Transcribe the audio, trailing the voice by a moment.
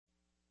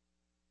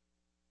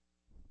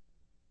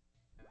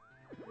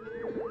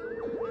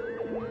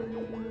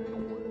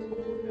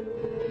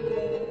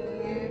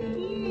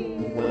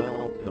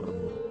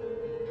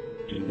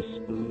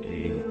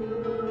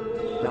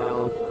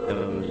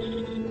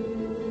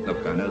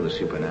Look, I know the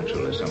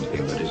supernatural is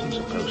something that isn't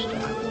supposed to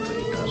happen, but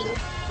it does.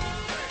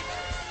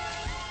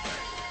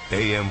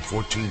 AM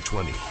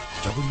 1420,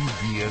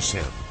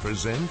 WBSM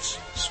presents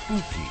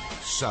Spooky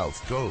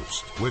South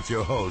Coast with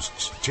your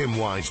hosts, Tim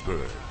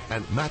Weisberg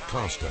and Matt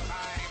Costa.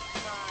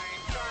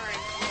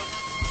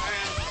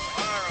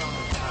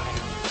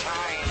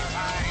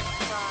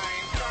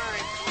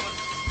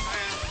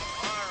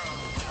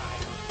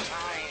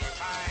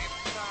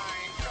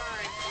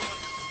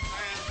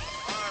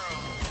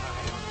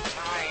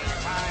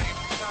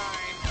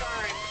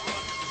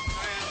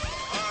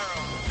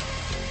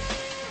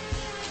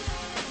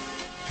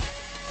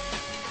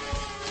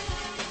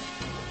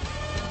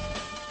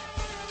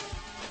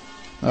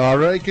 All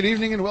right, good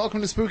evening and welcome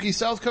to Spooky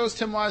South Coast.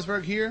 Tim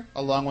Weisberg here,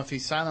 along with the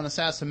silent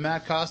assassin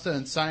Matt Costa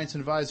and science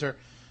advisor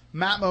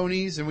Matt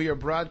Moniz, and we are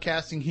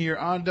broadcasting here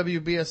on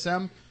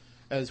WBSM,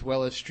 as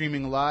well as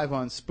streaming live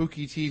on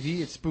Spooky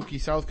TV at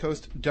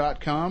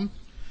SpookySouthCoast.com.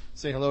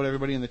 Say hello to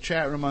everybody in the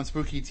chat room on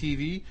Spooky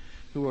TV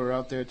who are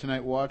out there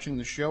tonight watching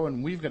the show,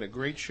 and we've got a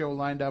great show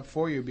lined up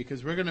for you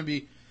because we're going to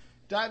be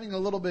diving a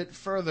little bit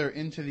further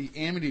into the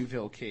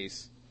Amityville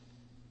case.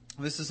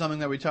 This is something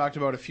that we talked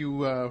about a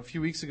few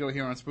weeks ago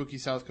here on Spooky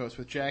South Coast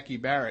with Jackie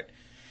Barrett,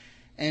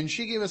 and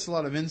she gave us a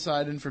lot of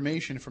inside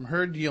information from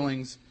her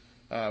dealings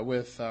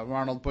with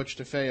Ronald Butch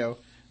DeFeo,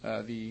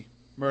 the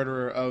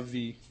murderer of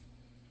the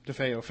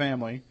DeFeo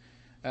family,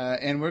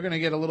 and we're going to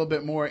get a little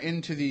bit more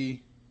into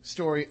the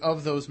story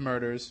of those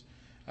murders,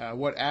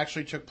 what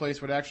actually took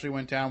place, what actually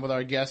went down with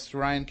our guests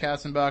Ryan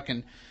Katzenbach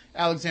and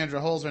Alexandra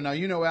Holzer. Now,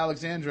 you know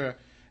Alexandra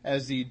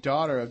as the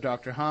daughter of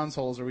Dr. Hans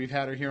Holzer. We've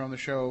had her here on the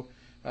show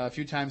a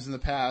few times in the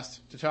past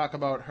to talk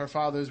about her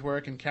father's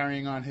work and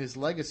carrying on his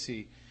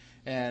legacy.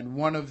 And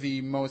one of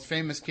the most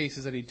famous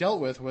cases that he dealt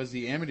with was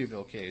the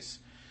Amityville case.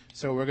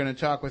 So we're going to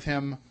talk with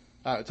him,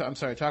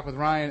 talk with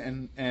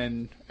Ryan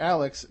and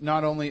Alex,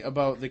 not only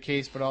about the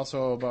case, but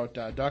also about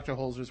Dr.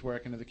 Holzer's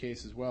work into the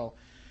case as well.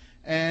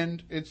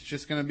 And it's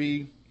just going to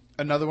be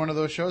another one of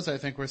those shows, I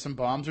think, where some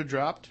bombs are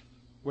dropped,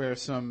 where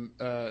some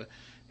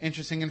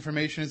interesting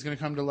information is going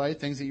to come to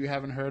light, things that you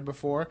haven't heard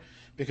before,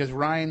 because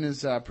Ryan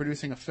is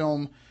producing a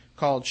film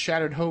called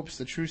Shattered Hopes,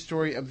 the true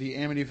story of the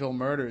Amityville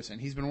murders, and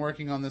he's been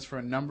working on this for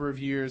a number of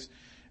years,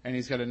 and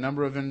he's got a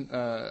number of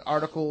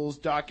articles,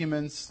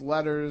 documents,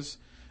 letters,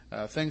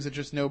 things that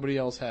just nobody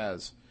else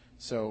has.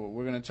 So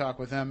we're going to talk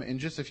with them in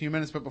just a few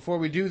minutes, but before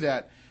we do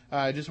that,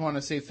 I just want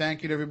to say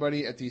thank you to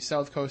everybody at the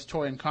South Coast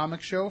Toy and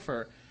Comic Show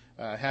for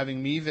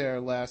having me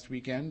there last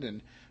weekend,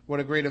 and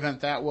what a great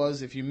event that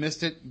was. If you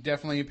missed it,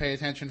 definitely pay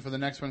attention for the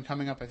next one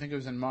coming up. I think it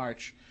was in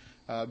March,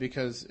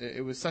 because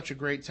it was such a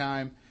great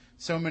time.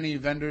 So many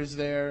vendors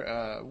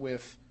there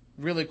with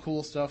really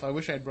cool stuff. I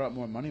wish I'd brought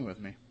more money with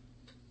me,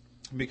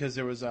 because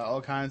there was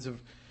all kinds of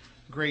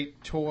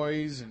great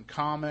toys and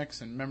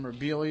comics and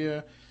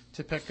memorabilia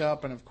to pick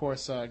up. And, of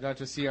course, I got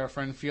to see our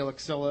friend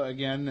Felix Silla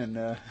again.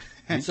 And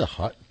he's a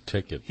hot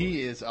ticket.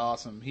 He is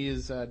awesome. He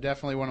is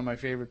definitely one of my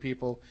favorite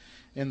people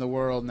in the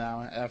world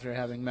now after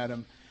having met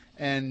him.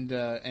 And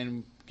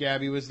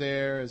Gabby was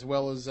there, as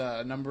well as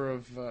a number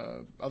of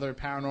other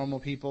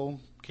paranormal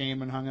people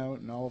came and hung out,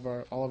 and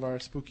all of our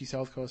Spooky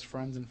South Coast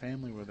friends and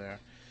family were there.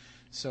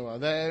 So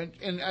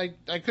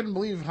I couldn't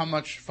believe how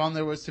much fun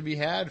there was to be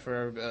had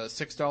for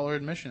 $6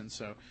 admission.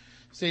 So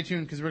stay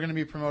tuned, because we're going to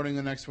be promoting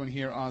the next one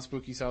here on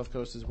Spooky South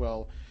Coast as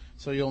well,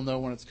 so you'll know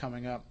when it's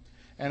coming up.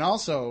 And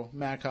also,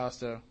 Matt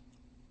Costa,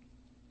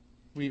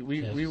 we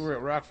were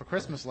at Rock for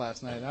Christmas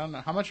last night. I don't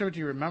know how much of it do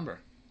you remember.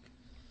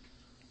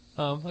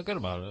 I got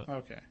about it.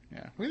 Okay,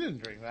 yeah. We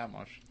didn't drink that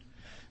much.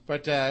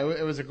 But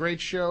it was a great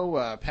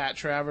show. Pat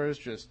Travers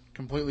just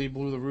completely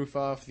blew the roof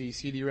off the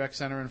CD Rec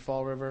Center in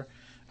Fall River.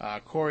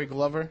 Corey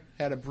Glover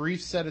had a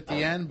brief set at the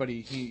end, but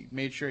he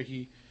made sure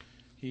he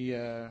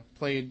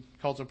played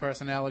Cult of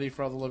Personality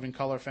for all the Living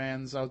Color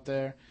fans out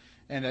there.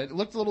 And it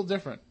looked a little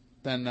different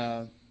than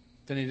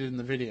he did in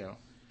the video.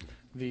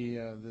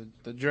 The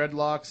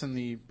dreadlocks and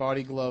the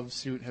body glove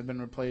suit have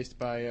been replaced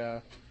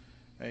by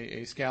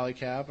a scally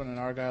cap and an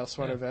Argyle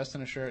sweater vest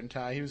and a shirt and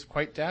tie. He was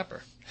quite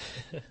dapper.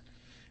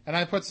 And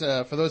I put,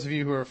 for those of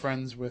you who are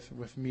friends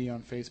with me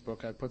on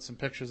Facebook, I put some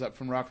pictures up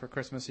from Rock for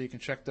Christmas, so you can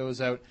check those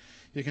out.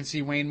 You can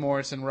see Wayne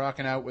Morrison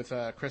rocking out with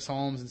Chris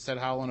Holmes instead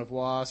Howlin' of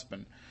Wasp,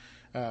 and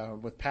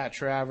with Pat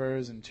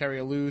Travers, and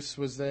Terry Luce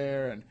was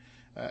there. And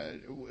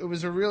it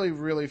was a really,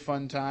 really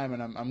fun time,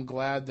 and I'm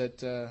glad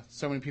that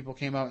so many people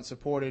came out and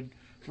supported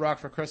Rock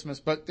for Christmas.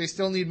 But they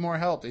still need more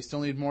help. They still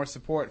need more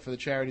support for the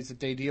charities that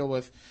they deal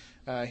with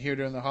here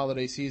during the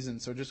holiday season.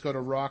 So just go to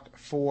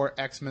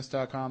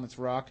rock4xmas.com. It's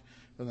rock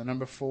for the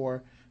number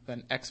 4,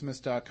 then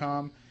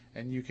xmas.com,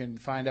 and you can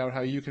find out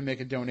how you can make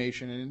a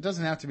donation. And it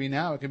doesn't have to be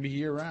now. It can be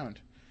year-round.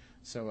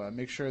 So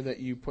make sure that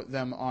you put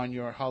them on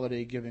your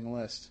holiday giving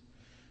list.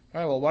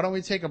 All right, well, why don't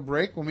we take a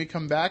break? When we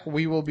come back,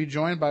 we will be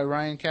joined by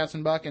Ryan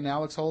Katzenbach and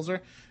Alex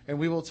Holzer, and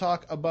we will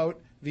talk about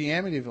the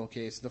Amityville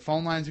case. The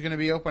phone lines are going to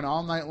be open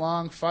all night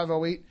long,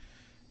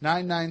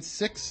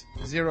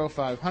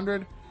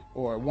 508-996-0500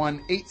 or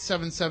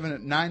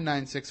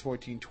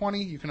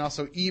 1-877-996-1420. You can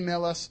also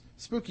email us,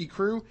 Spooky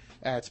Crew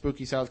at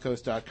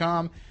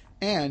SpookySouthCoast.com,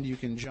 and you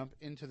can jump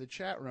into the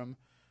chat room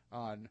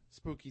on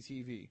Spooky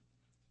TV.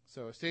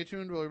 So stay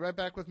tuned. We'll be right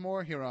back with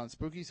more here on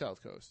Spooky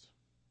South Coast.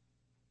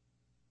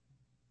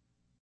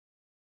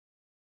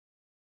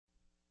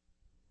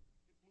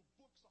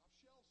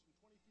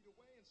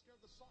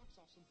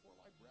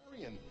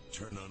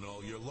 Turn on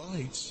all your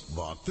lights,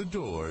 lock the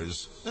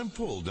doors, and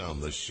pull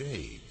down the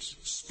shades.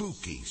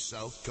 Spooky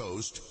South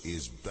Coast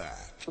is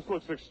back. This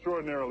looks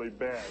extraordinarily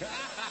bad.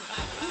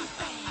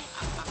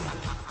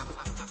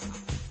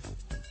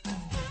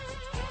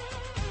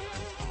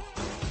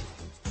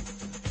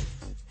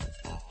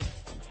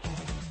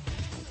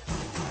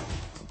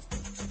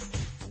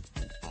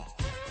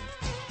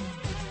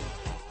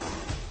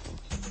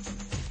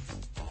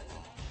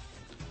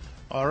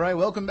 All right,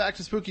 welcome back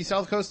to Spooky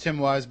South Coast. Tim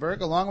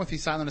Weisberg, along with the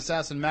silent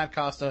assassin Matt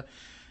Costa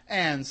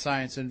and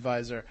science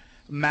advisor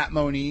Matt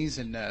Moniz,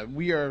 and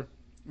we are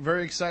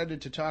very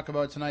excited to talk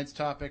about tonight's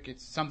topic.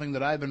 It's something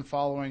that I've been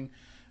following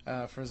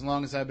for as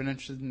long as I've been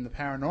interested in the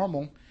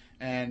paranormal,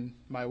 and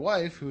my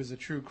wife, who is a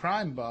true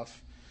crime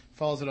buff,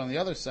 follows it on the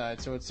other side.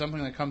 So it's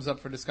something that comes up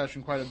for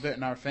discussion quite a bit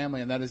in our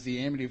family, and that is the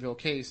Amityville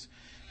case.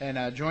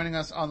 And joining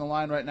us on the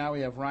line right now,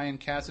 we have Ryan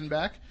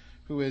Katzenbach,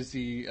 who is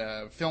the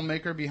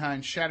filmmaker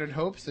behind Shattered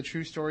Hopes, the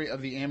true story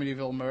of the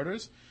Amityville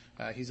murders.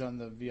 He's on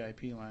the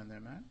VIP line there,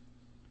 Matt.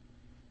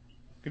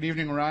 Good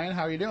evening, Ryan.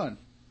 How are you doing?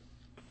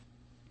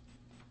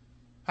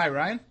 Hi,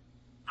 Ryan.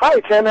 Hi,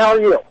 Tim. How are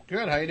you?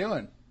 Good. How are you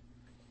doing?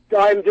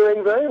 I'm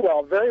doing very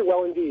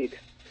well indeed.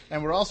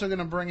 And we're also going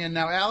to bring in,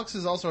 now Alex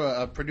is also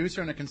a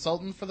producer and a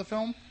consultant for the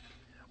film.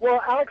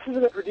 Well, Alex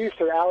isn't a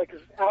producer. Alex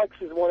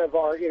is one of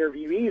our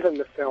interviewees in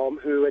the film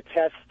who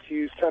attests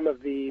to some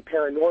of the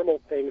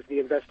paranormal things, the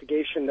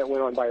investigation that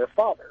went on by her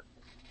father.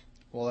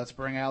 Well, let's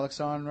bring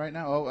Alex on right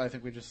now. Oh, I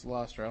think we just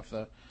lost her off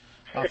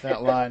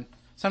that line.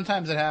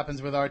 Sometimes it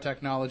happens with our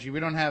technology. We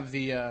don't have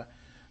the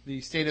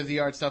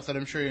state-of-the-art stuff that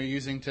I'm sure you're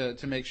using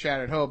to make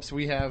Shattered Hopes.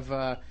 We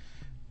have...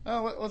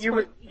 You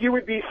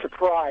would be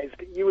surprised.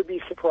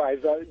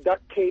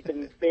 Duct tape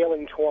and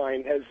baling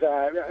twine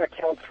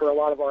accounts for a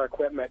lot of our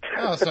equipment.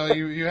 Oh, so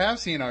you have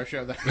seen our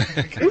show then.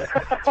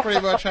 That's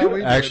pretty much how we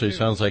do Actually, it,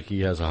 sounds like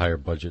he has a higher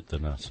budget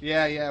than us.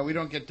 Yeah, we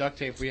don't get duct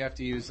tape. We have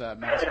to use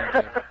masking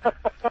tape.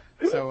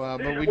 So,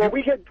 but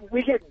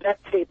we get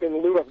duct tape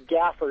in lieu of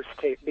gaffer's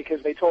tape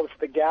because they told us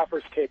the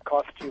gaffer's tape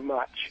costs too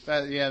much.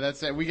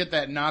 That's it. We get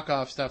that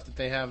knockoff stuff that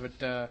they have at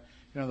the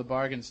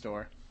bargain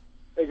store.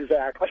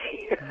 Exactly.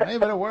 Hey,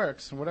 but it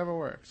works. Whatever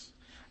works.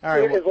 All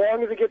right. As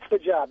long as it gets the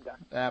job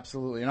done.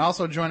 Absolutely. And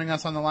also joining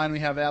us on the line, we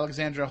have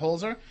Alexandra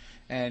Holzer,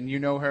 and you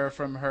know her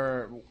from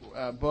her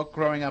book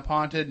Growing Up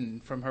Haunted,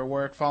 and from her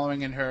work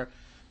following in her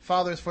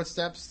father's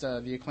footsteps,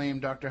 the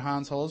acclaimed Dr.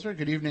 Hans Holzer.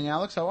 Good evening,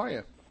 Alex. How are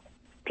you?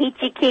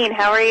 Peachy keen.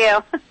 How are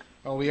you?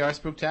 Oh, we are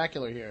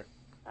spooktacular here.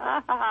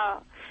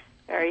 Oh,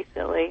 very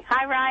silly.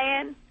 Hi,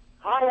 Ryan.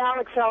 Hi,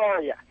 Alex. How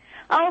are you?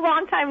 Oh,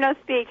 long time no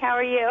speak. How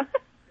are you?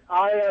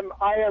 I am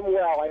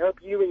well. I hope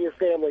you and your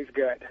family's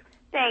good.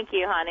 Thank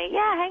you, honey.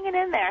 Yeah, hanging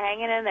in there.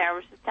 I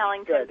was just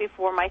telling Tim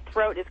before, my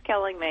throat is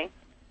killing me.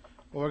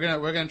 Well,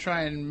 we're gonna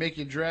try and make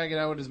you drag it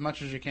out as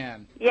much as you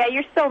can. Yeah,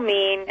 you're so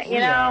mean. We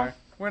are.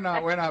 We're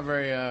not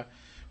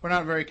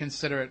very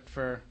considerate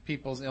for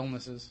people's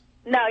illnesses.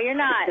 No, you're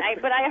not.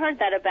 But I heard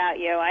that about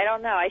you. I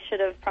don't know. I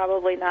should have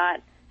probably not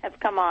have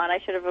come on. I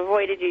should have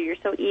avoided you. You're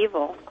so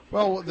evil.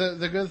 Well,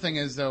 the good thing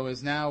is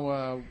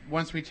now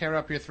once we tear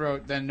up your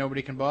throat, then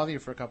nobody can bother you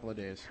for a couple of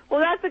days. Well,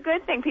 that's a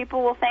good thing.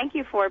 People will thank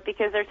you for it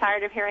because they're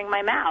tired of hearing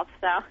my mouth.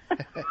 So.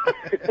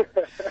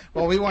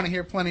 Well, we want to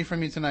hear plenty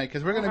from you tonight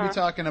because we're going to be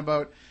talking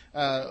about,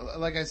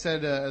 like I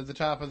said at the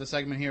top of the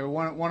segment here,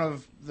 one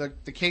of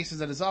the cases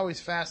that has always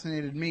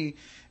fascinated me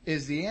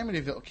is the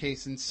Amityville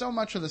case, and so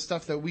much of the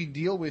stuff that we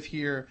deal with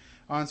here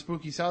on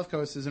Spooky South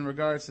Coast is in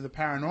regards to the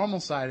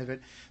paranormal side of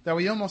it that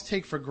we almost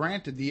take for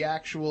granted, the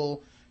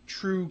actual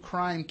true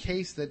crime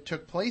case that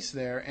took place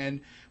there, and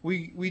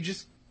we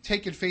just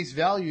take at face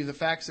value the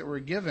facts that we're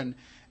given.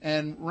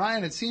 And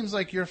Ryan, it seems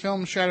like your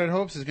film Shattered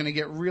Hopes is going to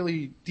get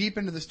really deep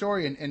into the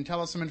story and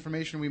tell us some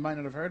information we might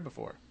not have heard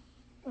before.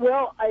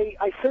 Well,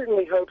 I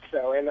certainly hope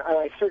so, and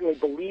I certainly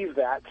believe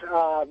that.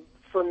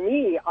 For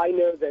me, I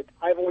know that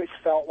I've always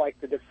felt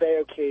like the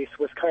DeFeo case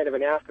was kind of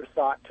an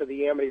afterthought to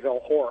the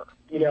Amityville horror.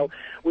 You know,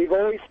 we've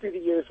always through the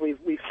years we've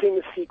seen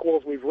the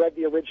sequels, we've read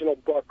the original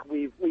book,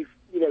 we've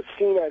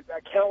seen a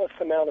countless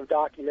amount of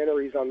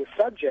documentaries on the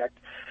subject,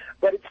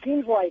 but it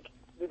seems like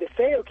the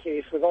DeFeo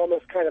case was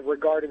almost kind of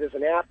regarded as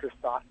an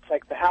afterthought. It's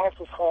like the house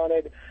was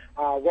haunted,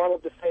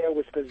 Ronald DeFeo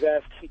was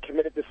possessed, he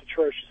committed this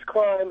atrocious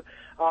crime,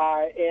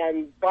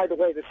 and by the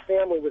way, this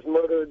family was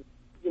murdered,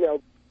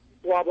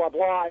 blah blah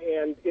blah,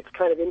 and it's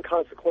kind of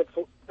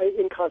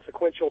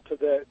inconsequential to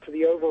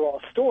the overall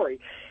story,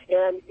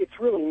 and it's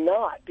really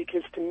not,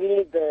 because to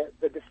me the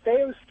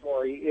DeFeo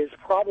story is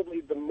probably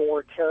the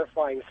more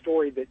terrifying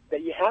story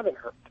that you haven't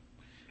heard.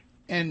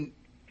 And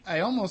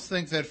I almost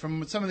think that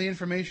from some of the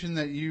information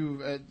that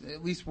you,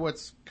 at least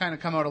what's kind of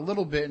come out a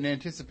little bit in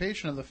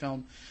anticipation of the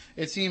film,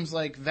 it seems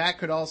like that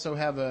could also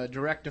have a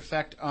direct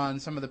effect on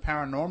some of the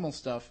paranormal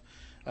stuff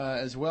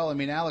as well. I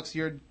mean, Alex,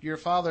 your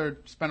father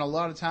spent a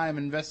lot of time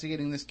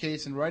investigating this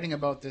case and writing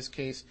about this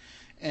case,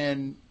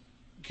 and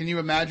can you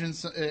imagine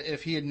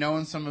if he had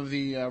known some of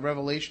the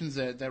revelations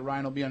that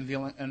Ryan will be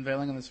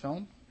unveiling in this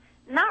film?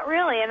 Not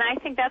really, and I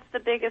think that's the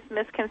biggest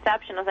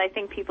misconception. Is I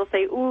think people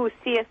say, "Ooh,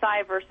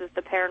 CSI versus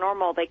the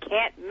paranormal. They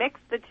can't mix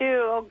the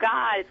two. Oh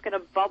God, it's going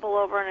to bubble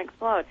over and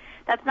explode."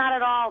 That's not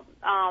at all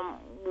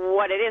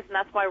what it is, and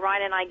that's why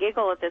Ryan and I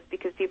giggle at this,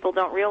 because people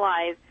don't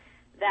realize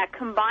that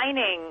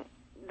combining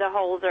the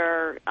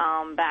Holzer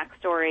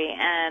backstory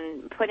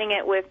and putting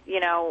it with,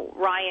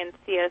 Ryan's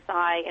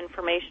CSI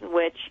information,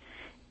 which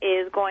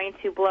is going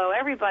to blow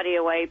everybody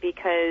away,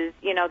 because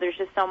there's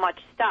just so much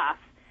stuff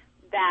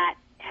that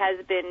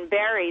has been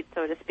buried,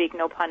 so to speak,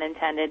 no pun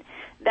intended,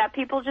 that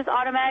people just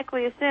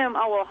automatically assume,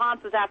 oh, well,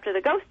 Hans was after the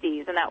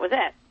ghosties, and that was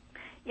it.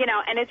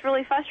 And it's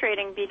really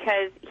frustrating,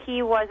 because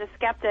he was a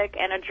skeptic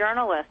and a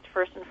journalist,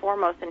 first and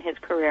foremost, in his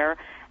career,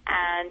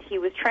 and he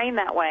was trained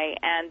that way.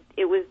 And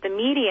it was the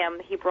medium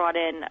he brought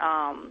in,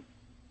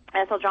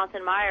 S.L.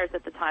 Johnson Myers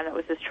at the time, that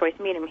was his choice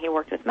medium. He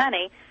worked with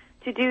many,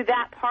 to do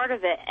that part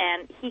of it.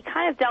 And he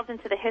kind of delved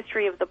into the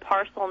history of the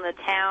parcel and the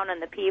town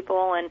and the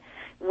people and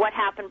what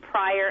happened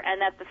prior, and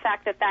that the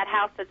fact that that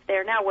house that's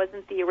there now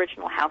wasn't the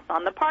original house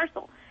on the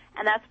parcel.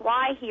 And that's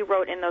why he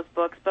wrote in those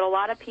books, but a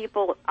lot of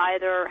people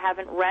either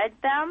haven't read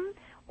them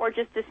or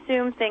just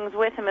assume things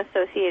with him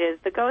associated as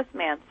the ghost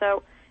man.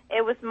 So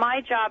it was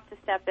my job to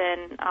step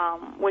in,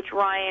 which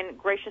Ryan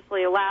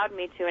graciously allowed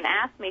me to and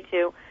asked me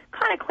to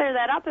kind of clear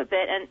that up a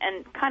bit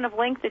and kind of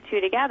link the two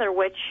together,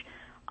 which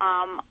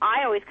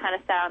I always kind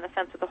of sat on the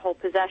fence with the whole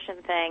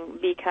possession thing,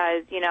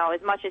 because,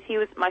 as much as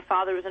my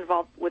father was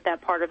involved with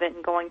that part of it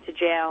and going to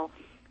jail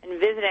and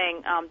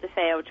visiting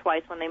DeFeo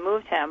twice when they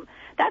moved him,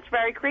 that's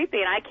very creepy,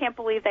 and I can't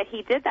believe that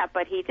he did that,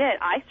 but he did.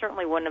 I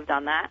certainly wouldn't have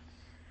done that.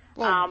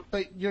 Well,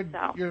 but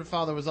your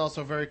father was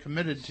also very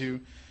committed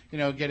to,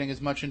 getting as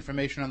much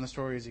information on the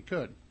story as he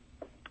could.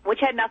 Which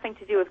had nothing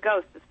to do with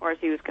ghosts as far as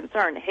he was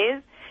concerned.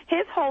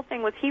 His whole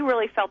thing was he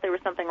really felt there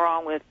was something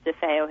wrong with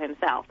DeFeo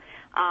himself.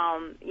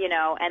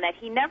 And that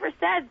he never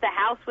said the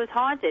house was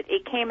haunted.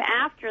 It came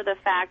after the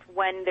fact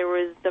when there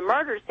was the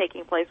murders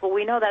taking place. Well,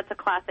 we know that's a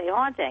Class A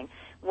haunting.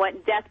 When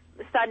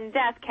sudden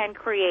death can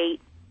create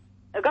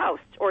a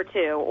ghost or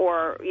two,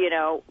 or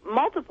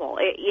multiple.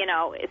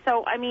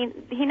 So I mean,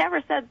 he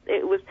never said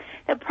it was.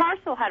 The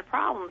parcel had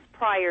problems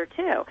prior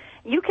to.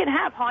 You can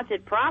have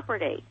haunted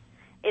property.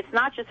 It's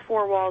not just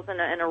four walls and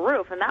a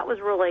roof, and that was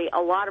really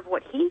a lot of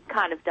what he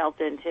kind of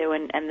delved into,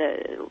 and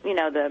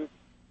the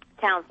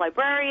town's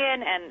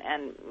librarian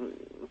and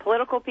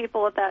political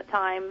people at that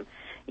time,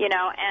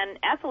 and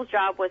Ethel's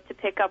job was to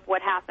pick up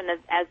what happened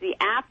as the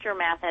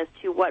aftermath as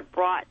to what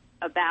brought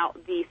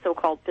about the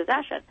so-called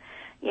possession,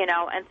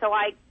 and so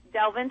I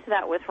delve into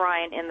that with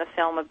Ryan in the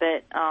film a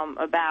bit,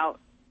 about,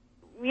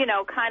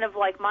 kind of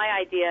like my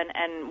idea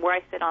and where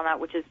I sit on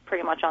that, which is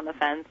pretty much on the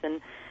fence, and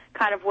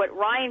kind of what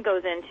Ryan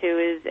goes into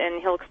is,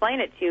 and he'll explain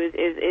it to you,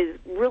 is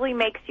really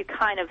makes you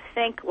kind of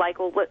think like,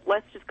 well,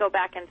 let's just go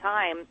back in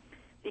time,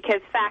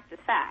 because fact is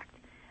fact.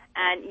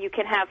 And you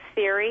can have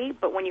theory,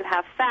 but when you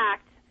have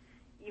fact,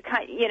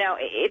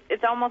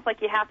 it's almost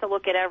like you have to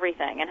look at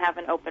everything and have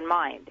an open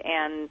mind.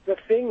 And the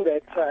thing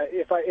that,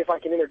 if I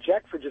can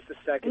interject for just a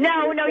second.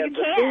 No, you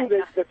can't.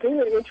 The thing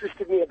that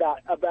interested me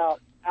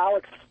about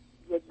Alex,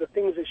 the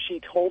things that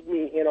she told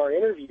me in our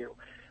interview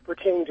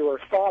pertaining to her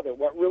father,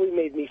 what really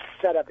made me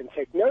set up and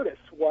take notice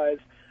was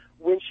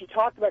when she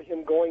talked about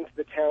him going to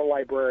the town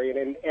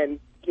librarian and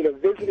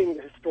visiting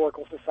the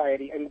historical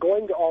society and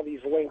going to all these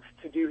links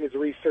to do his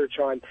research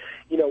on,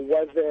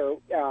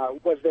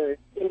 was there an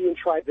Indian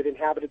tribe that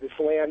inhabited this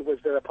land? Was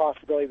there a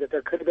possibility that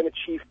there could have been a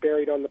chief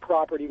buried on the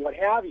property, what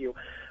have you?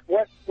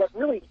 What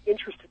really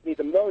interested me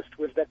the most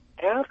was that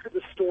after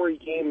the story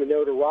gained the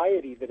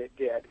notoriety that it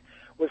did,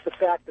 was the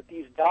fact that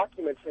these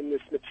documents and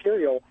this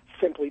material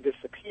simply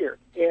disappeared.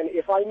 And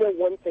if I know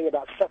one thing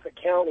about Suffolk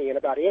County and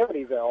about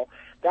Amityville,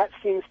 that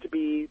seems to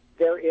be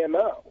their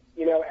M.O.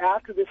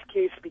 After this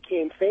case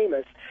became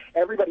famous,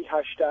 everybody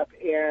hushed up,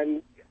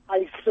 and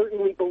I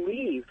certainly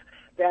believe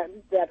that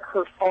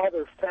her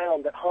father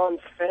that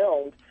Hans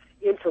found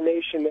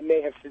information that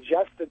may have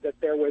suggested that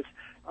there was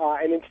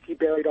an entity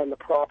buried on the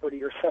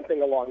property or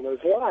something along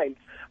those lines.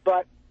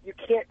 But you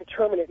can't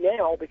determine it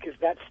now because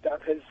that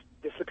stuff has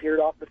disappeared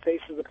off the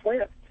face of the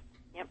planet.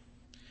 Yep.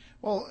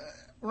 Well,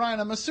 Ryan,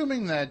 I'm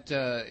assuming that,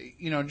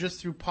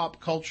 just through pop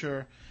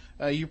culture,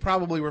 you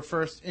probably were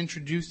first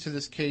introduced to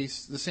this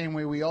case the same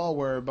way we all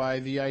were, by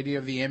the idea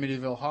of the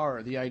Amityville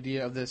Horror, the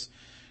idea of this,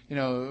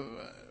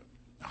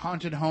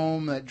 haunted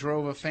home that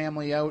drove a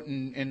family out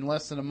in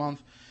less than a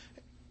month.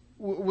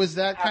 Was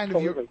that kind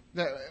Absolutely. of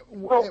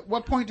at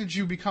what point did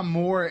you become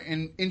more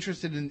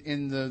interested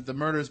in the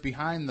murders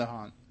behind the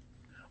haunt?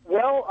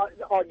 Well,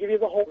 I'll give you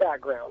the whole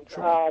background.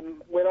 Sure.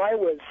 When I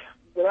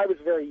was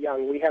very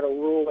young, we had a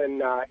rule in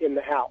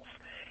the house,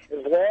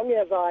 as long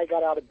as I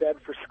got out of bed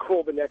for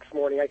school the next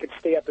morning, I could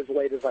stay up as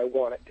late as I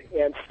wanted.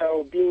 And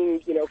so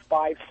being,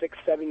 5, 6,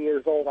 7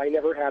 years old, I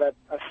never had a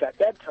set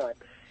bedtime.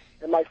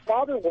 And my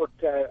father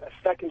worked a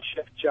second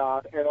shift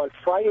job, and on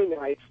Friday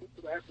nights,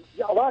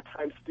 a lot of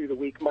times through the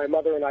week, my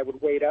mother and I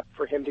would wait up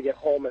for him to get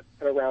home at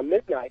around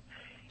midnight.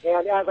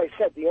 And as I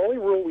said, the only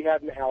rule we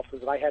had in the house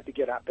was that I had to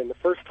get up. And the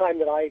first time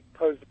that I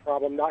posed the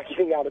problem not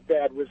getting out of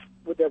bed was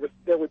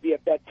there would be a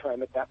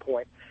bedtime at that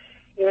point.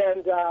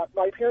 And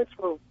my parents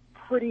were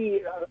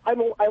pretty, I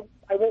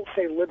won't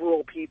say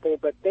liberal people,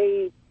 but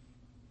they,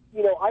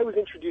 I was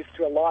introduced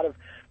to a lot of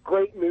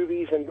great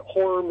movies and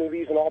horror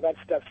movies and all that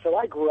stuff. So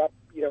I grew up,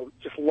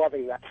 just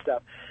loving that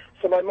stuff.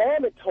 So my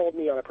mom had told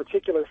me on a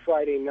particular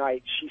Friday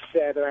night, she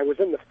said, and I was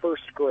in the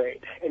first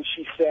grade, and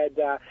she said,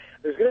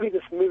 there's going to be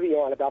this movie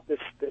on about this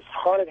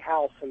haunted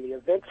house and the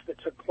events that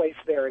took place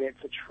there, and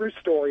it's a true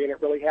story, and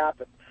it really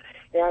happened.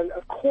 And,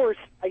 of course,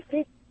 I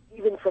think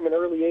even from an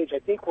early age, I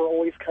think we're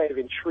always kind of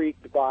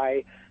intrigued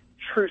by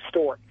true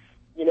stories.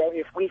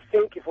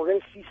 If we're going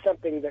to see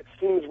something that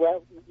seems,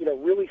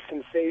 really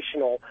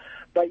sensational,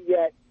 but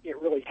yet it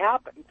really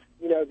happened,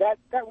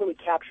 that really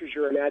captures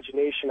your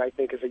imagination, I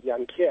think, as a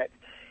young kid.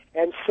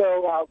 And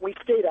so we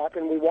stayed up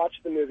and we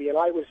watched the movie, and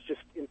I was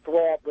just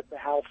enthralled with the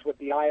house with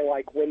the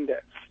eye-like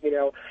windows,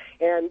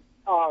 And,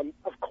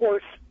 of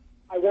course,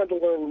 I wanted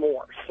to learn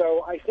more.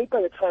 So I think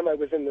by the time I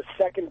was in the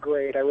second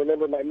grade, I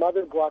remember my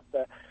mother brought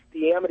the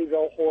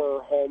Amityville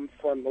Horror home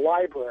from the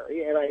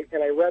library, and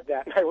I read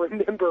that. And I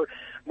remember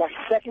my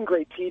second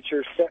grade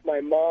teacher sent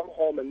my mom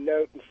home a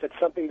note and said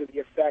something to the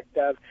effect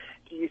of,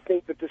 "Do you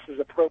think that this is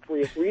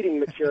appropriate reading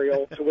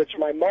material?" To which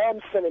my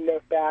mom sent a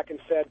note back and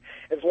said,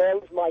 "As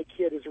long as my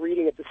kid is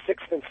reading at the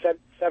 6th and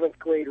 7th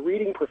grade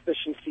reading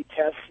proficiency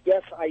tests,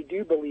 yes, I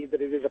do believe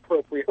that it is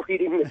appropriate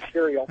reading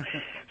material."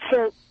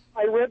 So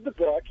I read the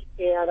book,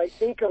 and I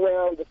think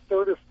around the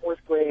 3rd or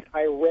 4th grade,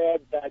 I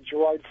read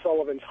Gerard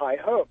Sullivan's High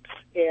Hopes.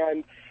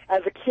 And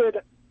as a kid,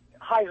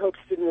 High Hopes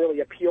didn't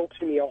really appeal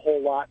to me a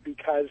whole lot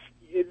because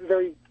it's a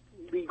very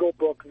legal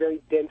book,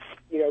 very dense,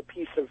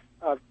 piece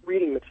of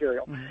reading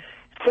material. Mm-hmm.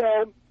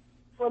 So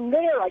from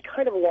there, I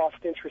kind of lost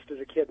interest as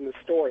a kid in the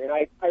story. And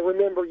I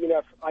remember,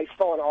 if I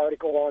saw an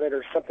article on it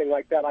or something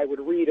like that, I would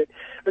read it.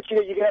 But,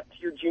 you get up to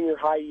your junior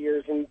high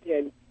years and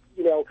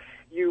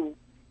you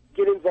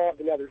get involved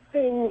in other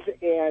things,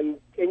 and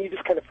you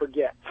just kind of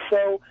forget.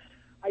 So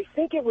I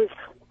think I was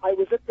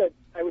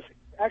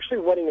actually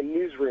running a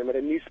newsroom at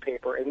a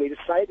newspaper, and we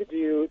decided to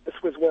do, this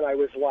was when I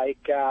was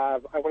like, I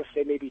want to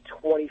say maybe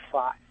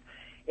 25.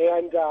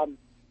 And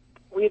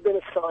we had been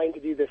assigned to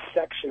do this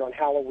section on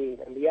Halloween,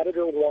 and the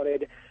editor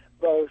wanted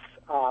both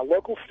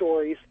local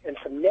stories and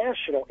some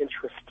national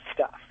interest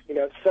stuff,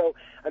 So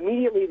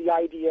immediately the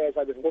idea, as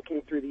I was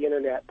looking through the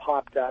Internet,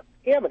 popped up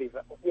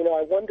Amityville.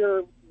 I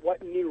wonder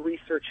what new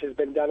research has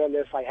been done on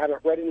this. I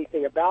haven't read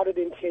anything about it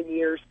in 10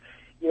 years.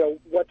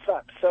 What's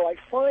up? So I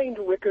find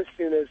Rick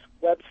Osuna's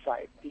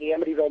website,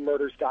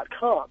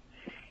 theamityvillemurders.com.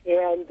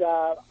 And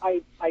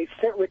I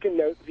sent Rick a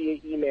note via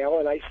email,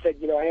 and I said,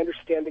 I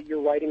understand that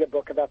you're writing a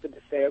book about the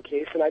DeFeo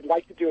case, and I'd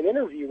like to do an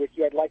interview with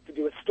you. I'd like to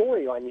do a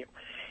story on you.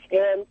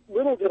 And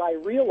little did I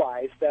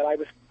realize that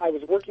I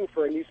was working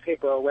for a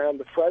newspaper around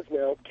the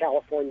Fresno,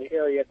 California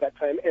area at that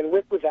time, and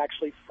Rick was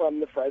actually from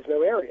the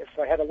Fresno area,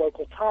 so I had a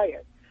local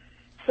tie-in.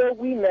 So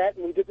we met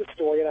and we did the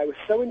story, and I was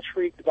so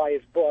intrigued by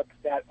his book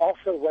that,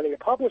 also running a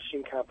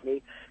publishing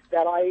company,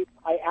 that I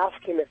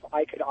asked him if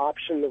I could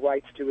option the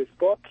rights to his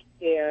book,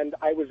 and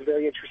I was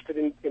very interested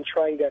in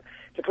trying to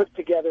put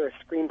together a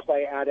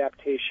screenplay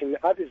adaptation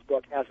of his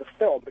book as a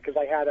film, because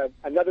I had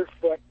another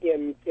foot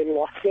in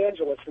Los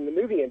Angeles in the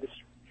movie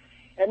industry.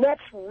 And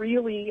that's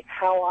really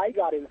how I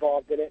got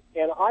involved in it,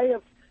 and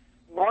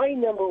my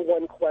number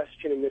one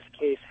question in this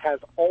case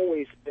has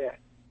always been,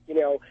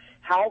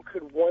 how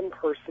could one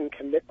person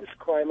commit this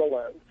crime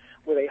alone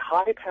with a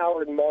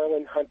high-powered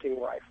Marlin hunting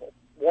rifle,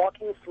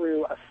 walking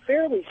through a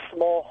fairly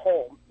small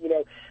home?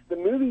 The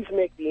movies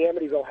make the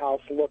Amityville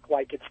house look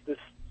like it's this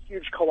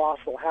huge,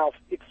 colossal house.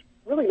 It's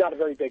really not a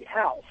very big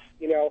house.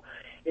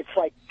 It's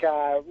like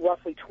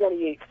roughly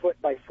 28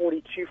 foot by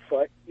 42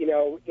 foot,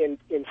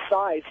 in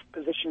size,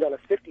 positioned on a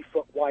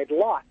 50-foot wide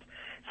lot.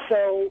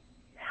 So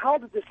how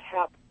did this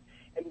happen?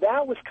 And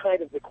that was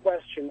kind of the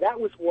question.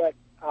 That was what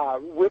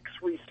Rick's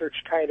research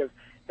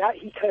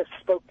he kind of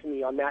spoke to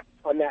me on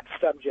that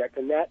subject,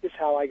 and that is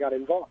how I got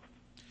involved.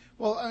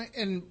 Well,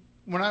 and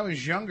when I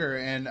was younger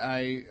and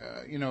I,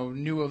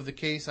 knew of the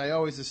case, I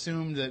always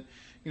assumed that,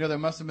 there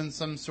must have been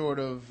some sort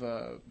of,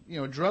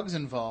 drugs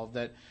involved,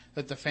 that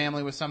the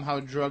family was somehow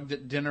drugged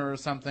at dinner or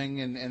something,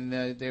 and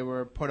they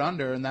were put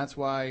under, and that's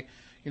why,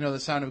 the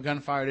sound of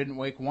gunfire didn't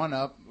wake one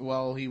up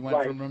while he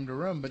went from room to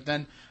room. But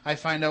then I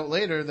find out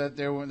later that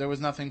there was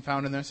nothing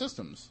found in their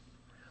systems.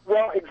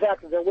 Well,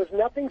 exactly. There was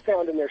nothing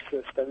found in their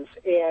systems,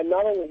 and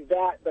not only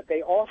that, but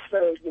they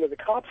also, the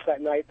cops that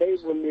night, they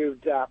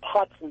removed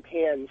pots and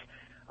pans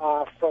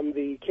from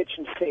the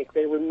kitchen sink.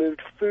 They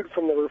removed food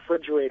from the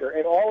refrigerator.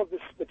 And all of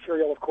this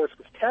material, of course,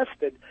 was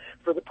tested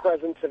for the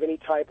presence of any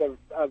type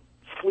of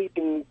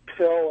sleeping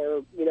pill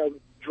or,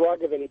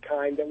 drug of any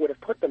kind that would have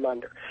put them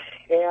under.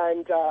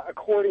 And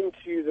according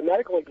to the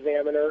medical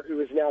examiner, who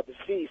is now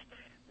deceased,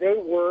 they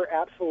were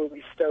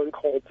absolutely stone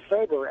cold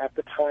sober at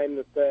the time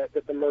that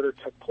the murder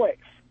took place.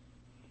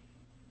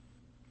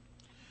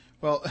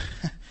 Well,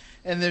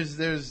 and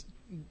there's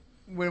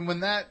when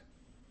that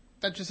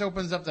just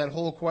opens up that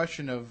whole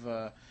question of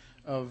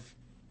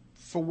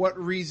for what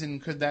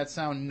reason could that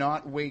sound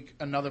not wake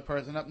another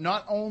person up,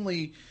 not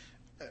only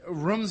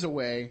rooms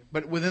away,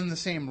 but within the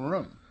same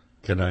room.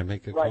 Can I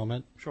make a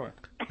comment? Sure.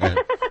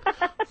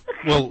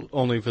 Well,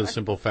 only for the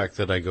simple fact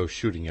that I go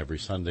shooting every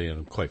Sunday and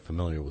I'm quite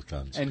familiar with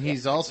guns. And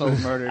he's also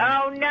murdered.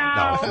 Oh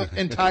no!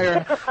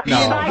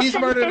 He's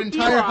murdered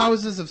entire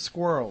houses of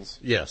squirrels.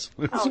 Yes,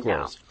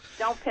 squirrels.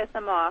 No. Don't piss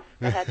him off.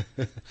 Go ahead.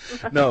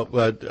 No,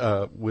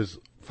 but with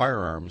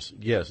firearms,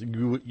 yes,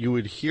 you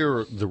would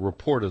hear the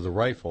report of the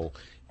rifle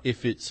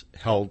if it's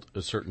held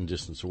a certain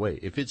distance away.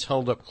 If it's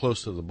held up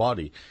close to the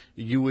body,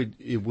 it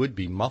would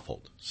be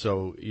muffled.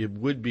 So it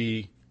would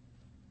be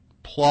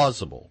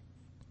plausible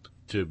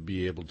to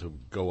be able to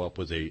go up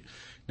with a.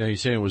 Now you're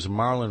saying it was a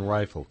Marlin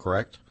rifle,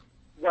 correct?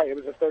 Right. It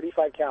was a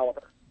 .35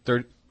 caliber.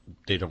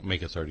 They don't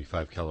make a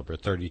 .35 caliber.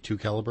 32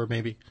 caliber,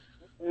 maybe.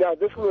 No,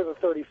 this one was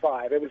a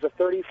 .35. It was a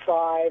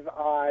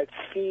 .35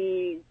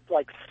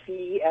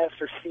 CS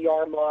or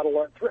CR model,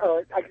 or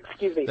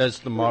excuse me. That's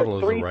the model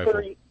of the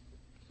rifle.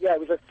 Yeah, it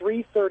was a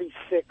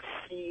 336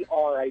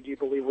 CR, I do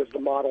believe, was the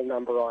model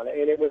number on it,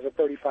 and it was a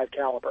 .35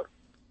 caliber.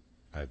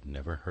 I've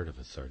never heard of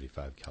a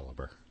 .35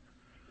 caliber.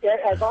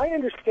 As I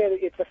understand it,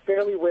 it's a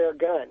fairly rare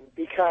gun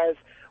because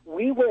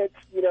we went,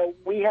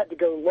 we had to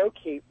go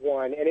locate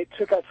one, and it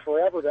took us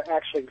forever to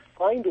actually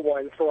find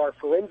one for our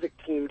forensic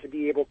team to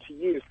be able to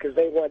use because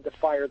they wanted to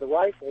fire the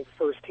rifles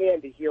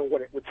firsthand to hear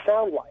what it would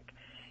sound like.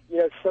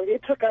 So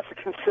it took us a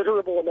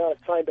considerable amount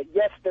of time, but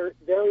yes, there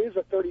is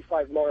a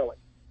 .35 Marlin.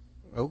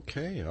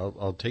 Okay,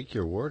 I'll take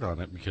your word on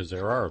it because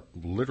there are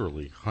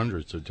literally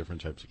hundreds of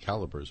different types of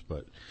calibers,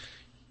 but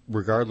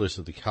regardless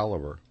of the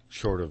caliber,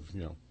 short of,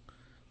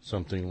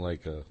 something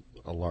like a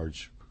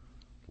large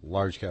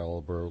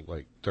caliber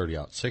like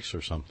 30-06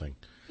 or something,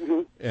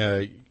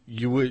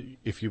 you would,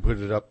 if you put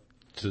it up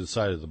to the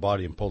side of the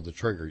body and pulled the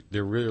trigger,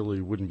 there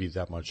really wouldn't be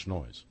that much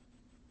noise.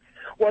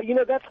 Well,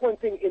 that's one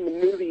thing in the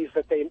movies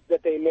that they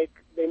make.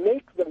 They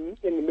make them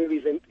in the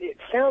movies, and it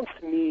sounds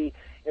to me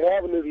in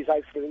all the movies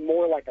I've seen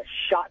more like a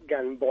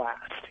shotgun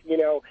blast,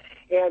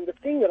 And the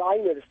thing that I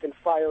noticed in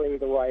firing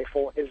the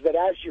rifle is that,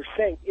 as you're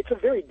saying, it's a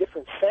very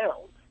different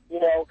sound.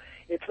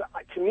 It's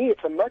to me,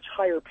 it's a much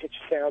higher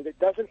pitched sound. It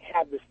doesn't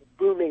have this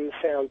booming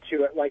sound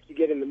to it like you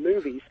get in the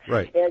movies.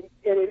 Right. And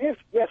it is,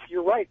 yes,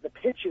 you're right. The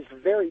pitch is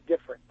very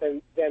different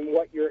than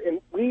what you're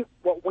in.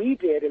 What we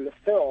did in the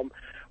film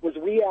was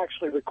we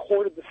actually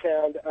recorded the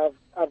sound of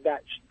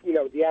that,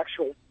 the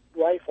actual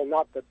rifle,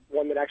 not the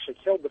one that actually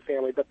killed the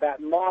family, but that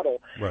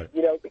model. Right.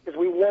 Because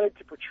we wanted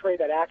to portray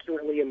that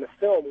accurately in the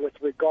film with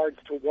regards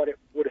to what it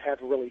would have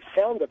really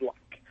sounded like.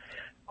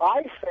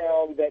 I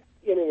found that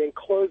in an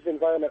enclosed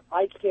environment,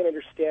 I can't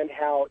understand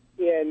how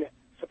in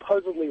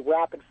supposedly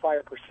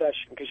rapid-fire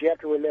procession, because you have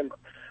to remember,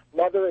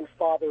 mother and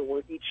father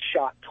were each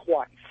shot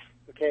twice,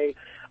 okay?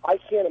 I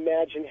can't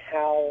imagine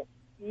how,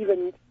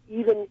 even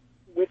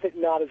with it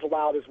not as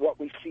loud as what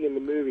we see in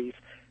the movies,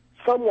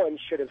 someone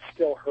should have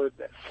still heard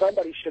this.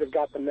 Somebody should have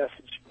got the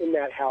message in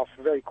that house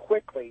very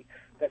quickly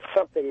that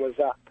something was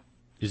up.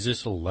 Is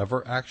this a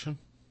lever action?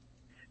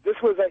 This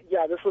was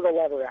a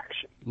lever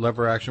action.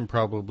 Lever action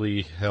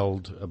probably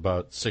held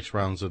about 6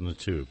 rounds in the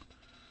tube.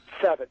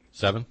 7.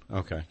 7?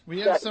 Okay. We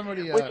have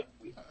somebody. He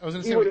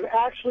would have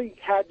actually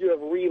had to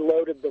have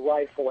reloaded the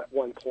rifle at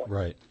one point.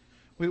 Right.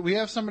 We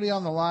have somebody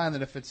on the line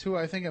that, if it's who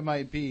I think it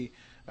might be,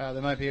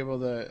 they might be able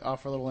to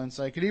offer a little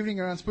insight. Good evening.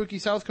 You're on Spooky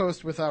South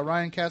Coast with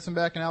Ryan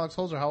Katzenbach and Alex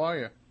Holzer. How are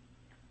you?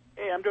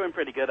 Hey, I'm doing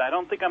pretty good. I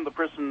don't think I'm the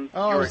person you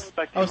were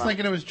expecting. I was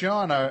thinking it was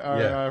John,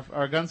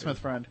 our gunsmith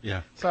friend.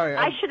 Yeah. Sorry.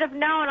 I should have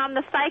known. I'm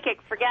the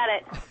psychic. Forget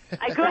it.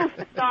 I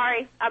goofed.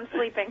 Sorry. I'm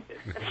sleeping.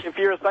 If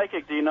you're a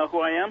psychic, do you know who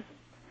I am?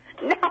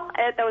 No,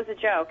 that was a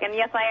joke. And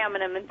yes, I am,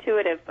 and I'm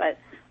intuitive, but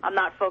I'm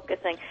not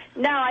focusing.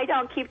 No, I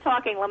don't. Keep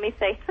talking. Let me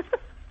see.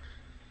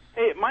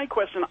 Hey, my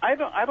question, I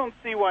don't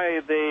see why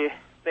they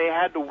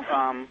had to,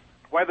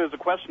 why there's a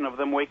question of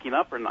them waking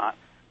up or not.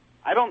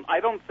 I don't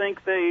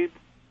think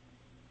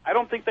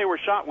they were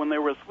shot when they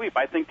were asleep.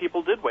 I think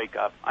people did wake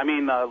up. I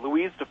mean,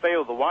 Louise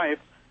DeFeo, the wife,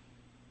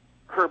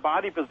 her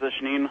body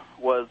positioning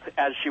was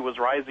as she was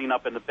rising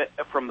up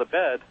from the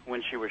bed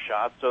when she was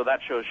shot, so that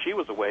shows she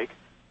was awake.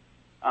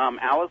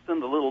 Allison,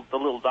 the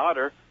little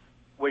daughter,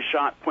 was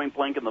shot point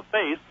blank in the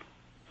face,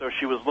 so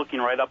she was looking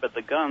right up at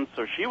the gun,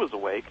 so she was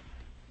awake.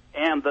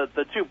 And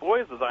the 2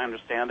 boys, as I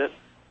understand it,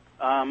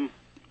 I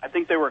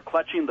think they were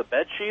clutching the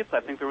bed sheets.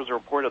 I think there was a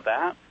report of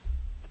that.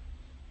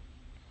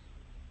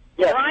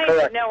 Yeah, Ryan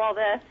correct. would know all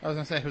this. I was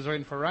going to say, I was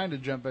waiting for Ryan to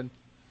jump in.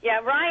 Yeah,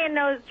 Ryan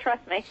knows.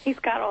 Trust me. He's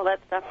got all that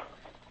stuff.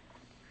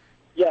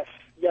 Yes,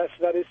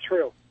 that is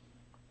true.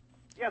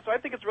 Yeah, so I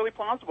think it's really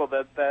plausible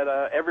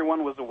that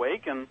everyone was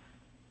awake, and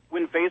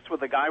when faced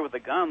with a guy with a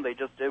gun, they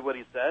just did what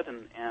he said,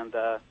 and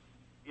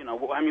you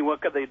know, I mean,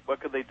 what could they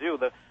do?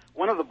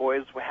 One of the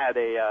boys had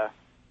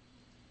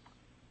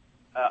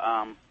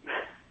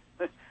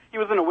he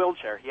was in a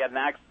wheelchair. He had an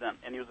accident,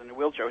 and he was in a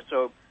wheelchair.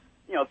 So,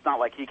 you know, it's not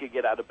like he could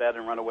get out of bed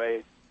and run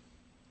away,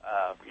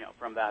 you know,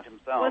 from that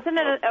himself. Wasn't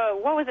it?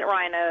 What was it,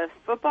 Ryan? A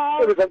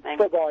football? It was a thing?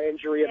 football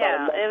injury. About a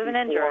month it was an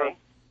before. injury.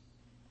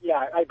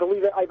 Yeah, I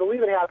believe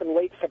it happened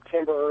late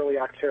September, early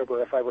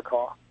October, if I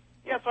recall.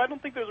 Yeah, so I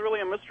don't think there's really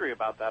a mystery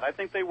about that. I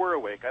think they were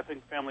awake. I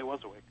think the family was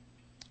awake.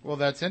 Well,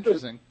 that's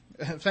interesting.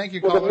 Thank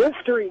you, Well, caller. the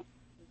mystery,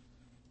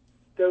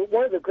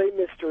 one of the great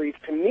mysteries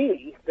to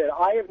me that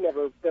I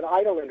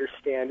don't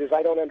understand is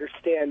I don't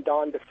understand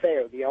Dawn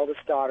DeFeo, the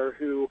eldest daughter,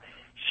 who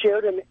she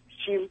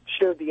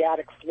shared the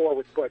attic floor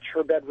with Butch.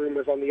 Her bedroom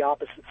was on the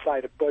opposite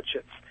side of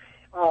Butch's.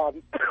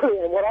 And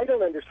what I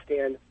don't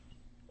understand,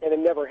 and I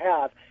never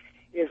have,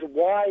 is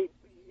why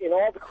in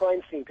all the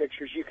crime scene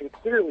pictures you can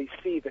clearly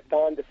see that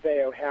Dawn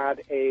DeFeo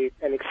had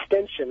an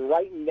extension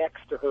right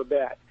next to her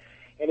bed.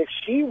 And if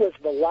she was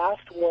the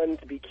last one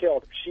to be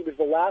killed, if she was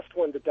the last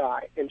one to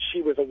die, and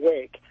she was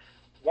awake,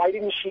 why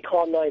didn't she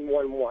call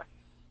 911?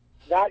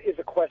 That is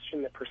a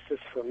question that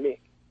persists for me.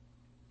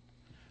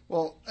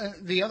 Well,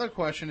 the other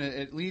question,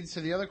 it leads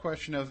to the other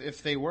question of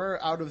if they were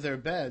out of their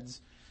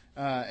beds,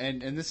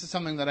 and this is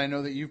something that I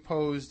know that you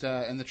posed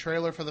in the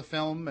trailer for the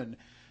film, and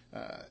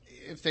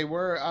if they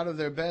were out of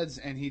their beds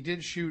and he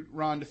did shoot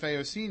Ron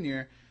DeFeo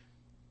Sr.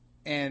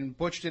 and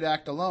Butch did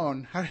act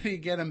alone, how did he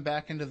get him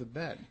back into the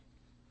bed?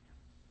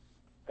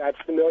 That's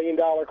the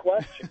million-dollar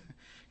question.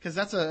 Because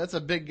that's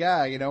a big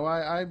guy, you know.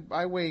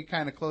 I weigh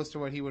kind of close to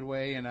what he would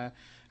weigh, and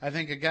I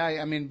think a guy.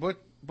 I mean,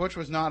 Butch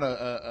was not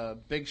a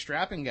big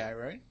strapping guy,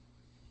 right?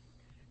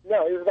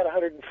 No, he was about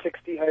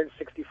 160,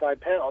 165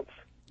 pounds.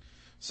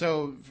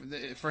 So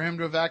for him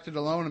to have acted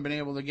alone and been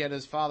able to get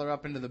his father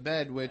up into the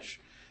bed, which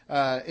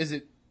is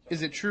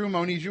it true,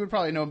 Moniz? You would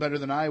probably know better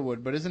than I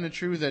would, but isn't it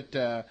true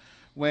that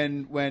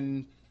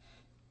when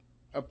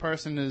a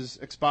person is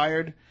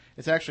expired,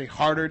 it's actually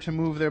harder to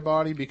move their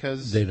body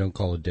because they don't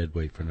call it dead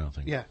weight for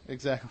nothing. Yeah,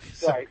 exactly.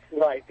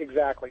 Right,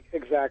 exactly.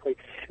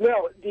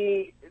 No,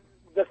 the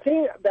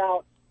thing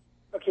about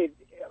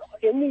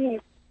in the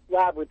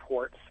lab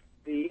reports,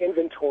 the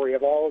inventory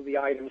of all of the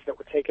items that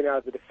were taken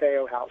out of the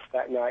DeFeo house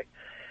that night,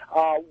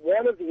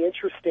 one of the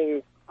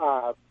interesting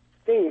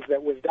things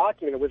that was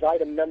documented was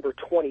item number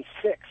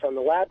 26 on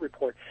the lab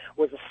report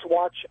was a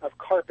swatch of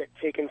carpet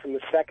taken from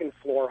the second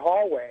floor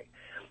hallway,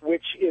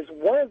 which is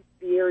one of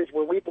the areas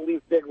where we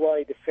believe Big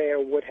Ronnie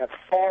DeFeo would have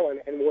fallen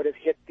and would have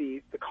hit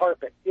the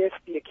carpet if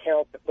the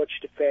account that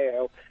Butch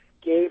DeFeo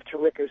gave to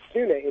Rick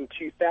Osuna in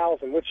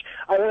 2000, which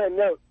I want to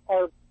note,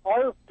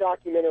 our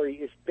documentary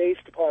is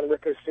based upon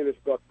Rick Osuna's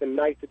book, The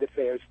Night the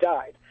DeFeos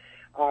Died.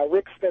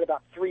 Rick spent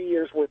about 3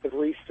 years worth of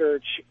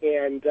research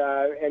and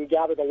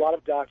gathered a lot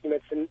of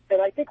documents, and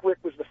I think Rick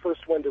was the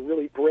first one to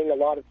really bring a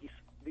lot of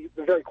the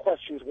very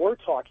questions we're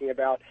talking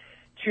about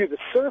to the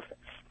surface.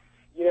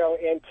 You know,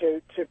 and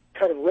to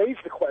kind of raise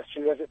the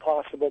question, was it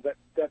possible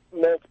that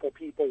multiple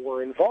people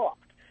were involved?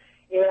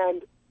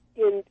 And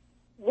in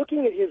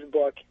looking at his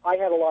book, I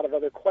had a lot of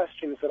other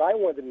questions that I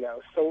wanted to know.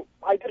 So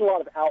I did a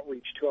lot of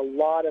outreach to a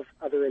lot of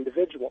other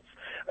individuals,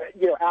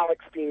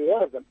 Alex being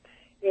one of them.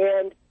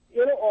 And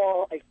in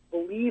all, I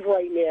believe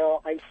right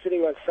now I'm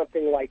sitting on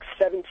something like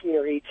 17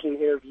 or 18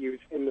 interviews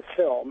in the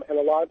film, and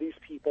a lot of these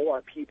people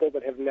are people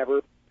that have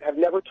never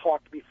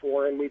talked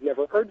before and we've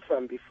never heard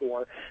from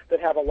before that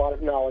have a lot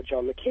of knowledge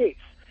on the case.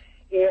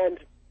 And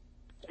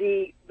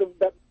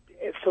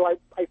so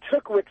I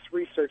took Rick's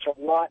research a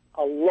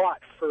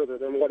lot further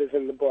than what is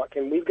in the book,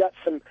 and we've got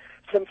some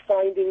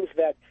findings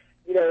that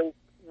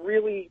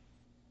really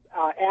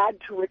add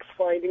to Rick's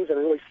findings and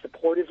really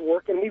support his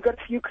work, and we've got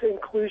a few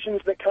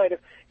conclusions that kind of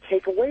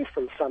take away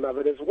from some of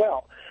it as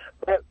well.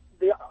 But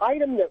the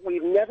item that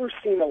we've never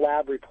seen a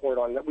lab report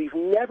on, that we've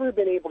never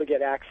been able to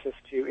get access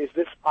to, is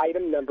this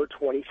item number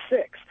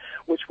 26,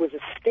 which was a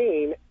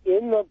stain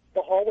in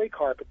the hallway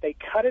carpet. They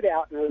cut it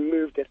out and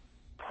removed it,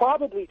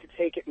 probably to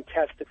take it and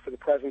test it for the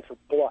presence of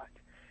blood.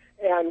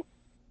 And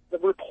the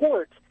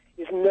report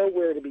is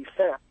nowhere to be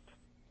found,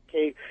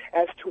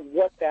 as to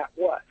what that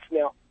was.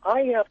 Now,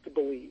 I have to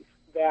believe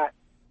that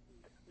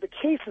the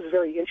case is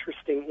very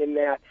interesting in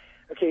that,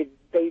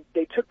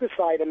 they took this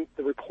item,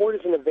 the report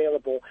isn't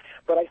available,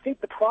 but I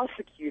think the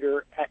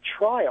prosecutor at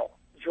trial,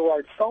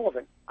 Gerard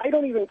Sullivan, I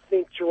don't even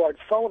think Gerard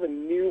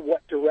Sullivan knew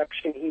what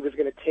direction he was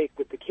going to take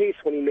with the case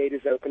when he made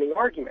his opening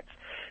arguments.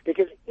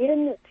 Because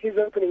in his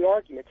opening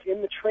arguments,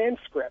 in the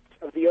transcript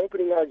of the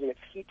opening arguments,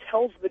 he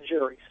tells the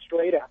jury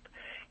straight up,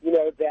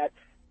 that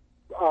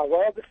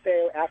Ronald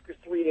DeFeo, after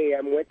 3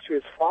 a.m., went to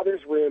his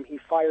father's room. He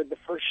fired the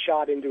first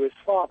shot into his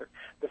father.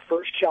 The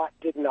first shot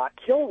did not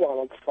kill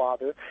Ronald's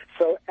father.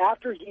 So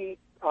after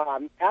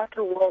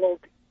Ronald,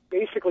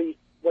 basically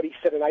what he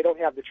said, and I don't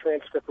have the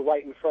transcript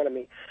right in front of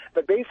me,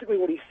 but basically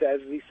what he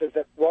says is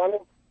that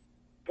Ronald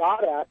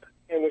got up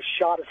and was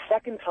shot a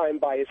second time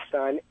by his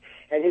son,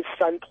 and his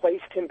son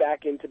placed him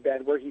back into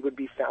bed where he would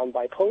be found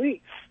by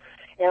police.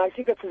 And I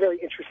think that's a very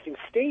interesting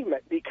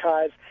statement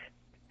because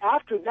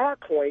after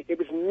that point, it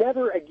was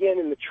never again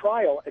in the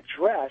trial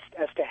addressed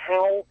as to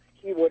how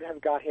he would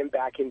have got him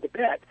back into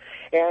bed.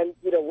 And,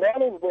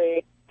 Ronald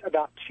weighed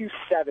about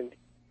 270,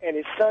 and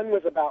his son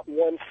was about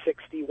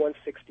 160,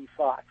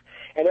 165.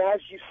 And as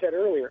you said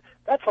earlier,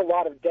 that's a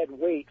lot of dead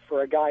weight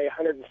for a guy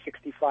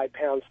 165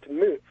 pounds to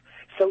move.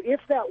 So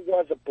if that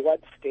was a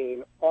blood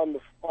stain on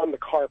the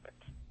carpet,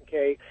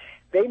 okay,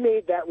 they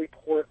made that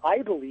report,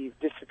 I believe,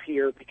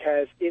 disappear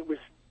because it was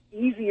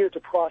easier to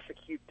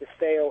prosecute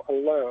DeFeo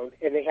alone,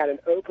 and they had an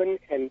open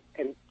and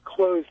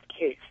closed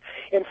case.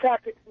 In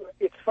fact,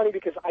 it's funny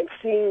because I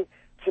see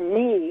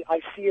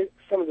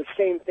some of the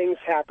same things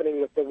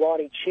happening with the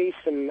Ronnie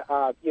Chasen,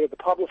 the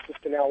publicist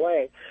in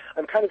L.A.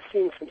 I'm kind of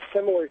seeing some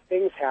similar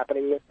things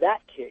happening with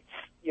that case,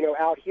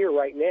 out here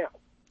right now.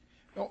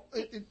 Well,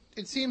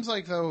 it seems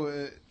like,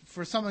 though,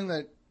 for something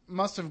that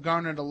must have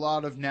garnered a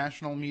lot of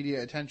national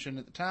media attention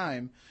at the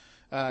time,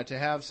 to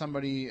have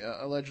somebody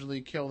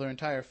allegedly kill their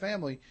entire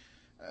family,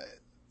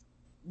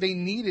 they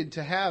needed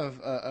to have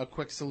a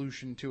quick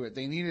solution to it.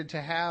 They needed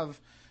to have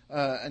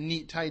a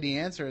neat, tidy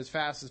answer as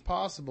fast as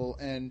possible.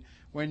 And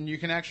when you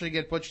can actually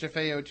get Butch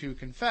DeFeo to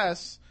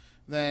confess,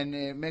 then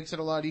it makes it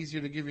a lot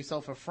easier to give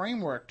yourself a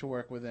framework to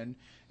work within.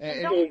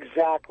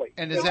 Exactly.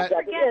 And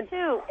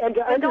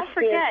don't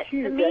forget,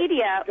 the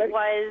media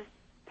was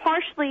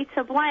partially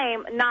to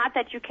blame, not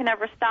that you can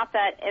ever stop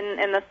that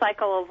in the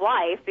cycle of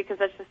life, because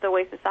that's just the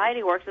way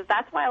society works, is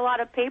that's why a lot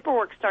of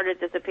paperwork started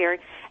disappearing.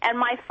 And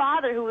my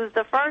father, who was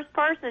the first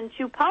person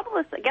to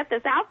get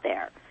this out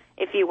there,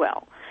 if you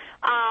will,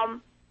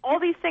 all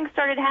these things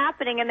started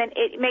happening, and then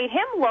it made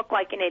him look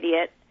like an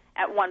idiot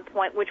at one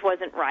point, which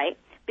wasn't right,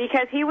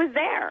 because he was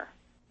there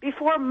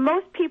before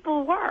most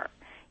people were.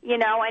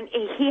 And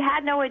he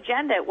had no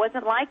agenda. It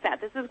wasn't like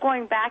that. This is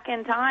going back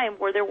in time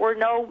where there were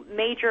no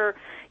major,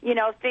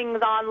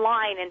 things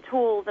online and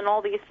tools and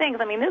all these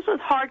things. I mean, this was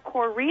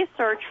hardcore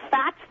research,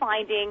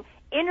 fact-finding,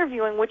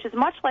 interviewing, which is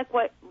much like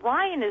what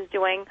Ryan is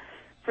doing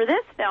for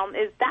this film.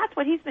 That's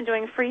what he's been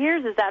doing for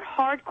years, is that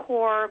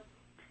hardcore,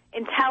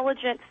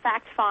 intelligent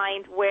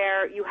fact-find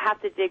where you have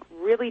to dig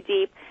really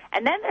deep.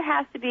 And then there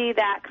has to be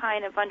that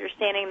kind of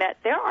understanding that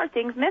there are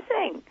things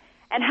missing.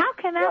 And how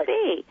can that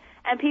be?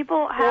 And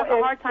people have a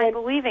hard time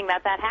believing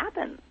that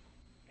happens.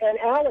 And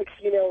Alex,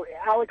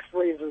 Alex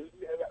raises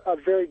a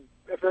very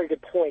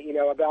good point,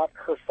 about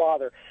her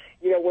father.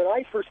 When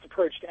I first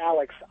approached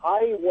Alex,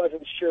 I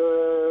wasn't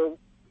sure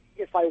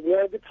if I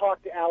wanted to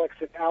talk to Alex,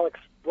 if Alex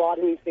brought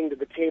anything to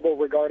the table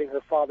regarding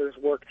her father's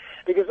work.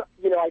 Because,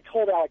 I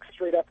told Alex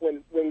straight up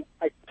when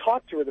I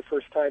talked to her the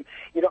first time,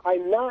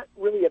 I'm not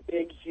really a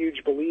big,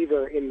 huge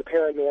believer in the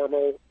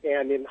paranormal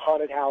and in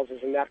haunted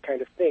houses and that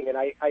kind of thing. And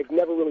I've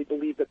never really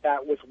believed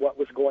that was what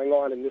was going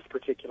on in this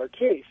particular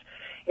case.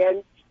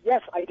 And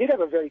yes, I did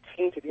have a very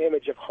tainted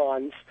image of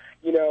Hans,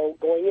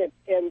 going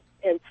in.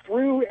 And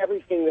through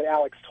everything that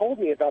Alex told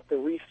me about the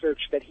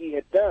research that he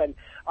had done,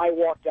 I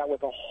walked out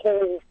with a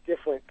whole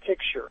different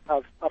picture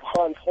of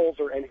Hans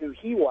Holzer and who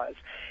he was.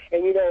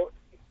 And,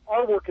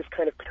 our work is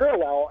kind of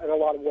parallel in a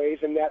lot of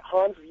ways in that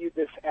Hans viewed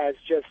this as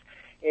just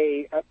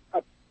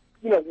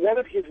one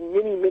of his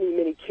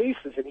many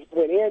cases. And he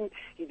went in,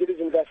 he did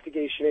his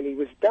investigation, and he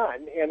was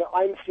done. And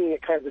I'm seeing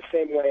it kind of the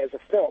same way as a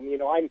film.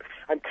 I'm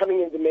coming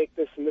in to make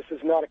this, and this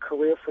is not a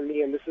career for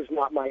me, and this is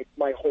not my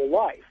whole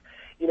life.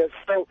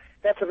 So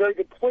that's a very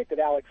good point that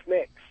Alex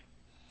makes.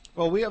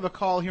 Well, we have a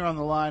call here on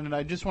the line, and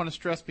I just want to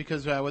stress,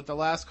 because with the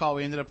last call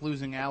we ended up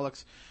losing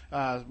Alex.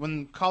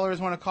 When callers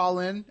want to call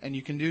in, and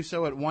you can do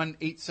so at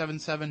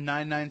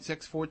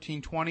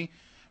 1-877-996-1420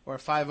 or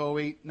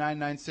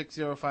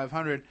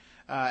 508-996-0500.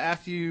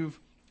 After you've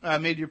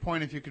made your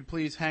point, if you could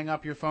please hang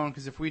up your phone,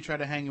 because if we try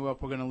to hang you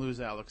up, we're going to lose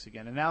Alex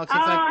again. And Alex,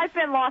 I've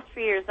been lost for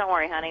years. Don't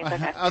worry, honey. It's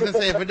okay. I was going to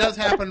say, if it does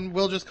happen,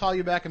 we'll just call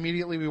you back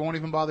immediately. We won't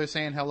even bother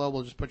saying hello.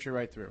 We'll just put you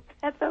right through.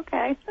 That's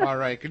okay. All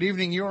right. Good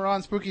evening. You are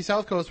on Spooky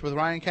South Coast with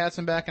Ryan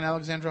Katzenbach and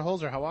Alexandra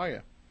Holzer. How are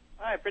you?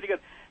 Hi, pretty good.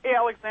 Hey,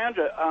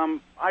 Alexandra,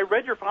 I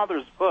read your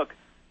father's book,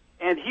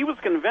 and he was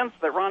convinced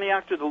that Ronnie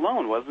acted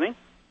alone, wasn't he?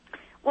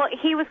 Well,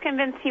 he was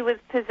convinced he was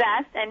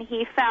possessed, and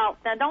he felt...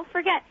 Now, don't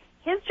forget,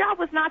 his job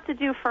was not to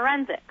do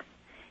forensics.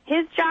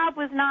 His job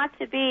was not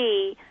to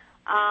be,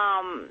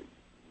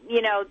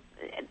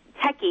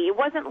 techie. It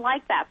wasn't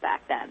like that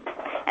back then.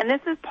 And this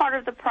is part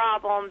of the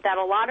problem that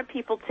a lot of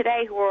people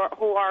today who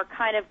are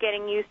kind of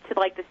getting used to,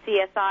 like, the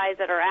CSIs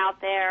that are out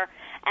there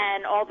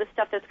and all the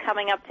stuff that's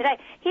coming up today.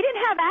 He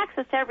didn't have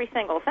access to every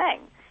single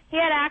thing. He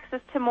had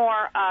access to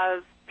more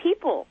of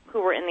people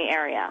who were in the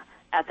area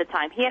at the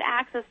time. He had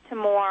access to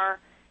more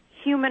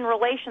human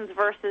relations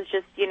versus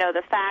just,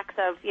 the facts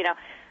of,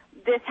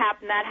 this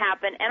happened, that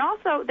happened. And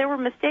also, there were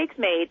mistakes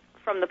made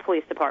from the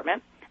police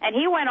department, and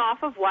he went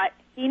off of what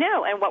he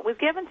knew and what was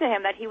given to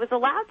him that he was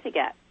allowed to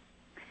get.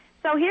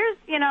 So here's,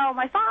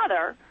 my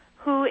father,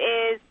 who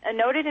is a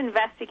noted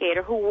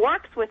investigator who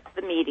works with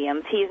the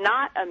mediums. He's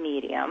not a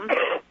medium,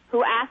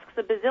 who asks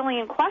a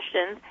bazillion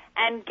questions,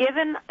 and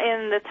given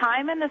in the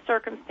time and the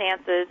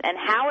circumstances and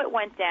how it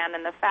went down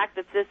and the fact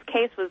that this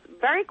case was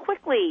very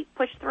quickly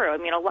pushed through, I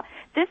mean,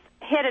 this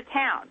hit a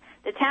town.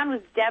 The town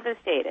was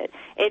devastated.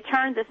 It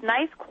turned this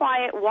nice,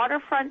 quiet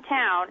waterfront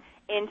town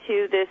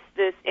into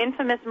this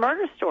infamous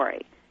murder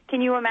story.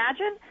 Can you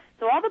imagine?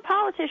 So all the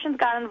politicians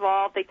got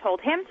involved. They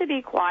told him to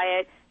be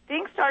quiet.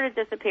 Things started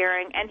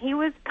disappearing, and he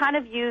was kind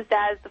of used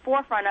as the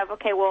forefront of,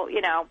 okay, well,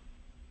 you know,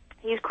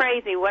 he's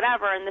crazy,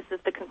 whatever, and this is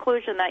the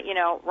conclusion that, you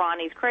know,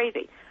 Ronnie's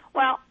crazy.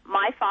 Well,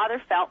 my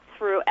father felt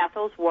through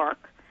Ethel's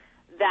work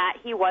that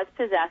he was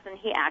possessed and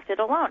he acted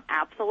alone,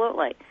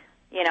 absolutely.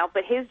 You know,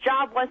 but his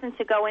job wasn't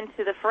to go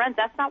into the forensics.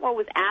 That's not what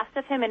was asked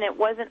of him, and it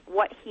wasn't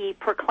what he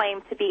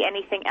proclaimed to be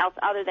anything else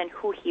other than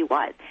who he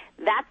was.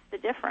 That's the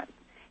difference.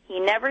 He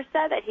never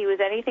said that he was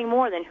anything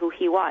more than who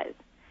he was.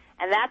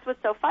 And that's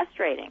what's so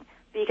frustrating,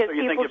 because so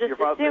people just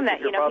assume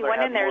that, you know, he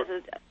went in there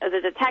as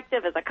a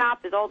detective, as a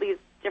cop, as all these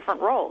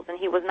different roles, and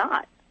he was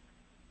not.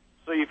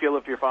 So you feel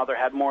if your father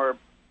had more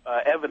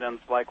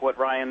evidence, like what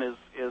Ryan is...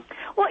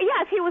 Well,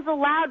 yeah, if he was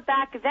allowed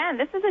back then,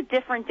 this is a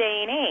different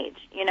day and age.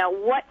 You know,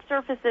 what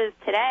surfaces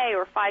today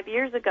or 5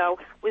 years ago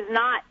was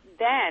not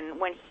then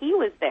when he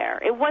was there.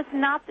 It was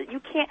not that you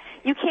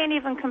can't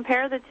even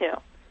compare the two.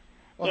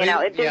 Well,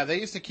 they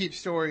used to keep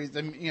stories.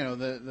 You know,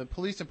 the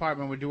police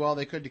department would do all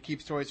they could to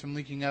keep stories from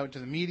leaking out to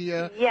the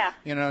media. Yeah.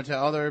 You know, to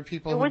other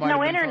people. There who was might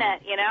no have been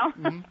internet. You know.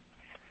 Mm-hmm.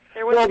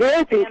 Well, the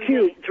other thing,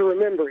 too, to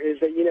remember is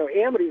that, you know,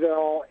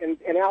 Amityville,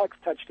 and Alex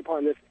touched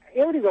upon this,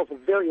 Amityville is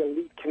a very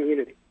elite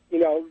community, you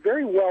know,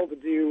 very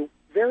well-to-do,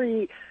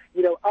 very,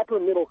 you know,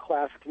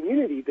 upper-middle-class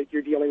community that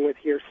you're dealing with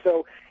here.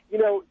 So, you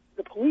know,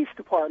 the police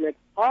department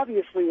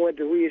obviously wanted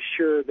to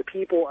reassure the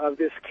people of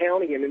this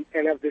county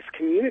and of this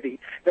community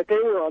that they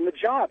were on the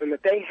job and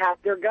that they had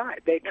their guy.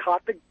 They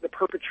caught the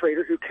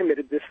perpetrator who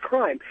committed this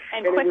crime.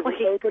 And it quickly. was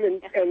an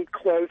open and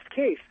closed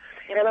case.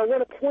 And I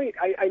want to point,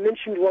 I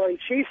mentioned Ronnie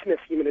Chaseman a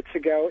few minutes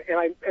ago, and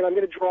I'm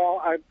going to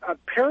draw a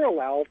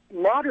parallel,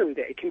 modern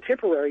day,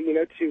 contemporary, you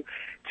know, to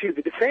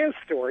the DeFeo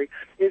story,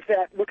 is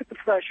that look at the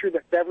pressure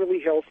that Beverly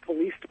Hills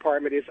Police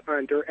Department is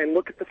under, and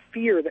look at the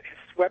fear that has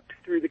swept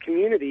through the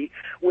community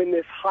when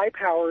this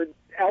high-powered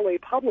L.A.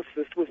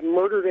 publicist was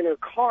murdered in her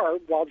car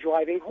while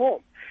driving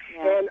home.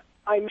 Yeah. And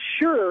I'm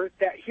sure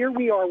that here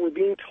we are, we're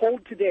being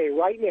told today,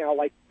 right now,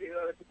 like,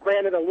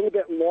 granted a little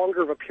bit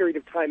longer of a period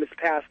of time has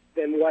passed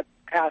than what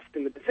passed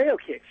in the DeFeo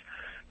case.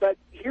 But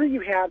here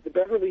you have the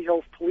Beverly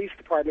Hills Police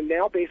Department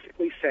now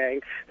basically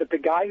saying that the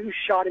guy who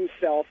shot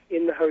himself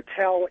in the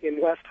hotel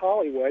in West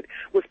Hollywood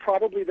was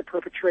probably the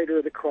perpetrator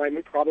of the crime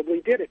and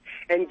probably did it.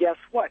 And guess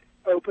what?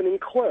 Open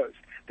and closed.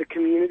 The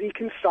community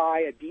can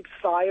sigh a deep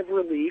sigh of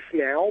relief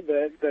now.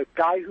 The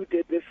guy who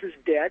did this is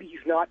dead.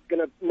 He's not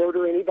going to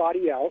murder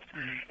anybody else.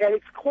 Mm-hmm. And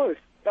it's closed.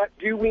 But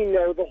do we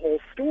know the whole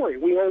story?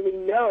 We only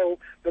know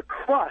the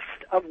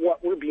crust of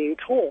what we're being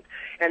told.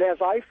 And as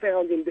I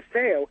found in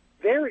DeFeo,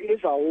 there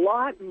is a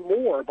lot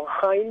more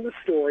behind the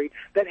story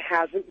that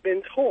hasn't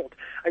been told.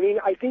 I mean,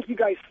 I think you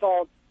guys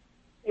saw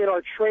in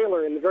our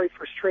trailer, in the very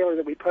first trailer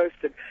that we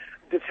posted,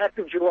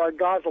 Detective Gerard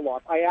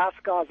Gozoloff. I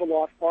asked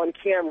Gozoloff on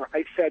camera,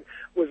 I said,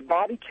 was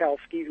Bobby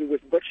Kelsky, who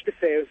was Butch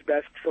DeFeo's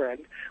best friend,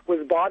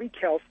 was Bobby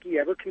Kelsky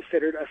ever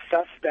considered a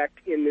suspect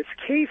in this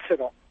case at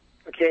all?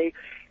 Okay?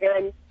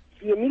 And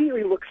he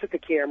immediately looks at the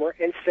camera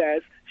and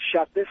says,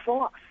 shut this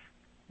off.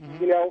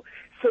 Mm-hmm. You know,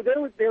 so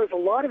there was a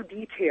lot of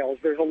details.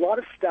 There's a lot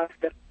of stuff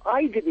that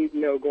I didn't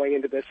know going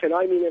into this. And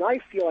I mean, and I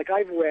feel like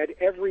I've read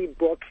every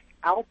book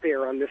out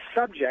there on this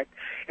subject,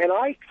 and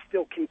I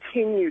still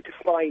continue to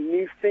find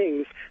new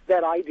things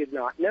that I did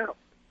not know.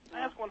 Can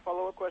I ask one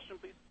follow-up question,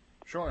 please?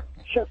 Sure.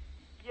 Sure.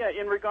 Yeah,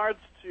 in regards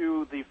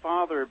to the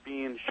father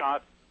being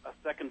shot a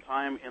second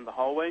time in the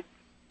hallway,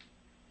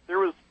 there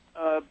was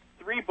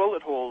 3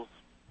 bullet holes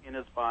in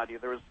his body.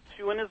 There was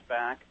 2 in his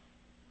back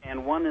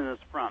and 1 in his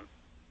front.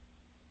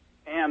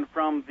 And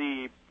from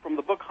the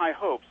book High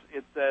Hopes,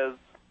 it says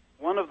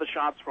one of the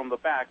shots from the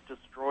back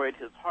destroyed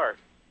his heart.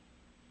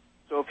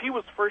 So if he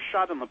was first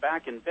shot in the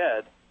back in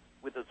bed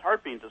with his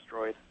heart being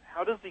destroyed,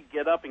 how does he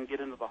get up and get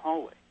into the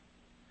hallway?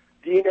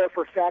 Do you know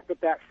for a fact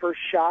that first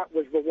shot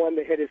was the one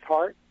that hit his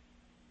heart?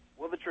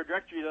 Well, the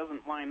trajectory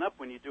doesn't line up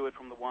when you do it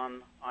from the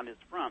one on his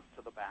front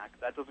to the back.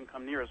 That doesn't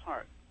come near his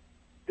heart.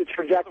 The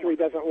trajectory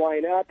doesn't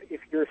line up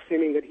if you're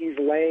assuming that he's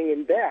laying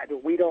in bed.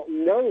 We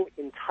don't know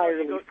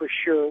entirely for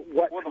sure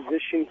what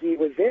position he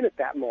was in at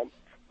that moment.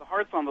 The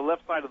heart's on the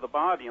left side of the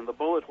body, and the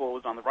bullet hole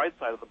was on the right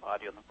side of the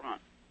body on the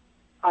front.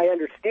 I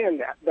understand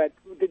that, but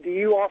do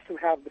you also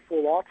have the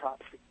full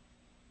autopsy?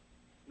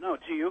 No,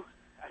 do you?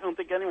 I don't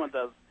think anyone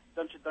does.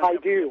 Don't you I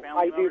do.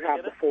 I do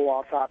have the full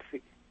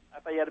autopsy. I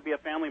thought you had to be a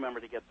family member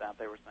to get that,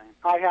 they were saying.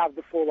 I have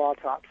the full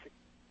autopsy.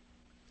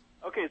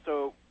 Okay,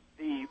 so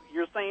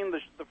you're saying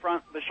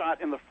the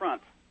shot in the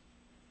front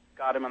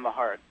got him in the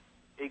heart.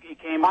 It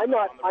came. I'm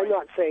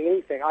not saying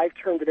anything. I've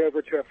turned it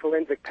over to a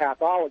forensic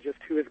pathologist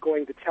who is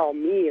going to tell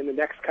me in the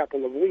next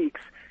couple of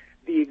weeks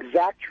the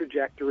exact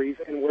trajectories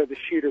and where the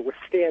shooter was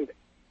standing.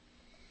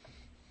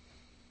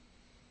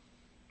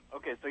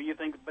 Okay, so you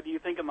think, but do you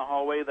think in the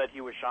hallway that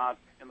he was shot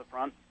in the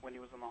front when he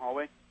was in the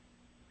hallway?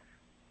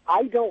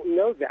 I don't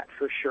know that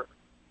for sure.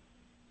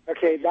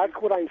 Okay, that's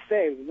what I'm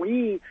saying.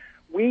 We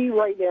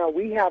right now,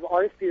 we have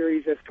our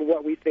theories as to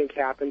what we think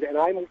happened, and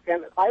I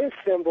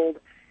assembled,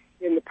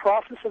 in the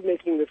process of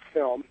making this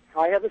film,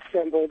 I have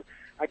assembled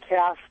a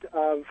cast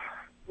of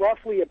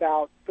roughly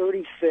about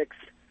 36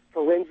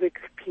 forensic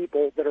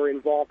people that are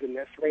involved in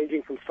this,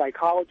 ranging from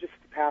psychologists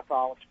to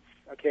pathologists,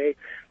 okay?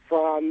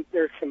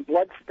 There's some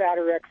blood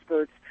spatter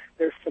experts,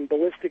 there's some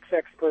ballistics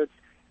experts.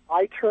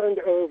 I turned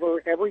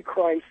over every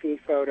crime scene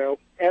photo,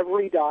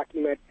 every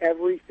document,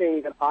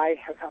 everything that I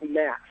have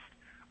amassed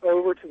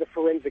over to the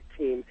forensic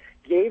team,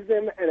 gave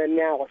them an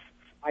analysis.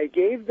 I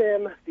gave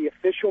them the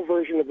official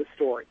version of the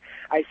story.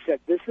 I said,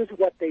 this is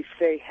what they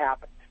say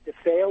happened.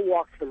 DeFeo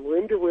walked from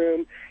room to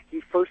room.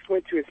 He first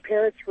went to his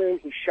parents' room.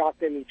 He shot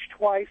them each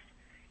twice.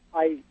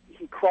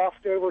 He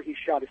crossed over. He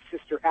shot his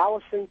sister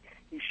Allison.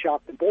 He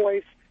shot the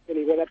boys. Then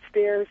he went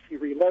upstairs. He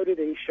reloaded,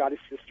 and he shot his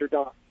sister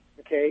Dawn.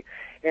 Okay?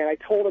 And I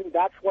told him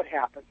that's what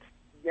happened.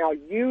 Now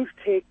you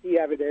take the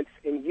evidence,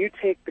 and you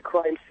take the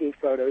crime scene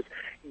photos.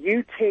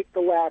 You take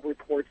the lab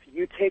reports.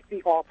 You take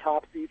the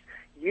autopsies.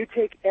 You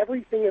take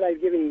everything that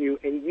I've given you,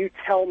 and you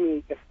tell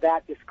me if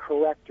that is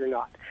correct or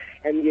not.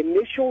 And the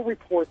initial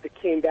report that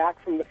came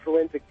back from the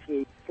forensic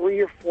team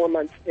 3 or 4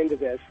 months into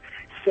this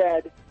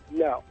said,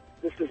 no,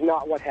 this is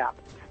not what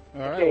happened.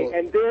 All right, okay, well,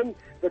 and then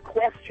the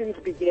questions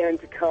began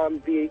to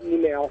come via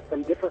email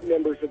from different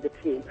members of the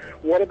team.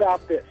 What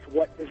about this?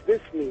 What does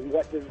this mean?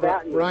 What does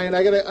that mean? Ryan,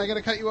 I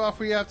gotta cut you off.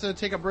 We have to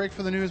take a break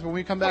for the news. When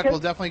we come back, Okay.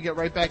 we'll definitely get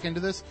right back into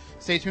this.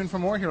 Stay tuned for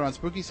more here on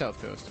Spooky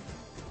South Coast.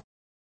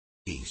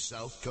 The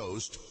South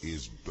Coast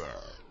is back.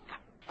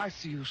 I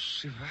see you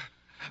shiver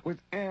with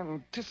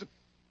anticipation.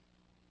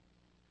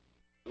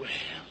 Well,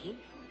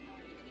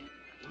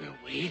 we're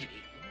waiting.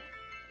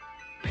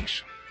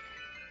 Patient.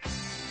 I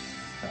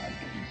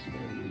can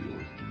smell your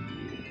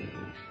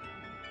fears.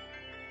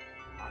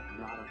 I'm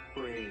not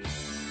afraid.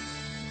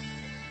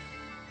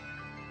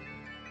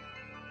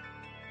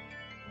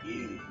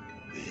 You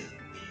will be.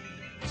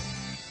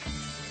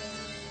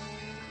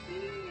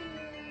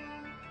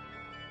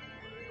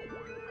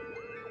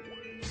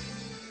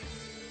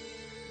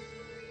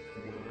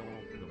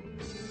 Welcome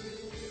to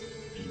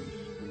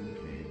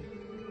Spooky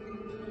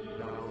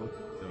South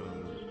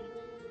Coast.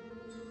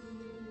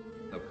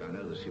 Look, I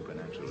know the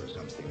supernatural is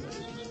something that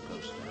isn't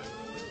supposed to happen,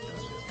 but it does.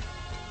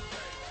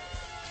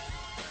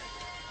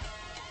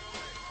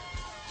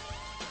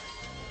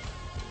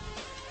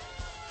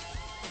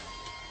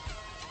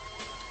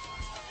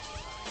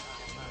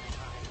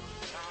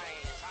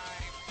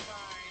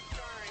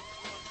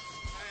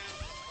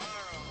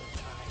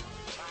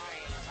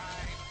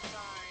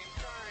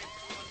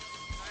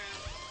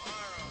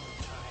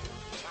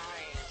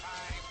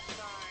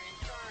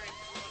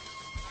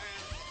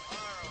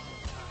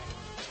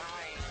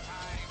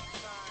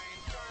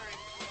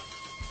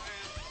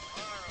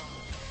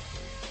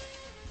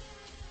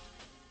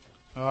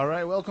 All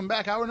right, welcome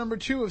back. Hour number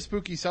 2 of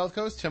Spooky South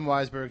Coast. Tim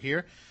Weisberg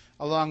here,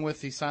 along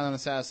with the silent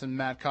assassin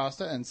Matt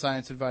Costa and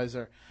science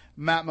advisor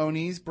Matt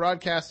Moniz,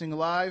 broadcasting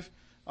live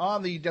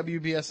on the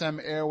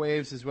WBSM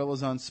airwaves as well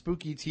as on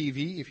Spooky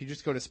TV. If you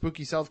just go to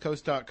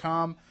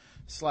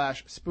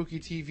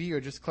SpookySouthCoast.com/SpookyTV or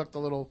just click the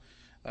little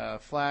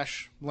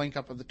flash link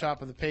up at the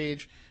top of the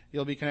page,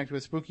 you'll be connected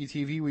with Spooky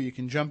TV, where you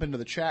can jump into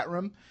the chat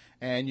room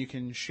and you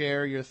can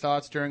share your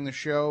thoughts during the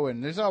show.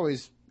 And there's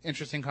always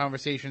interesting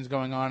conversations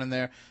going on in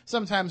there,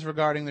 sometimes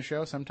regarding the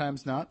show,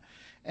 sometimes not.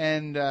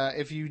 And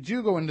if you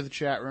do go into the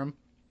chat room,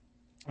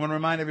 I want to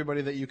remind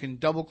everybody that you can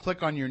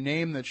double-click on your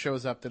name that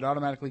shows up. That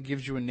automatically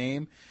gives you a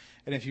name.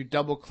 And if you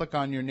double-click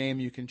on your name,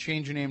 you can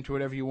change your name to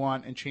whatever you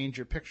want and change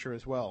your picture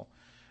as well.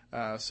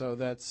 So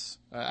that's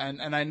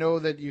and I know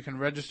that you can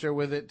register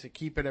with it to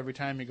keep it every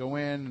time you go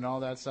in and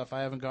all that stuff.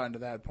 I haven't gotten to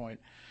that point.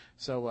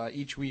 So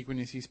each week when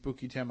you see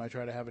Spooky Tim, I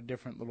try to have a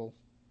different little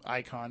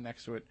icon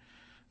next to it.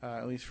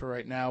 At least for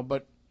right now.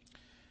 But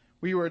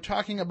we were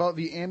talking about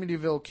the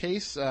Amityville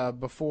case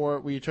before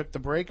we took the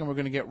break, and we're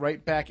going to get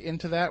right back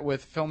into that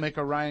with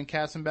filmmaker Ryan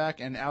Katzenbach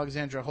and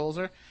Alexandra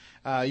Holzer.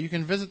 You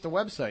can visit the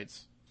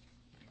websites.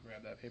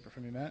 Grab that paper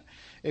from me, Matt.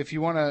 If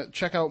you want to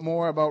check out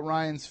more about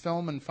Ryan's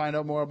film and find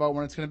out more about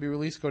when it's going to be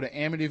released, go to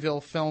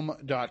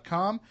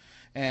AmityvilleFilm.com.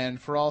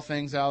 And for all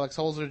things Alex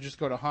Holzer, just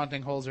go to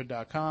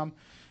HauntingHolzer.com.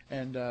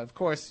 And, of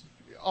course,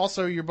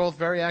 also you're both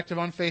very active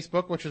on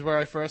Facebook, which is where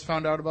I first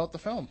found out about the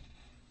film.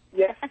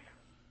 Yes.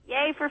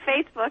 Yay for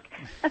Facebook.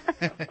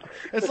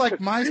 It's like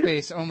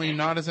MySpace, only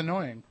not as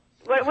annoying.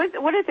 What is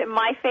it,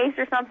 MyFace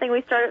or something?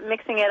 We started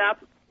mixing it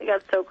up. It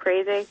got so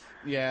crazy.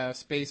 Yeah,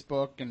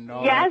 Spacebook and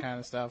all Yes. that kind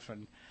of stuff.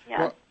 And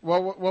Yes.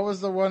 what was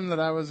the one that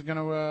I was going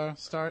to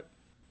start?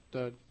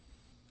 I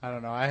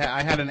don't know. I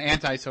had an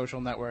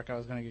anti-social network I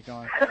was going to get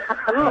going.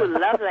 Ooh,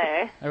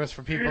 lovely. It was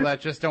for people that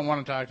just don't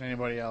want to talk to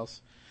anybody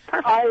else.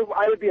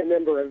 I would be a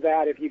member of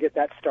that if you get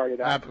that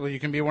started up. Well, you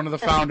can be one of the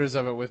founders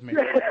of it with me.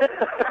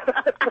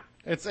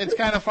 It's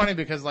kind of funny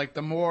because like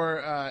the more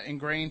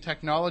ingrained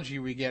technology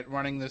we get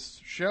running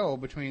this show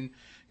between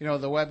the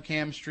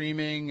webcam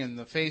streaming and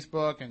the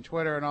Facebook and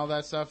Twitter and all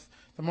that stuff,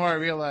 the more I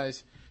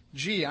realize,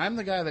 gee, I'm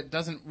the guy that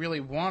doesn't really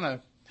want to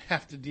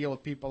have to deal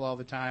with people all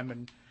the time,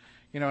 and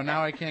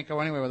now I can't go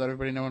anywhere without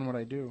everybody knowing what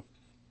I do.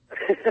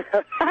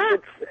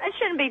 That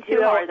shouldn't be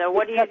too hard, though.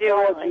 What do you do?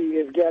 Technology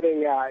is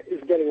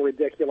getting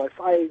ridiculous.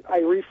 I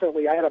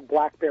recently had a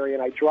BlackBerry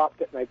and I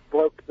dropped it and I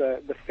broke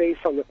the face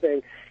on the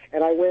thing,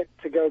 and I went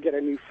to go get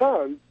a new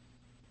phone,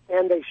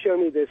 and they show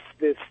me this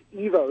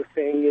Evo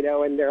thing,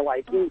 and they're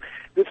like,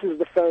 this is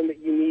the phone that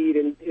you need,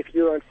 and if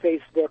you're on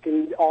Facebook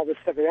and all this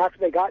stuff. And after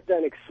they got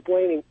done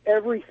explaining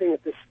everything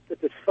that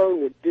this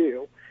phone would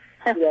do,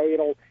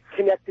 it'll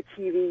connect to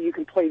TV, you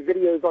can play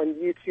videos on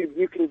YouTube,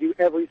 you can do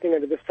everything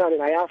under the sun.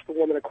 And I asked the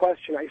woman a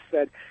question. I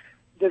said,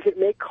 does it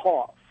make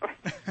calls?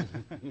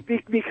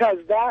 Because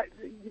that,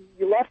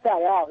 you left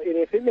that out, and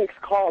if it makes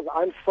calls,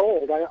 I'm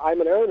sold.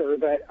 I'm an owner,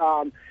 but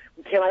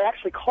can I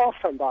actually call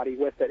somebody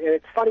with it? And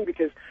it's funny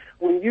because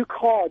when you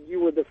called, you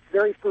were the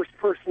very first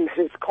person that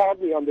has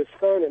called me on this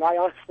phone, and I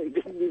honestly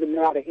didn't even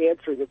know how to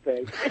answer the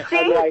thing.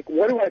 I'm like,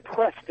 what do I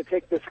press to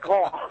take this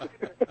call?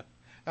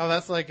 Oh,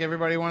 that's like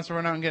everybody wants to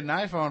run out and get an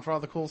iPhone for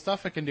all the cool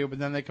stuff it can do, but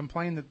then they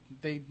complain that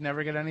they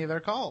never get any of their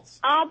calls.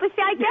 Oh, but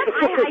see, I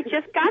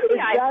just got the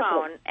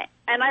iPhone,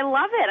 and I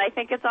love it. I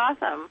think it's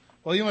awesome.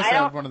 Well, you must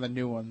have one of the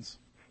new ones.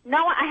 No,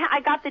 I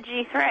got the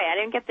G3. I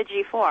didn't get the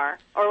G4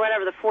 or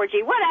whatever, the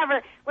 4G,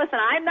 whatever. Listen,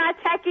 I'm not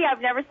techie.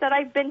 I've never said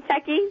I've been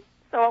techie,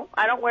 so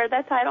I don't wear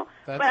that title.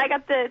 But I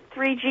got the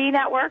 3G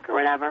network or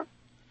whatever.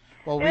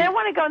 Well, and I didn't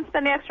want to go and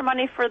spend the extra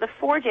money for the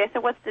 4G. I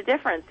said, what's the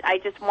difference? I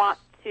just want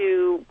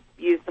to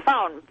use the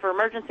phone for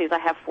emergencies. I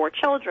have 4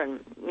 children,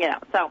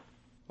 so.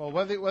 Well,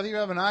 whether you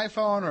have an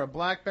iPhone or a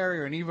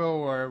BlackBerry or an Evo,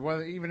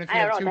 or even if you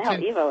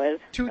have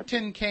two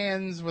tin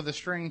cans with a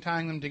string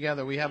tying them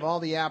together, we have all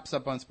the apps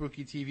up on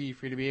Spooky TV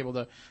for you to be able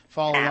to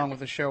follow along with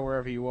the show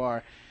wherever you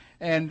are.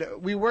 And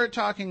we were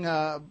talking,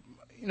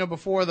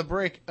 before the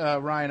break,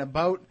 Ryan,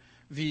 about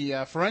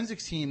the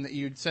forensics team that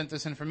you'd sent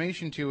this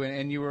information to,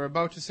 and you were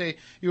about to say,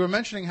 you were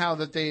mentioning how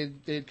that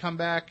they'd come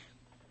back.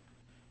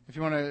 If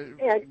you want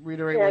to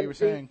reiterate what you were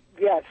saying.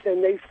 Yes,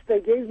 and they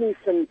gave me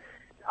some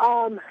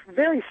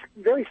very,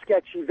 very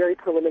sketchy, very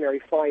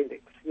preliminary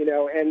findings,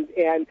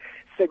 and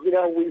said,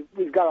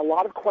 we've got a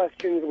lot of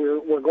questions.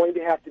 We're going to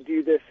have to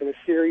do this in a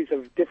series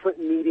of different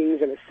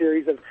meetings and a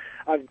series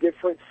of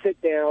different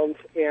sit-downs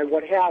and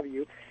what have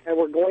you, and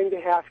we're going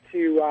to have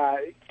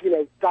to,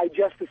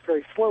 digest this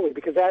very slowly,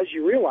 because as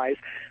you realize,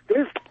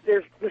 this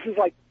is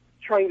like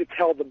trying to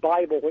tell the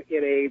Bible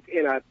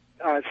in a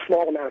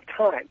small amount of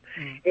time.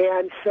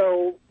 And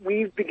so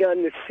we've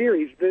begun this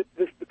series. The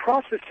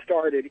process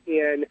started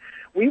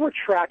we were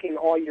tracking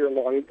all year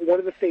long. One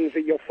of the things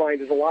that you'll find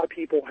is a lot of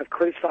people have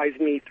criticized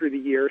me through the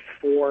years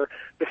for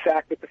the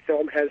fact that the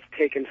film has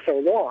taken so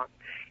long.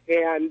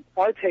 And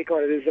our take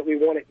on it is that we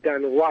want it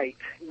done right.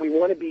 We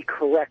want to be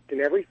correct in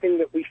everything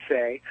that we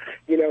say,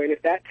 and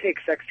if that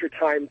takes extra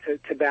time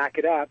to back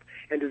it up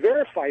and to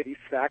verify these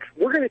facts,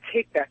 we're going to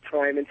take that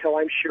time until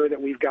I'm sure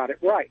that we've got it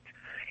right.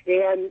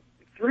 And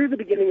through the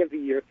beginning of the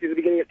year, through the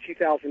beginning of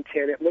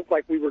 2010, it looked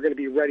like we were going to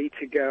be ready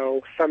to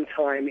go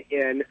sometime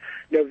in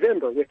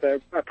November with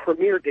a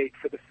premiere date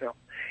for the film.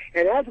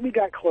 And as we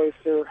got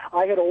closer,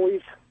 I had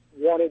always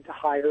wanted to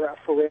hire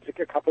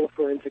a couple of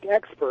forensic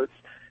experts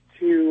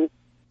to,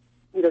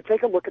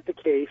 take a look at the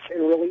case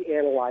and really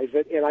analyze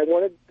it. And I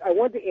wanted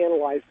to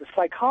analyze the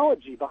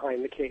psychology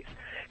behind the case,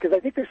 because I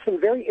think there's some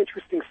very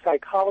interesting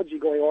psychology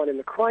going on in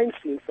the crime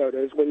scene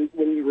photos when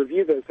you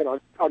review those, and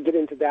I'll get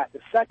into that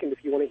in a second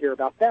if you want to hear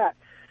about that.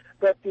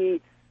 But the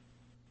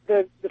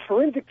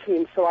forensic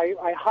team, so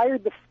I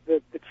hired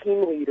the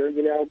team leader,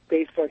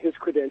 based on his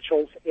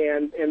credentials,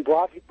 and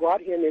brought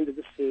him into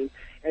the scene,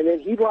 and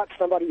then he brought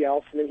somebody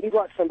else, and then he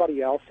brought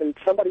somebody else, and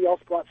somebody else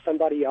brought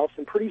somebody else,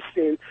 and pretty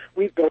soon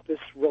we've built this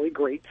really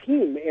great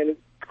team, and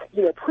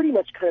pretty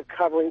much kind of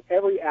covering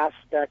every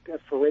aspect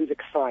of forensic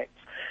science,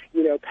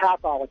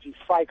 pathology,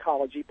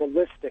 psychology,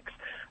 ballistics,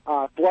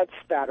 blood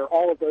spatter,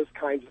 all of those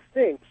kinds of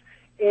things.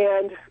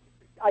 And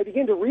I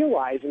began to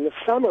realize in the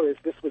summer, as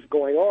this was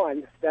going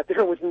on, that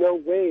there was no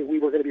way we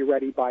were going to be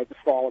ready by the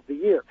fall of the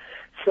year.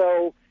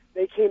 So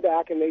they came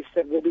back and they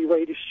said, we'll be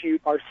ready to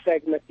shoot our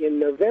segment in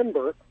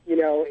November,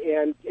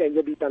 and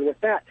you'll be done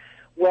with that.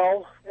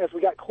 Well, as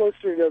we got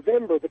closer to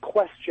November, the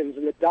questions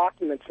and the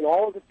documents and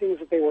all of the things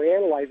that they were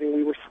analyzing,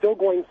 we were still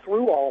going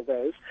through all of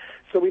those.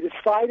 So we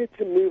decided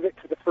to move it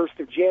to the 1st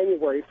of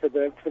January for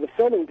the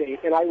filming date.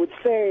 And I would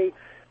say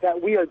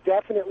that we are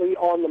definitely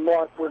on the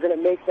mark. We're going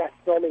to make that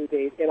filming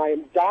date, and I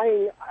am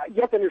dying.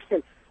 You have to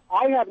understand,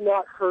 I have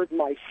not heard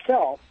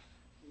myself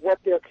what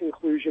their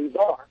conclusions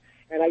are.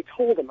 And I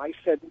told them, I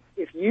said,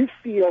 if you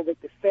feel that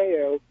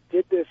DeFeo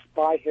did this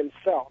by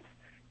himself,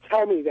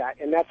 tell me that,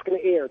 and that's going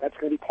to air. That's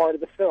going to be part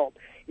of the film.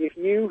 If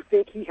you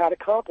think he had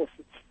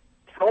accomplices,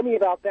 tell me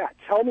about that.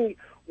 Tell me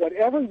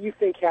whatever you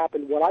think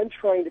happened. What I'm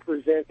trying to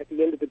present at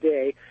the end of the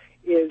day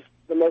is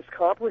the most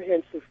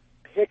comprehensive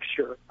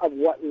picture of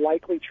what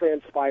likely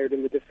transpired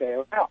in the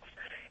DeFeo house.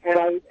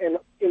 And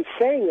in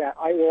saying that,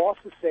 I will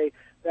also say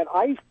that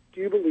I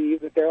do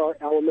believe that there are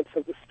elements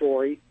of the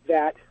story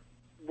that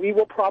we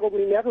will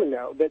probably never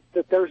know,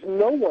 that there's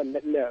no one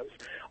that knows.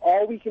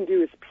 All we can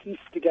do is piece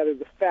together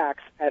the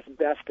facts as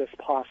best as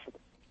possible.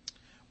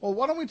 Well,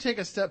 why don't we take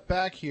a step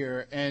back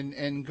here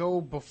and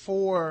go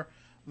before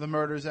the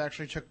murders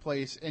actually took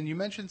place? And you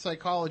mentioned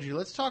psychology.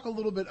 Let's talk a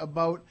little bit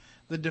about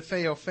the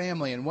DeFeo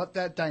family and what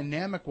that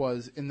dynamic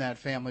was in that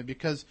family,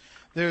 because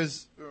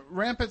there's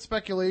rampant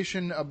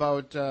speculation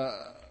about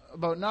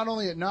not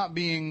only it not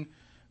being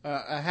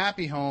a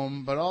happy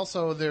home, but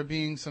also there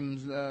being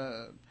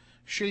some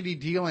shady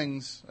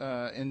dealings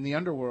in the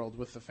underworld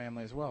with the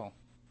family as well.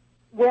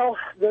 Well,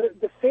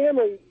 the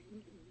family,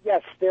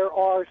 yes, there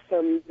are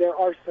some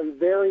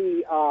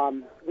very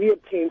we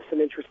obtained some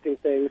interesting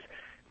things.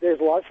 There's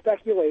a lot of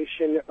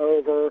speculation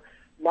over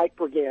Mike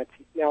Briganti.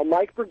 Now,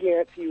 Mike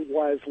Briganti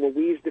was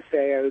Louise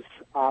DeFeo's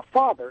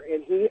father,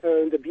 and he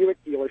owned a Buick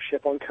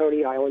dealership on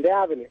Coney Island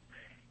Avenue.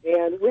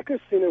 And Rick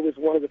Osuna was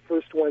one of the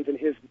first ones in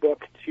his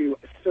book to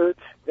assert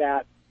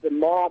that the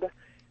mob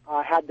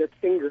had their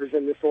fingers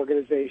in this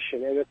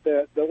organization, and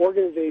that the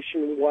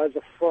organization was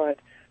a front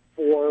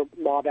for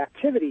mob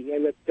activity,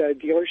 and that the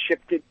dealership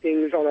did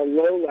things on a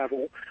low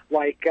level,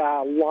 like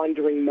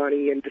laundering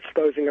money and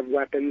disposing of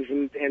weapons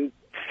and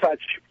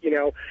such,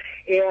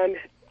 And,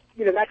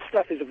 that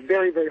stuff is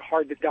very, very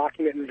hard to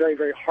document and very,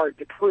 very hard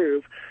to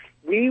prove.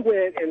 We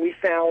went and we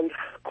found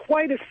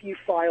quite a few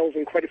files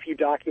and quite a few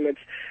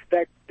documents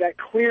that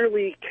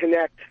clearly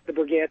connect the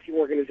Briganti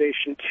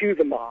organization to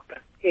the mob.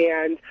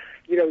 And,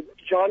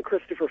 John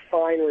Christopher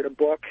Fine wrote a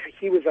book.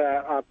 He was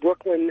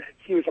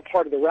he was a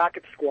part of the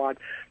racket squad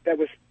that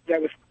was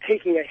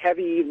taking a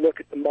heavy look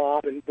at the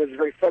mob and was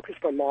very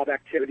focused on mob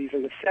activities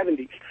in the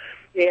 70s.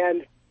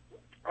 And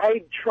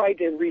I tried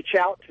to reach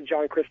out to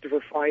John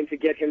Christopher Fine to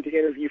get him to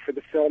interview for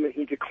the film, and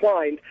he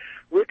declined.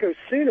 Rick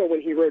Osuna,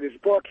 when he wrote his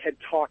book, had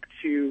talked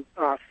to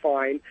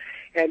Fine,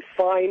 and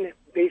Fine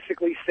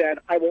basically said,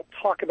 I won't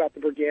talk about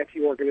the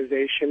Briganti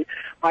organization.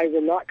 I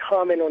will not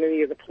comment on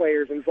any of the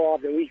players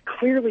involved. And we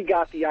clearly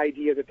got the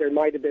idea that there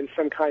might have been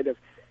some kind of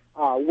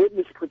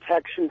witness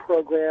protection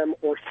program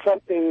or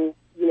something,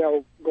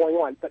 going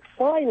on. But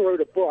Fine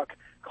wrote a book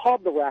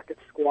called The Racket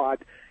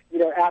Squad,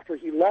 after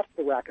he left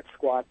the Racket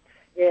Squad.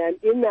 And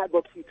in that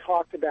book, he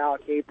talked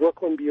about a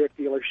Brooklyn Buick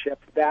dealership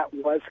that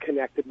was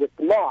connected with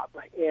the mob.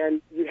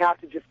 And you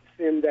have to just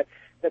assume that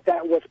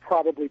was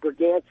probably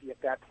Briganti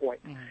at that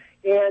point. Mm-hmm.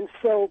 And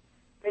so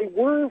they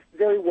were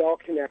very well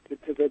connected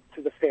to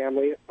the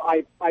family.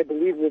 I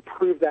believe we'll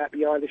prove that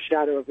beyond a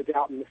shadow of a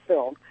doubt in the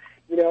film.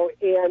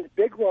 And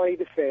Big Ronnie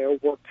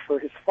DeFeo worked for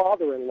his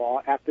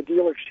father-in-law at the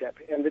dealership.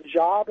 And the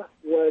job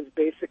was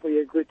basically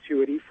a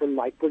gratuity from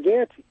Mike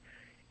Briganti.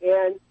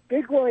 And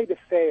Big Ronnie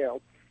DeFeo,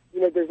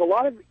 there's a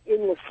lot of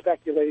endless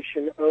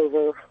speculation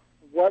over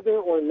whether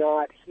or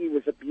not he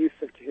was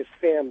abusive to his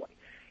family.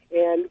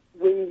 And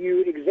when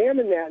you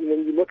examine that and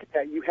when you look at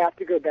that, you have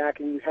to go back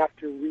and you have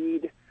to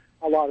read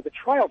a lot of the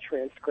trial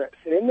transcripts.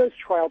 And in those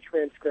trial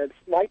transcripts,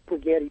 Mike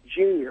Briganti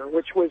Jr.,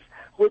 which was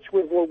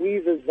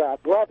Louise's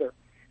brother,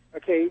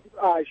 he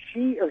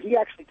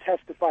actually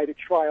testified at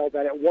trial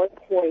that at one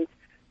point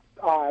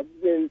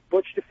when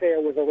Butch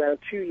DeFeo was around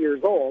 2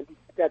 years old,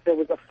 that there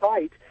was a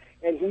fight,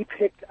 and he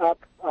picked up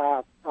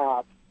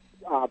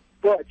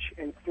Butch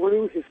and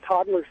threw his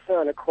toddler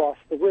son across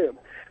the room.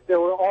 There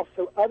were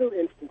also other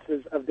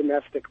instances of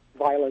domestic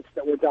violence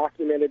that were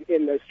documented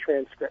in those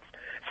transcripts.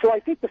 So I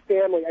think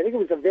it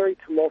was a very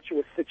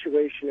tumultuous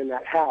situation in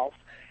that house.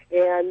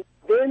 And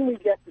then we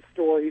get the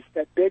stories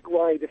that Big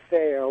Ronnie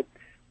DeFeo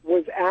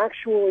was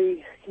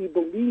actually, he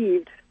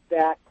believed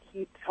that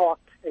he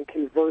talked and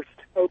conversed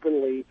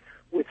openly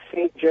with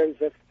St.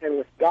 Joseph and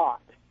with God.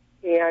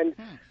 And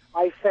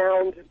I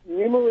found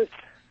numerous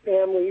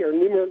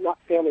not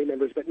family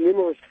members, but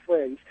numerous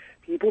friends,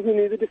 people who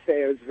knew the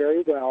DeFeos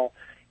very well,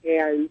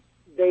 and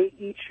they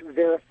each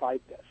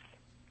verified this,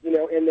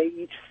 and they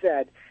each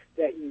said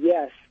that,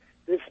 yes,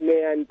 this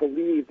man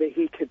believed that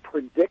he could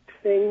predict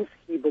things.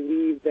 He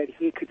believed that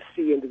he could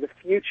see into the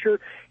future.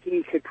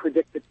 He could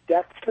predict the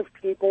deaths of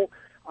people.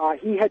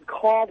 He had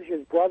called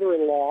his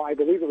brother-in-law, I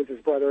believe it was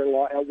his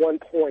brother-in-law, at one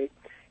point,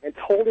 and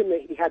told him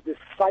that he had this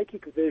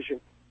psychic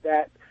vision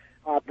that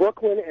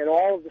Brooklyn and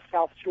all of the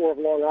South Shore of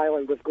Long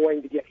Island was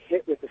going to get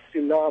hit with a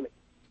tsunami.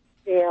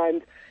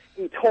 And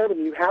he told him,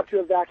 you have to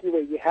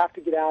evacuate, you have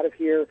to get out of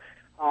here,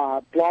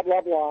 blah,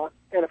 blah, blah.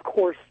 And, of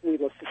course,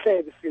 needless to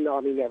say, the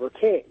tsunami never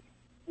came.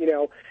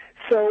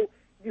 So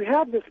you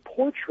have this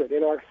portrait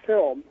in our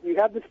film. You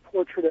have this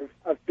portrait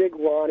of Big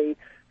Ronnie,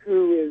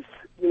 who is,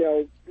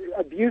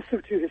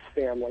 abusive to his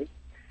family.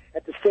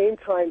 At the same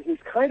time, he's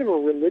kind of a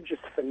religious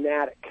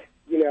fanatic,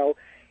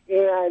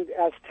 and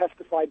as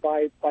testified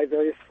by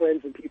various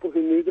friends and people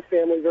who knew the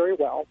family very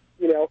well,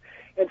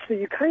 And so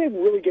you kind of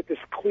really get this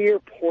clear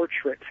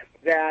portrait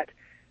that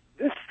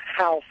this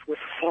house was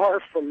far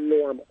from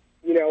normal.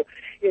 You know,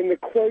 in the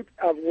quote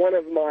of one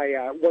of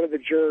the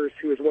jurors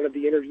who was one of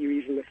the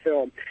interviewees in the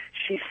film,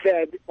 she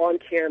said on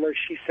camera,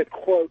 she said,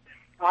 quote,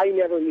 "I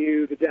never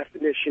knew the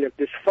definition of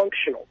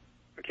dysfunctional,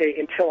 okay,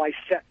 until I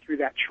sat through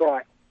that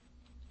trial."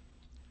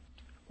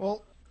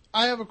 Well,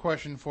 I have a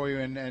question for you,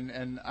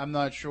 and I'm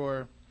not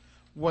sure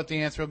what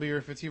the answer will be or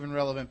if it's even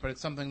relevant, but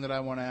it's something that I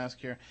want to ask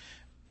here.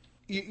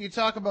 You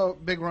talk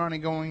about Big Ronnie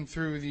going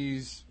through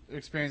these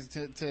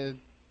experiences to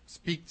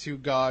speak to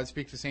God,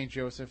 speak to St.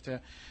 Joseph,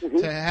 to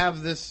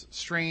have this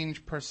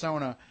strange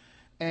persona.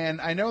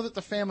 And I know that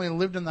the family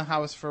lived in the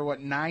house for,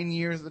 9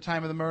 years at the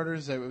time of the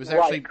murders? It was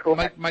actually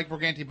Mike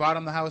Briganti bought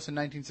him the house in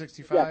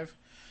 1965?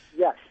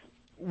 Yes.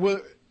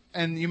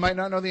 And you might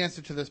not know the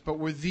answer to this, but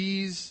were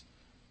these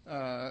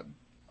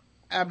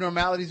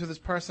abnormalities with his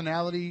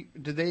personality,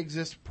 did they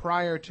exist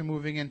prior to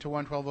moving into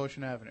 112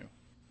 Ocean Avenue?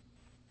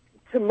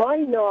 To my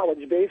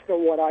knowledge, based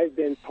on what I've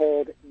been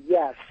told,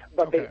 yes,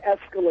 but they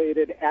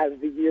escalated as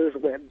the years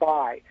went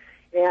by.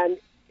 And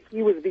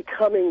he was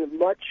becoming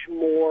much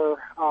more,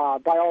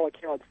 by all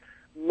accounts,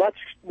 much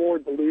more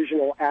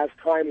delusional as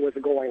time was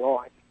going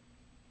on.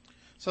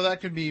 So that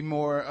could be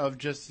more of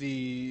just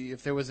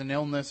if there was an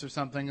illness or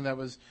something that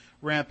was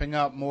ramping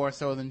up more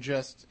so than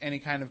just any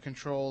kind of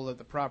control that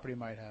the property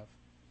might have.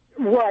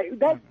 Right.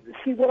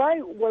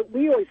 What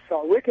we always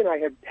saw, Rick and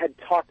I had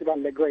talked about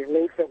it at great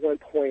length at one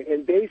point,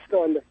 and based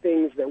on the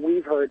things that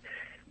we've heard,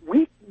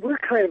 we're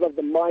kind of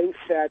the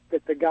mindset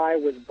that the guy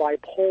was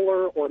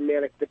bipolar or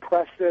manic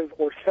depressive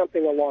or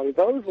something along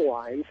those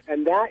lines,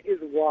 and that is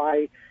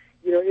why,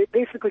 it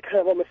basically kind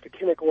of almost a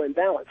chemical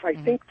imbalance. I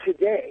think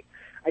today,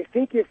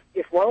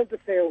 if Ronald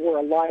DeFeo were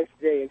alive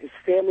today and his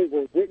family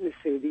were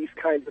witnessing these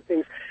kinds of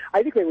things,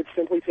 I think they would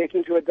simply take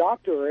him to a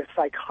doctor or a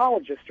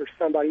psychologist or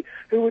somebody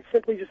who would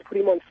simply just put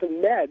him on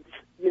some meds,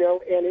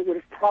 and it would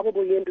have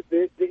probably ended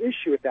the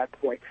issue at that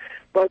point.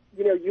 But,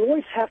 you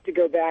always have to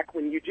go back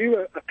when you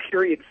do a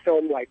period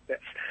film like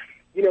this.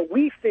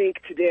 We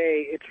think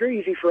today, it's very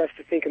easy for us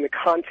to think in the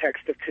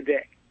context of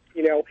today,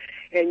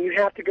 and you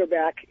have to go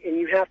back and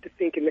you have to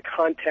think in the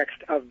context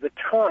of the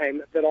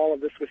time that all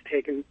of this was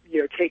taking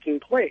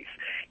place.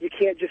 You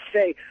can't just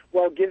say,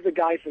 well, give the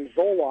guy some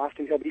Zoloft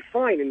and he'll be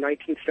fine in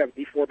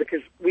 1974,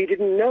 because we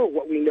didn't know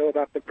what we know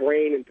about the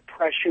brain and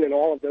depression and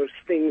all of those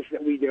things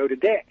that we know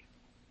today.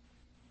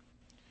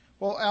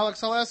 Well,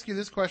 Alex, I'll ask you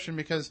this question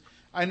because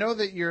I know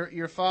that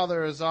your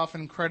father is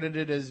often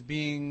credited as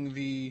being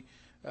the,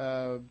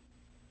 I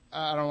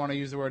don't want to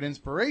use the word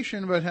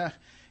inspiration, but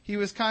he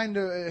was kind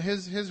of,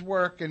 his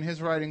work and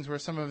his writings were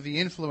some of the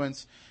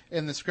influence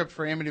in the script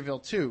for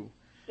Amityville 2.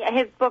 Yeah,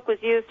 his book was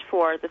used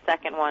for the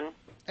second one.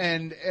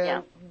 And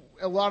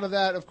a lot of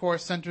that, of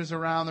course, centers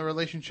around the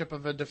relationship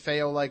of a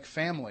DeFeo-like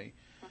family.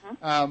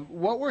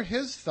 What were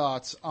his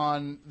thoughts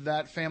on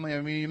that family?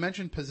 I mean, you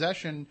mentioned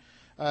possession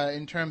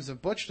in terms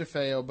of Butch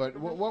DeFeo, but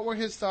what were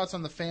his thoughts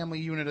on the family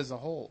unit as a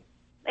whole?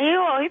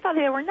 He thought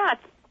they were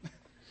nuts.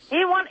 He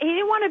didn't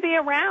want to be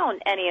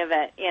around any of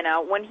it.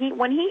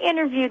 When he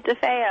interviewed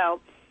DeFeo,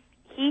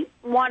 he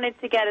wanted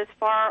to get as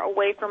far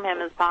away from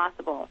him as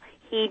possible.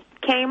 He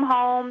came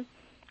home,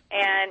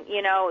 and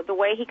the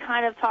way he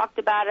kind of talked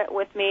about it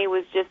with me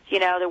was just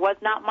there was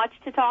not much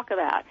to talk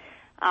about.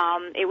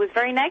 It was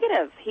very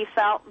negative. He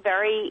felt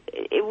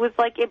it was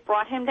like it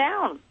brought him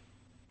down.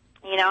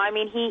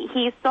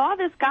 He saw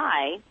this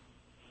guy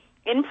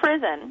in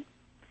prison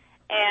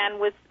and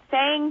was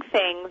saying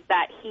things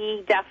that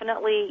he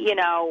definitely,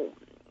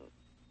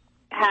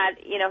 had,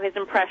 his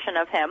impression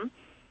of him.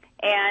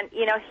 And,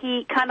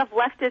 he kind of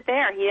left it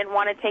there. He didn't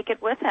want to take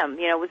it with him.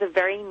 It was a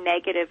very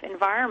negative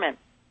environment.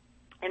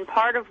 And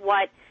part of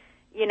what,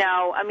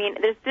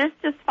 there's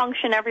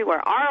dysfunction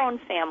everywhere. Our own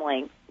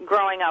family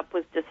growing up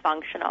was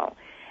dysfunctional.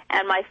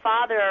 And my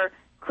father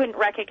couldn't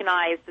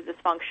recognize the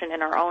dysfunction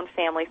in our own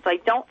family. So I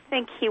don't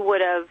think he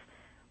would have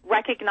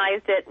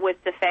recognized it with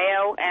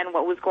DeFeo and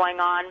what was going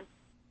on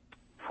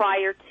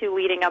prior to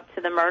leading up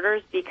to the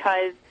murders,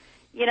 because,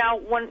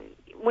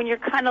 when you're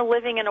kind of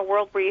living in a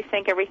world where you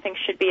think everything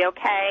should be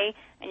okay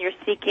and you're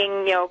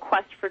seeking, a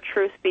quest for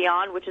truth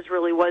beyond, which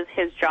really was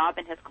his job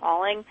and his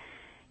calling,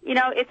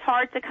 it's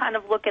hard to kind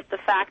of look at the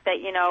fact that,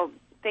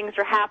 things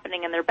are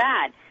happening and they're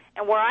bad.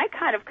 And where I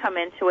kind of come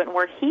into it and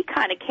where he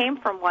kind of came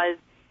from was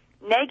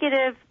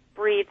negative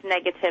breeds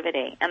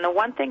negativity. And the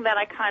one thing that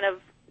I kind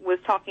of was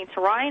talking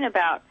to Ryan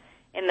about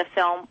in the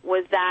film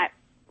was that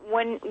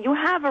when you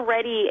have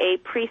already a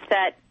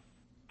preset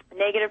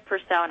negative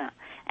persona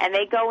and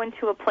they go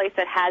into a place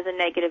that has a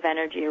negative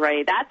energy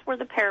already, that's where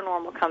the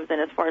paranormal comes in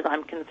as far as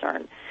I'm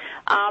concerned.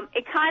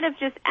 It kind of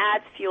just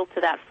adds fuel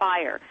to that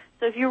fire.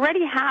 So if you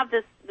already have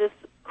this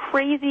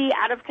crazy,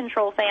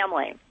 out-of-control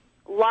family,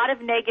 a lot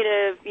of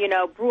negative,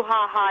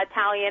 brouhaha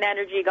Italian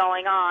energy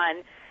going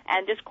on,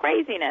 and just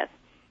craziness,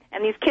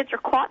 and these kids are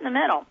caught in the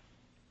middle,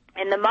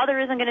 and the mother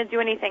isn't going to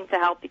do anything to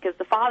help because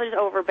the father's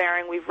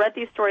overbearing. We've read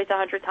these stories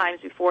 100 times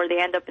before.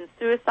 They end up in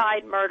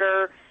suicide,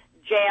 murder,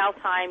 jail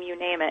time, you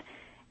name it.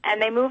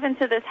 And they move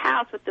into this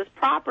house with this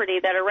property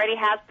that already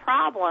has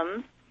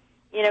problems,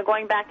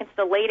 going back into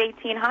the late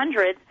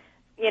 1800s.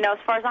 as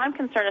far as I'm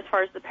concerned, as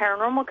far as the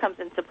paranormal comes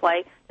into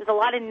play, there's a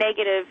lot of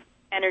negative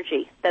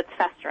energy that's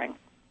festering.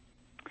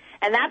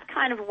 And that's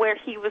kind of where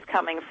he was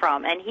coming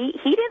from. And he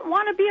didn't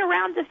want to be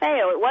around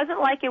DeFeo. It wasn't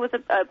like it was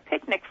a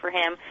picnic for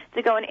him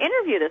to go and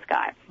interview this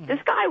guy. Mm-hmm. This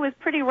guy was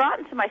pretty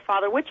rotten to my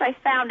father, which I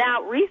found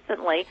out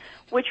recently,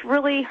 which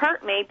really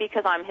hurt me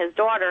because I'm his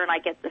daughter and I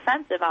get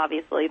defensive,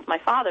 obviously. It's my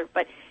father.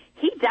 But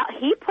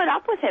he put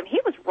up with him. He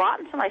was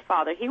rotten to my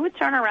father. He would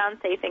turn around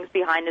and say things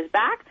behind his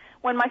back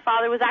when my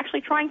father was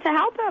actually trying to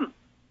help him.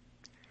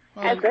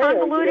 Well, as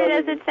convoluted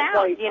as it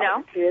sounds,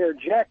 To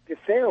interject,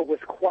 DeFeo was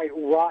quite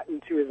rotten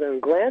to his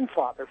own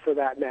grandfather, for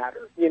that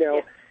matter.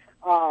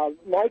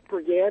 Mike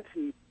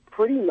Briganti,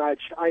 pretty much,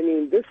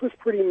 this was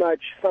pretty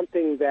much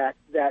something that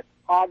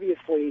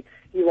obviously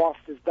he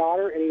lost his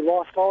daughter and he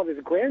lost all of his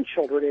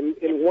grandchildren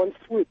in one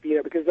swoop,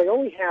 because they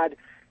only had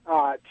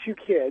 2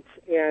 kids,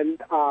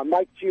 and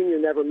Mike Jr.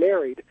 never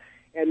married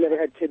and never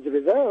had kids of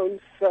his own,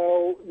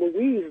 so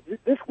Louise,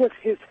 this was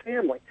his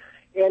family.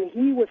 And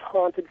he was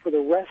haunted for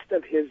the rest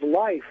of his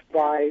life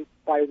by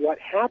what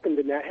happened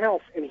in that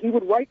house. And he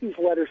would write these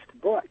letters to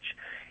Butch,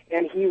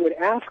 and he would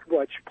ask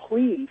Butch,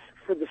 please,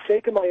 for the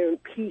sake of my own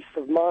peace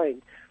of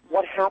mind,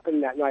 what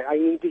happened that night? I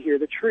need to hear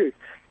the truth.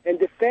 And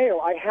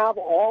DeFeo, I have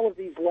all of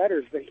these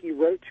letters that he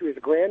wrote to his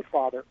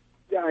grandfather,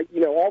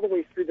 all the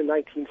way through the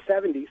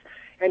 1970s,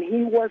 and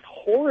he was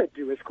horrid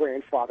to his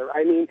grandfather.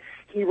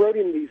 He wrote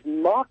him these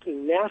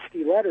mocking,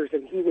 nasty letters,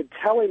 and he would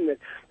tell him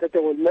that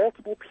there were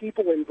multiple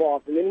people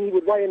involved, and then he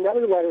would write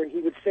another letter, and he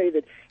would say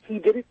that he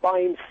did it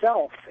by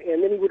himself,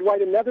 and then he would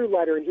write another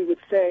letter, and he would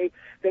say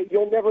that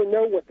you'll never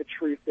know what the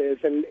truth is,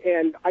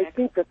 and I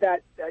think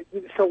that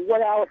so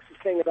what Alex is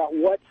saying about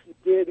what he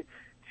did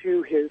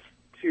to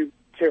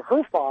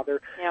her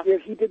father,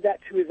 he did that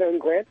to his own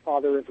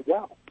grandfather as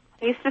well.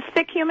 He's a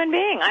sick human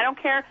being. I don't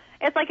care.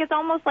 It's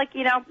almost like,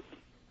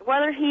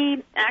 whether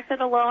he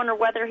acted alone or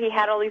whether he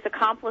had all these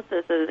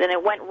accomplices and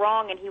it went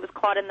wrong and he was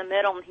caught in the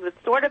middle and he was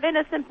sort of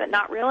innocent but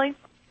not really,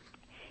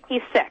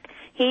 he's sick.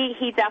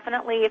 He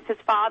definitely, if his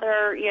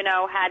father,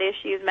 had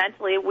issues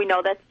mentally, we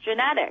know that's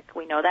genetic.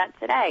 We know that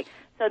today.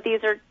 So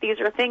these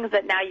are things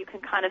that now you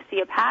can kind of see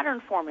a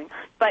pattern forming.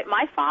 But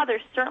my father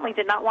certainly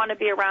did not want to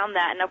be around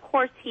that, and of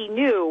course he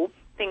knew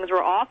things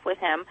were off with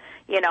him,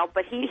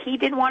 but he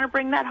didn't want to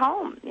bring that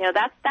home.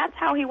 That's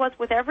how he was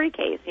with every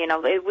case.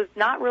 It was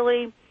not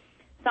really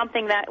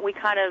something that we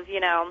kind of,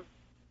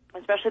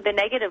 especially the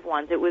negative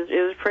ones. It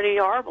was pretty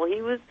horrible.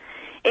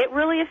 It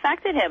really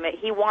affected him.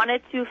 He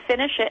wanted to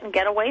finish it and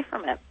get away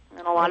from it,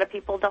 and a lot of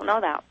people don't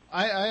know that.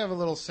 I have a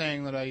little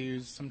saying that I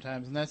use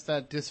sometimes, and that's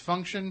that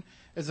dysfunction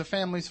is a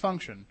family's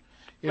function.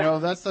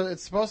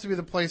 It's supposed to be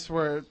the place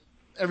where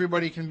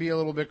everybody can be a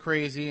little bit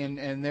crazy,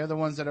 and they're the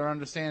ones that are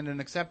understand and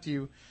accept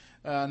you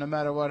no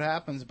matter what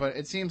happens. But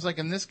it seems like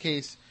in this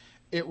case,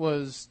 it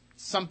was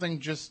something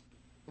just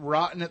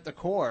rotten at the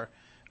core.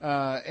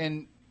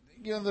 And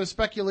there's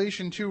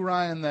speculation too,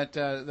 Ryan,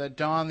 that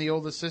Dawn, the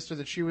oldest sister,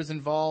 that she was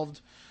involved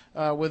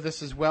with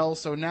this as well.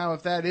 So now,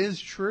 if that is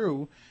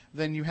true,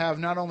 then you have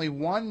not only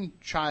one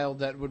child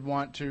that would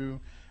want to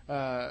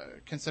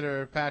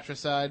consider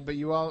patricide, but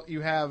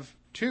you have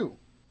 2.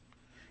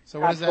 So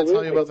what does that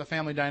tell you about the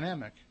family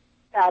dynamic?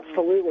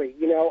 Absolutely.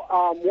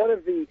 One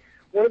of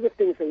the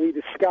things that we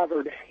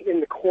discovered in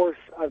the course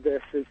of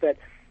this is that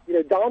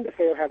Don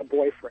DeFeo had a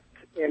boyfriend,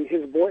 and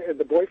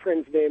the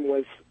boyfriend's name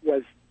was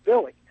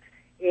Billy,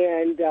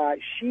 and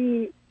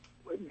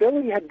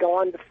Billy had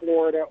gone to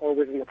Florida or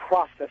was in the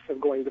process of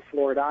going to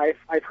Florida.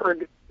 I've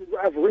heard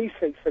of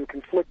recent some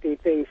conflicting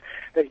things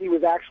that he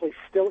was actually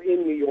still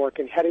in New York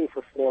and heading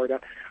for Florida.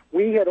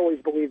 We had always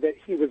believed that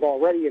he was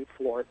already in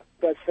Florida.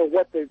 But so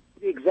what the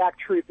exact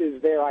truth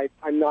is there,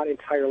 I'm not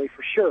entirely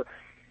for sure.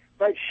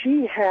 But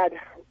she had,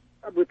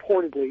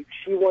 reportedly,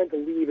 she wanted to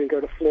leave and go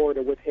to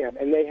Florida with him,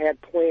 and they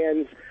had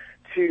plans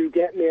to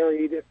get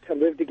married, to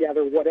live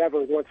together,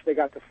 whatever, once they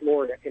got to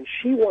Florida. And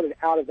she wanted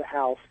out of the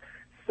house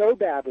so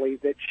badly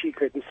that she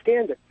couldn't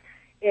stand it.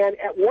 And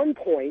at one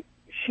point,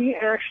 she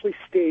actually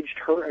staged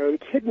her own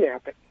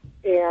kidnapping.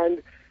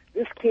 And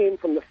this came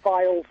from the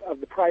files of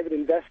the private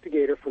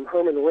investigator from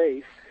Herman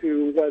Race,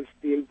 who was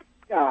the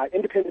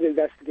independent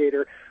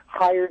investigator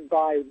hired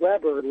by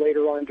Weber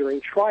later on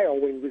during trial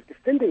when he was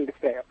defending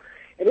DeFeo.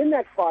 And in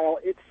that file,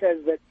 it says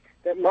that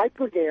Mike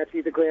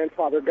Briganti, the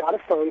grandfather, got a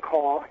phone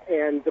call,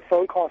 and the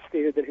phone call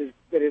stated that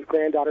his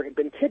granddaughter had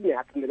been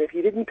kidnapped, and that if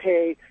he didn't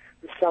pay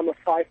the sum of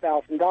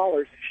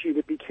 $5,000, she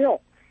would be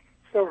killed.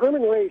 So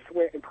Herman Race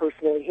went and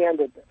personally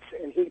handled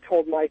this, and he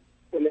told Mike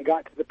when they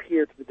got to the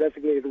pier, to the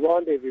designated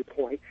rendezvous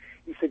point,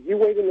 he said, "You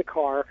wait in the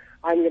car.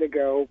 I'm going to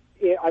go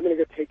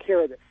take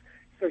care of this."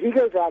 So he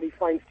goes out. He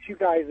finds 2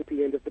 guys at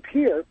the end of the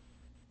pier.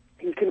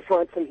 He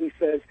confronts them.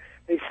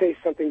 They say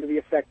something to the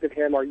effect of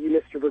him, "Are you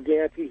Mr.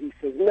 Briganti?" He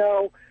says,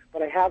 "No,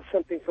 but I have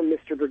something from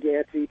Mr.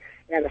 Briganti,"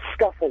 and a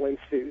scuffle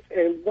ensues.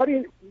 And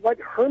what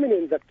Herman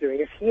ends up doing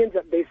is he ends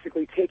up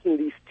basically taking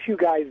these 2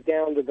 guys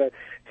down to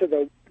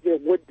the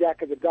wood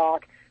deck of the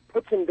dock,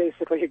 puts them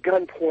basically at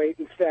gunpoint,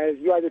 and says,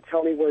 "You either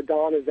tell me where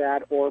Dawn is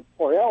at, or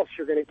else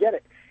you're going to get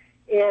it."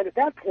 And at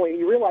that point,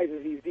 he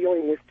realizes he's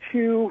dealing with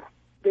two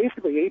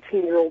basically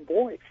 18-year-old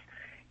boys.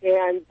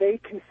 And they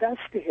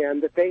confessed to him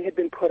that they had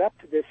been put up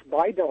to this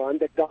by Dawn,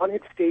 that Dawn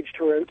had staged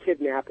her own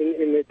kidnapping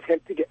in an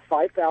attempt to get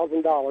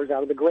 $5,000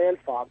 out of the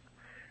grandfather,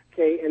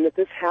 okay, and that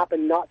this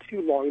happened not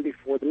too long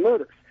before the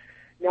murders.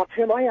 Now,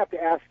 Tim, I have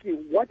to ask you,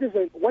 what does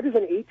an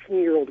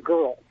 18-year-old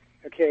girl,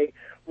 okay,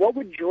 what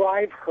would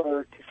drive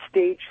her to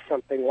stage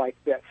something like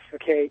this,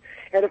 okay?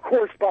 And, of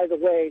course, by the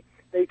way,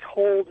 they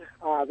told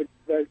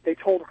they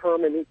told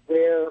Herman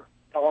where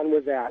Dawn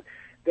was at.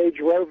 They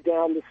drove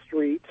down the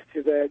street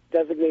to the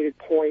designated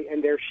point,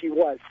 and there she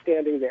was,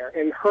 standing there.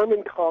 And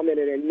Herman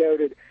commented and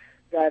noted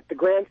that the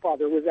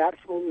grandfather was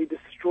absolutely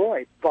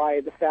destroyed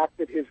by the fact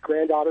that his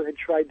granddaughter had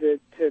tried to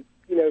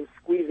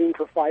squeeze him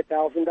for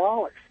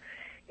 $5,000.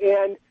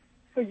 And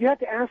so you have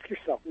to ask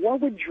yourself, what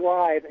would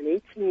drive an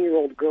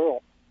 18-year-old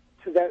girl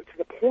to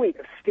the point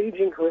of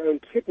staging her own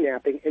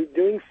kidnapping and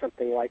doing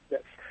something like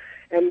this?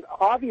 And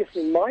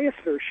obviously my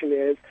assertion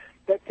is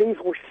that things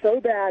were so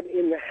bad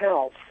in the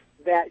house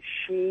that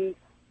she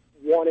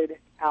wanted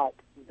out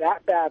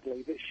that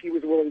badly that she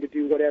was willing to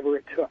do whatever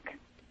it took.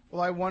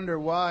 Well, I wonder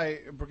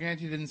why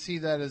Briganti didn't see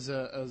that as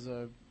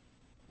a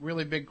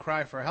really big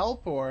cry for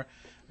help, or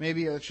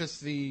maybe it's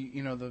just the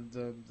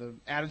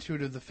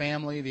attitude of the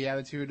family, the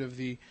attitude of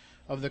the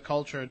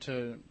culture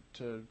to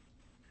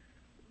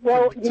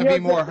be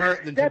more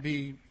hurt than to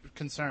be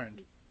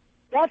concerned.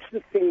 That's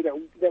the thing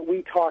that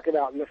we talk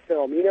about in the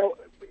film.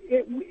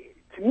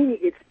 To me,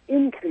 it's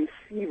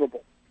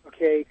inconceivable,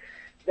 okay,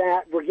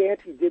 that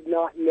Briganti did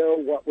not know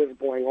what was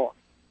going on.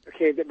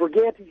 Okay, that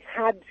Briganti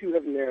had to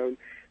have known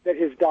that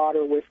his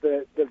daughter was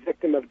the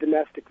victim of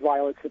domestic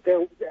violence. That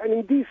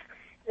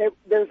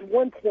there's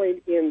one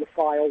point in the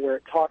file where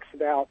it talks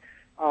about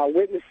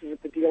witnesses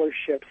at the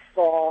dealership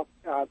saw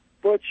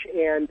Butch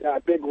and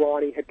Big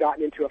Ronnie had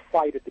gotten into a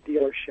fight at the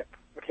dealership.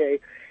 Okay,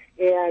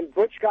 and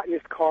Butch got in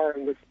his car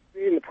and was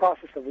in the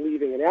process of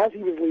leaving. And as he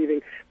was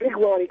leaving, Big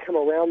Ronnie come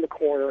around the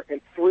corner and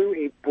threw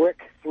a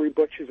brick through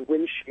Butch's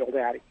windshield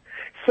at him.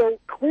 So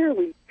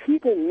clearly,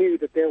 people knew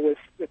that this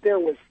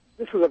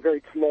was a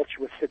very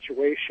tumultuous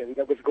situation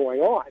that was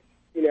going on,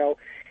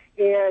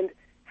 and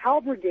how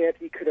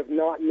Briganti could have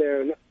not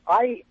known,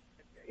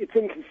 it's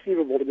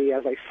inconceivable to me,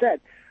 as I said,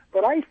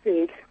 but I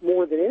think,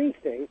 more than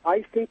anything,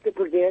 I think that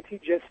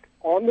Briganti just,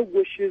 on the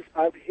wishes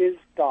of his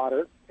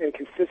daughter, and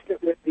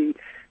consistent with the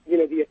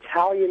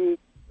Italian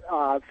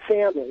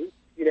family,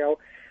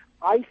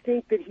 I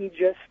think that he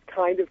just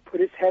kind of put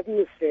his head in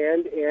the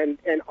sand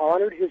and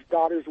honored his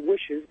daughter's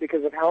wishes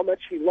because of how much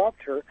he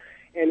loved her.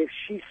 And if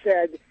she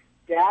said,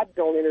 "Dad,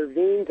 don't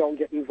intervene, don't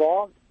get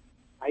involved,"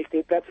 I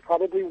think that's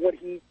probably what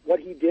he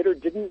did or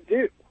didn't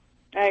do.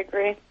 I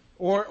agree.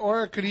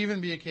 Or it could even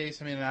be a case,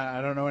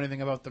 I don't know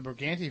anything about the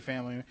Briganti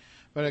family,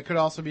 but it could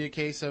also be a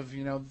case of,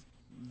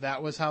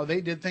 that was how they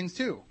did things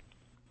too.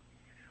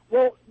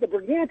 Well, the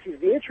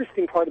Brigantis, the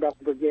interesting part about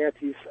the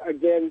Brigantis,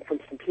 again, from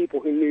some people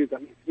who knew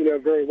them,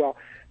 very well,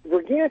 the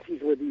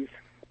Brigantis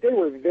they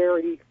were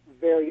very,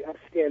 very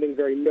upstanding,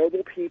 very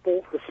noble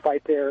people,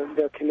 despite their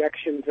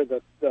connection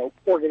to the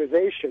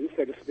organization,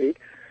 so to speak,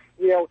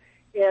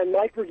 and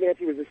Mike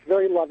Briganti was this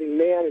very loving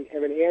man, and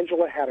him and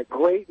Angela had a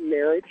great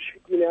marriage,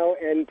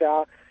 and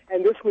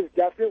this was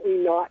definitely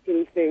not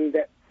anything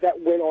that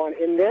went on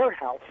in their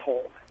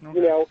household,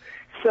 okay.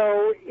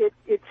 So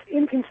it's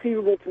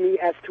inconceivable to me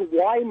as to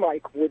why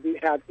Mike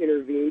wouldn't have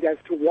intervened, as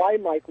to why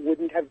Mike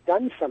wouldn't have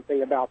done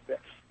something about this,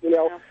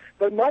 Yeah.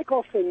 But Mike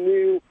also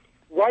knew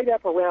right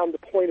up around the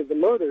point of the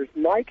murders,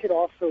 Mike had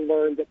also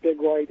learned that Big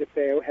Ronnie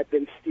DeFeo had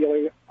been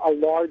stealing a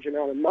large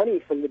amount of money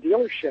from the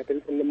dealership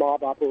and from the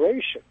mob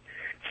operation.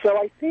 So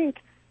I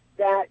think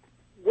that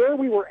where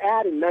we were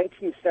at in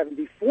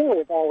 1974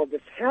 with all of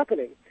this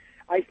happening,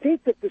 I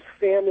think that this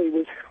family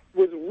was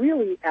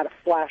really at a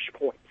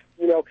flashpoint.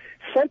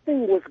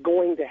 Something was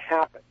going to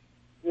happen.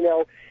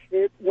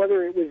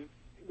 Whether it was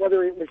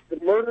the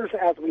murders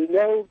as we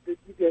know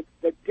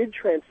that did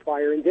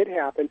transpire and did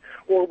happen,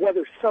 or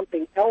whether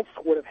something else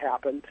would have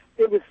happened,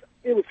 it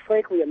was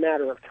frankly a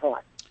matter of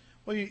time.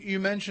 Well, you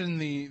mentioned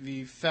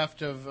the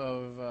theft of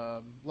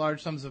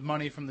large sums of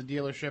money from the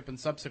dealership and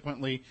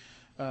subsequently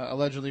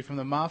allegedly from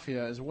the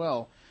mafia as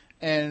well,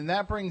 and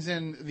that brings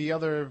in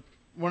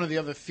one of the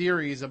other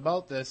theories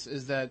about this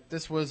is that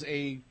this was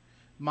a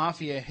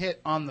mafia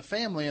hit on the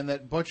family and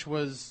that Butch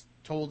was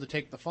told to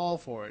take the fall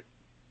for it.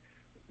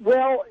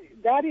 Well,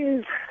 that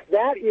is,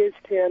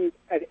 Tim,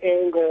 an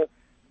angle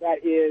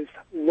that is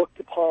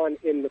looked upon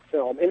in the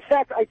film. In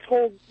fact, I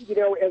told,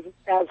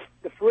 as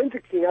the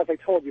forensic team, as I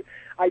told you,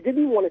 I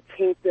didn't want to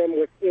taint them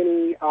with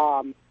any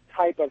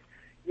type of,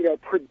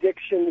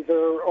 predictions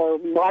or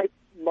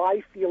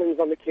my feelings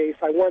on the case.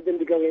 I wanted them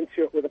to go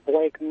into it with a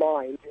blank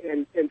mind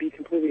and be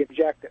completely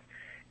objective.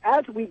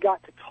 As we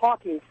got to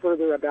talking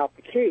further about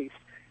the case,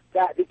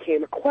 that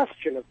became a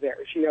question of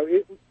theirs.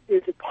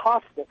 Is it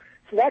possible?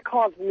 So that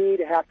caused me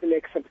to have to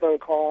make some phone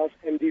calls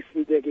and do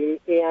some digging,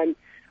 and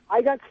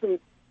I got some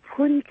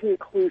pretty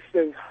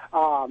conclusive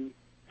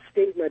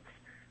statements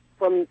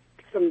from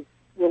some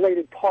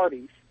related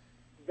parties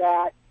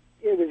that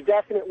it was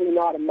definitely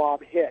not a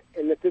mob hit,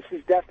 and that this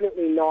is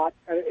definitely not,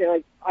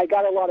 and I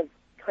got a lot of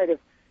kind of,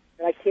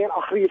 and I can't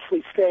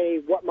obviously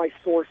say what my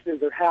source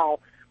is or how,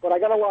 but I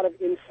got a lot of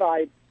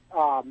inside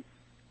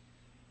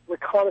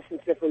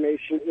reconnaissance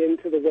information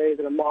into the way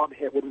that a mob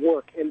hit would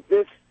work, and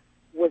this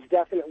was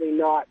definitely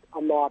not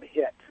a mob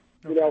hit.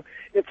 Okay. You know,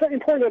 it's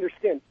important to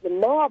understand, the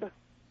mob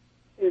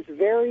is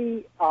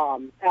very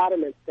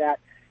adamant that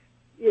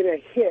in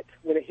a hit,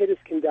 when a hit is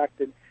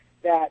conducted,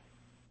 that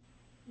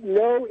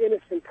no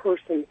innocent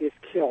person is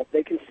killed.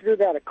 They consider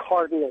that a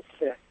cardinal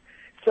sin.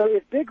 So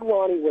if Big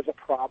Ronnie was a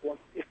problem,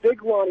 if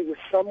Big Ronnie was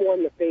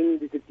someone that they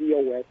needed to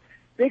deal with,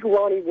 Big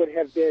Ronnie would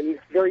have been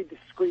very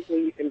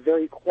discreetly and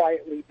very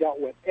quietly dealt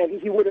with.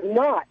 And he would have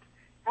not,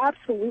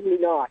 absolutely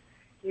not,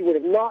 he would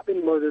have not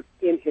been murdered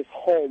in his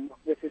home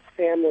with his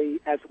family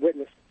as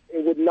witnesses.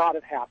 It would not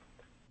have happened,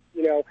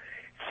 you know.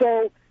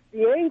 So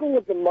the angle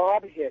of the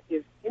mob hit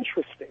is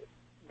interesting,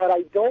 but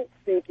I don't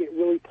think it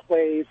really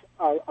plays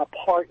a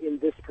part in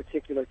this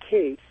particular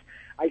case.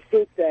 I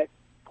think that,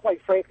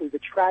 quite frankly, the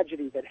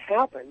tragedy that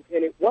happened,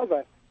 and it was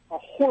a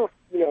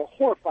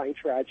horrifying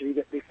tragedy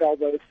that befell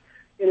those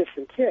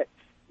innocent kids,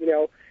 you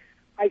know,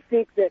 I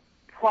think that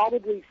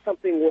probably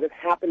something would have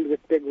happened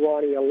with Big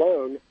Ronnie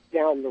alone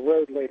down the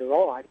road later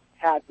on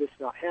had this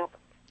not happened.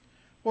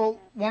 Well,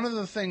 one of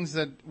the things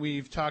that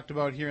we've talked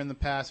about here in the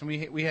past, and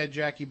we had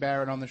Jackie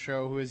Barrett on the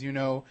show, who, as you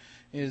know,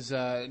 is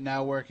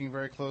now working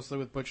very closely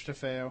with Butch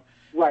DeFeo.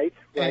 Right.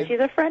 She's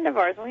a friend of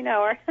ours. We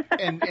know her.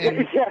 And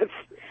yes.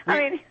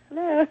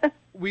 No.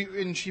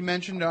 And she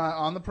mentioned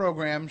on the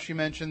program, she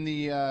mentioned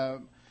the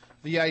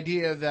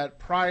idea that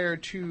prior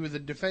to the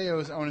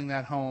DeFeos owning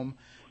that home,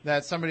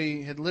 that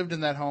somebody had lived in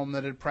that home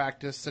that had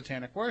practiced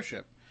satanic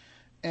worship.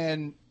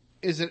 And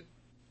is it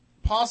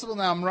possible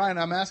now, Ryan,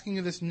 I'm asking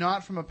you this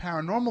not from a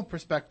paranormal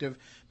perspective,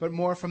 but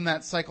more from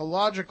that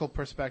psychological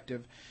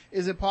perspective.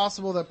 Is it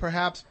possible that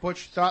perhaps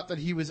Butch thought that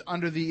he was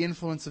under the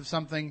influence of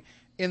something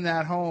in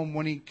that home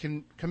when he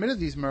committed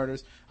these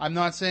murders? I'm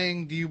not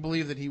saying do you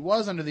believe that he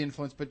was under the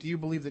influence, but do you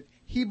believe that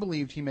he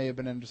believed he may have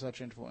been under such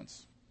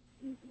influence?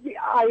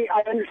 Yeah,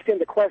 I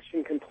understand the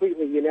question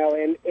completely, you know,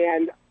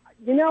 and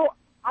you know,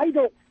 I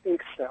don't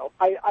think so.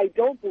 I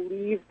don't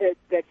believe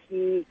that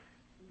he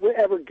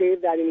ever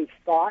gave that any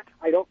thought.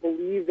 I don't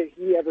believe that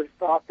he ever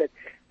thought that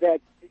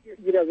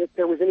you know, that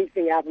there was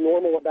anything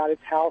abnormal about his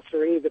house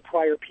or any of the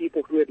prior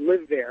people who had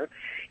lived there,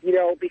 you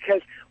know,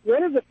 because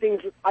one of the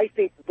things that I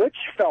think Butch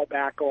fell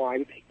back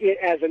on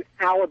as an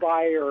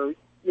alibi or,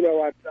 you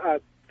know, a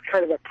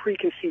kind of a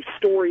preconceived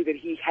story that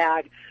he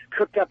had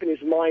cooked up in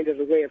his mind as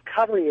a way of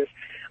covering this,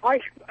 I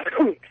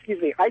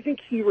think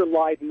he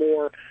relied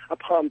more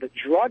upon the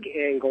drug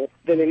angle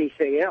than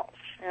anything else,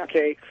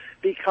 okay,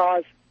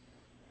 because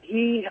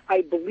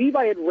I believe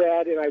I had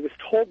read, and I was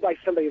told by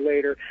somebody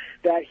later,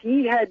 that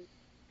he had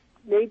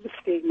made the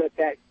statement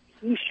that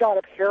he shot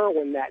up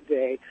heroin that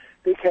day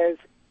because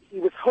he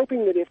was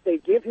hoping that if they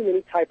give him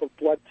any type of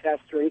blood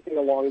test or anything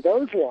along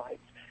those lines,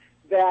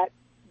 that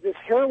this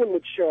heroin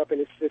would show up in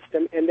his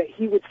system and that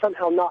he would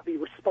somehow not be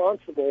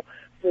responsible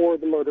for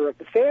the murder of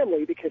the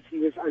family because he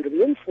was under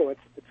the influence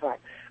at the time.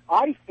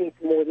 I think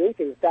more than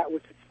anything that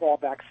was his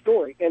fallback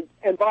story.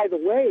 And by the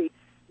way,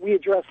 we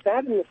addressed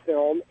that in the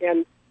film,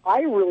 and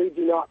I really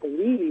do not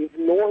believe,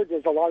 nor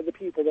does a lot of the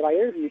people that I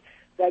interviewed,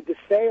 that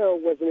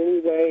DeFeo was in any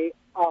way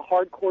a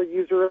hardcore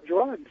user of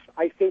drugs.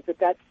 I think that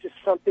that's just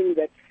something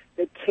that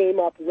came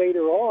up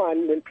later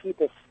on when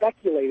people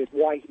speculated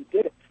why he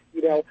did it.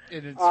 You know,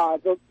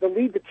 the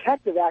lead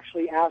detective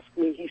actually asked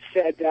me, he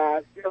said,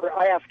 or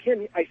I asked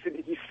him, I said,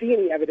 did you see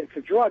any evidence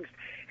of drugs?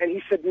 And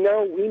he said,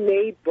 no, we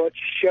made Butch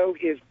show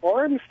his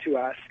arms to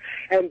us,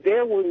 and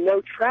there were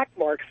no track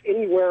marks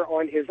anywhere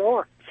on his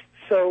arms.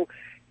 So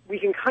we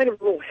can kind of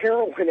rule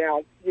heroin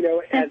out, you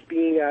know, as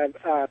being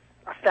a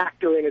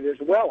factor in it as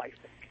well, I think.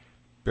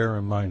 Bear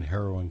in mind,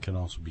 heroin can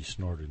also be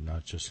snorted,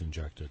 not just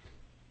injected.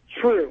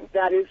 True.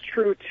 That is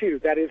true, too.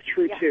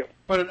 Too.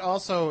 But it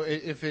also,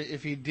 if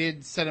he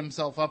did set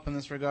himself up in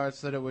this regard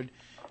so that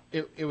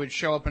it would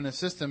show up in the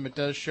system, it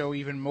does show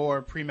even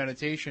more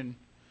premeditation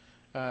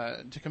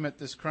to commit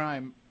this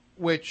crime,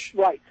 which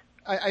right.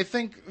 I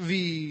think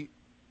the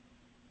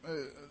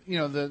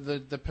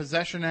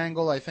possession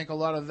angle, I think a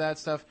lot of that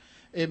stuff,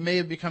 it may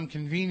have become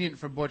convenient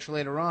for Butch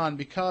later on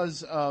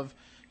because of,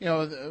 you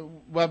know,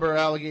 Weber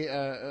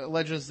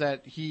alleges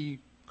that he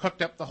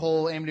cooked up the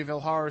whole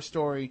Amityville Horror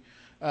story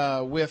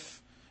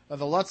with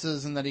the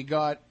Lutzes, and that he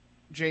got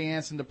Jay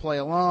Anson to play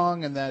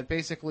along, and that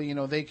basically, you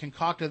know, they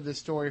concocted this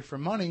story for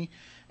money,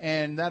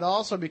 and that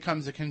also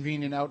becomes a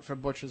convenient out for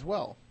Butch as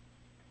well.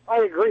 I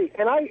agree,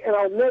 and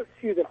I'll note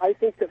too that I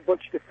think that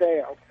Butch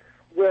DeFeo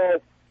will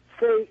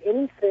say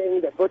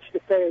anything that Butch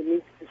DeFeo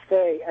needs to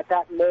say at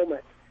that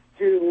moment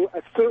to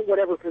assert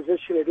whatever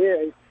position it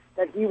is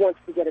that he wants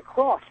to get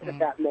across at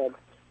that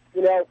moment,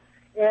 you know.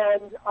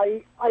 And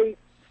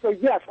so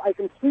yes, I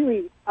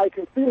completely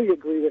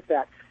agree with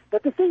that.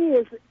 But the thing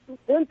is,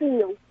 one thing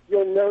that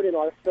you'll note in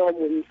our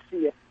film when you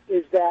see it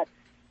is that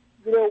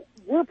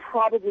we're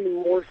probably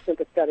more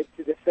sympathetic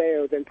to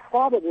DeFeo than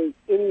probably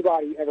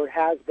anybody ever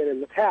has been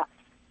in the past,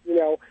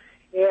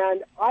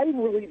 and I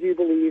really do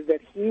believe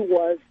that he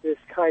was this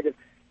kind of,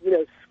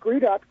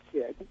 screwed up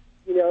kid,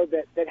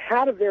 that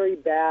had a very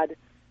bad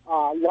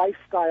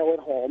lifestyle at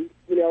home,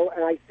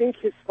 and I think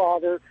his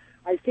father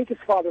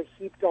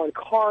heaped on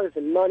cars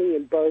and money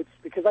and boats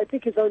because I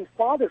think his own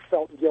father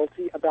felt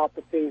guilty about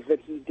the things that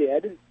he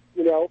did,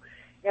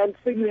 and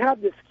so you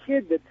have this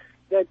kid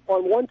that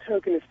on one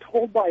token is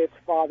told by his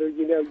father,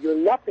 you're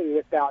nothing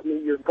without me,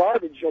 you're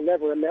garbage, you'll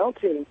never amount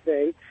to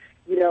anything,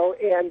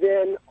 and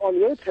then on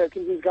the other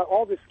token, he's got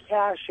all this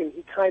cash and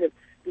he kind of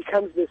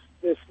becomes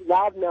this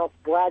loudmouth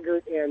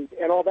braggart and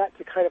all that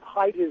to kind of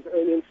hide his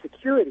own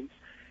insecurities.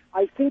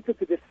 I think that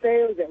the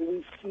DeFeo that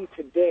we see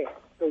today,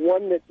 the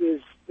one that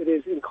is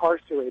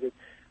incarcerated,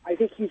 I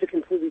think he's a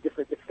completely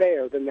different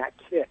DeFeo than that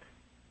kid.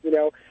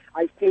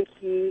 I think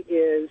he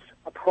is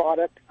a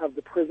product of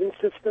the prison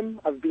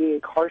system, of being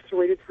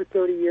incarcerated for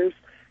 30 years.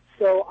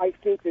 So I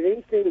think that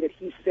anything that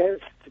he says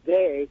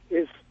today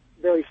is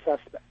very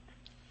suspect.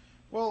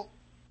 Well,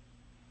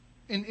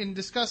 in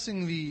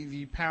discussing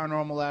the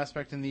paranormal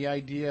aspect and the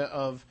idea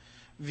of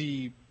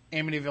the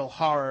Amityville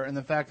Horror and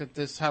the fact that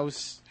this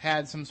house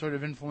had some sort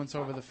of influence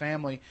over the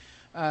family,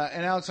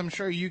 and Alex, I'm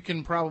sure you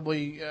can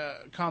probably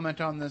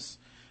comment on this,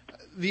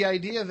 the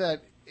idea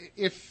that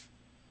if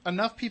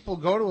enough people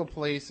go to a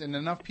place and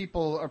enough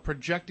people are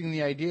projecting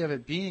the idea of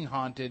it being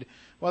haunted,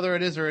 whether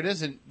it is or it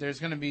isn't, there's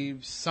going to be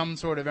some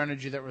sort of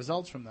energy that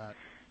results from that.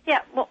 Yeah,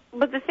 well,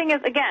 but the thing is,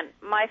 again,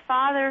 my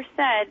father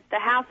said the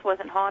house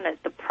wasn't haunted.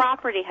 The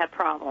property had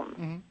problems.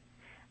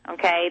 Mm-hmm.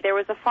 Okay? There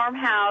was a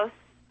farmhouse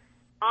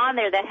on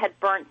there that had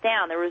burnt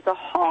down. There was a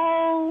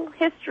whole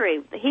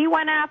history. He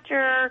went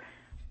after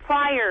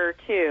prior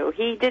to.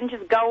 He didn't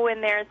just go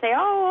in there and say,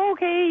 oh,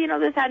 okay,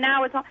 this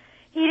now it's all.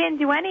 He didn't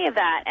do any of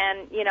that.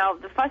 And,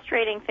 the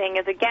frustrating thing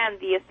is, again,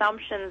 the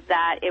assumptions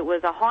that it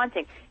was a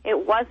haunting.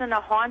 It wasn't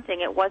a haunting.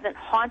 It wasn't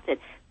haunted.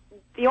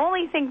 The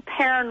only thing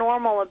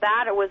paranormal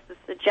about it was the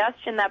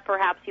suggestion that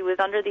perhaps he was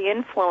under the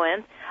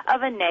influence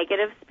of a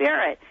negative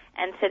spirit.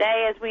 And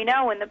today, as we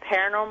know, in the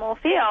paranormal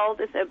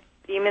field,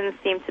 demons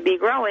seem to be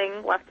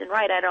growing left and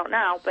right. I don't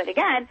know. But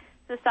again,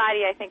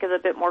 society, I think, is a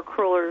bit more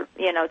crueler,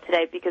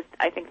 today because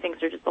I think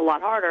things are just a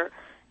lot harder.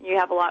 You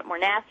have a lot more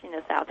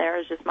nastiness out there,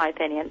 is just my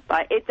opinion.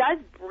 But it does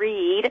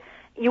breed.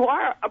 You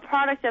are a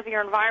product of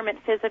your environment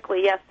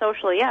physically, yes,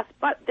 socially, yes.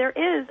 But there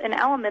is an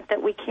element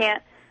that we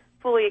can't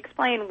fully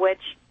explain,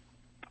 which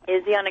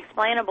is the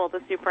unexplainable,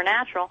 the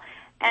supernatural.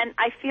 And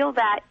I feel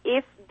that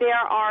if there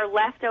are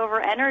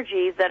leftover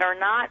energies that are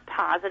not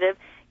positive,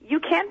 you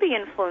can be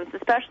influenced,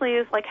 especially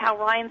as like how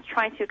Ryan's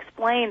trying to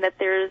explain that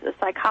there's a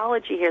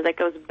psychology here that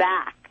goes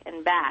back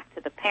and back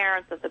to the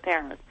parents of the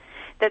parents,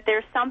 that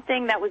there's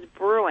something that was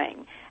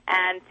brewing.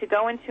 And to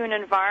go into an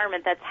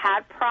environment that's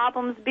had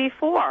problems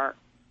before,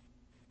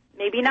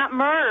 maybe not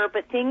murder,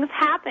 but things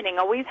happening,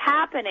 always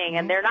happening,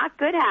 and they're not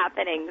good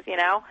happenings,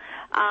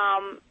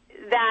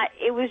 that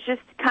it was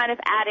just kind of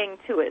adding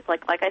to it.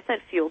 Like I said,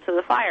 fuel to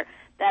the fire.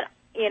 That,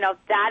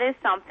 that is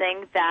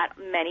something that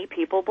many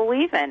people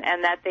believe in,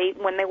 and that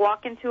when they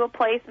walk into a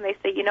place and they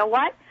say, you know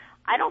what,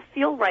 I don't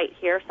feel right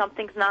here,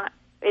 something's not,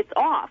 it's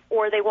off.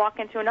 Or they walk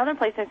into another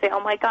place and say,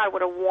 oh my God,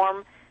 what a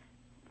warm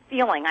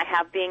feeling I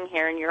have being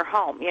here in your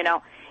home.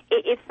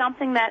 It's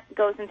something that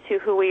goes into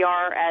who we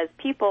are as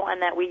people,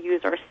 and that we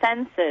use our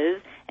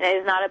senses, and it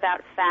is not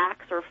about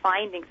facts or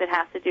findings. It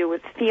has to do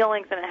with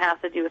feelings, and it has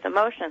to do with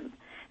emotions,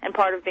 and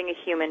part of being a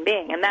human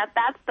being. And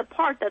that's the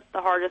part that's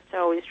the hardest to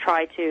always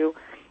try to,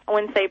 I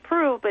wouldn't say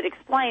prove, but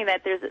explain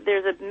that there's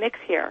a mix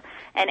here.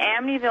 And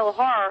Amityville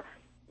Horror,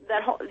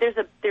 there's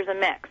a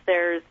mix.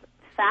 There's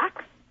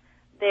facts,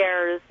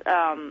 there's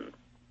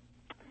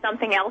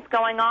something else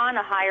going on,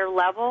 a higher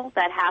level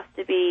that has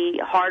to be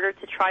harder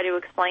to try to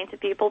explain to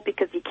people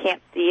because you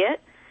can't see it,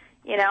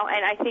 and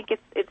I think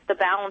it's the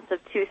balance of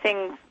two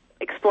things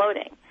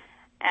exploding.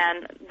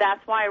 And that's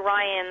why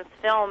Ryan's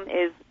film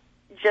is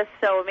just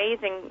so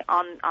amazing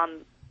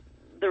on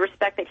the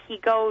respect that he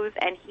goes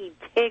and he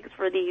digs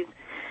for these,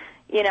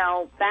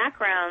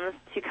 backgrounds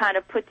to kind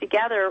of put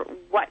together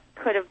what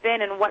could have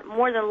been and what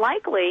more than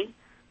likely,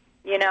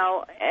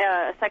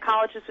 a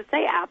psychologist would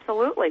say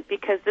absolutely,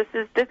 because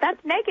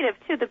that's negative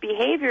too. The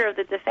behavior of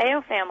the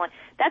DeFeo family,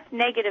 that's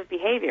negative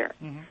behavior.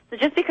 Mm-hmm. So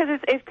just because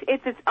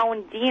it's its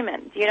own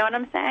demon, do you know what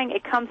I'm saying?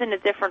 It comes in a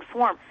different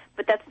form,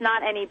 but that's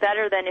not any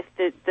better than if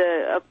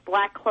the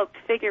black cloaked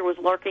figure was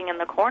lurking in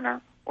the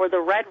corner or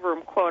the red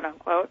room, quote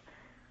unquote.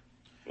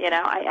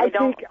 I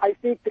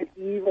think that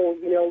evil,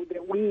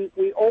 that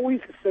we always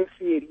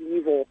associate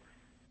evil,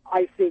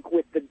 I think,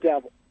 with the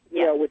devil.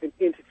 With an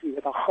entity,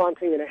 with a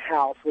haunting in a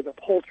house, with a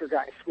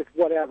poltergeist, with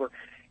whatever.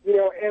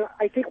 And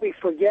I think we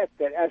forget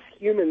that as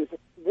humans,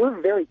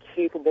 we're very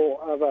capable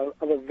of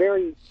a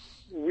very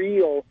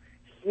real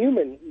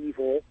human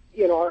evil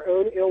in our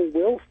own ill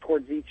wills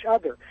towards each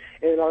other,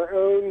 and in our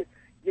own,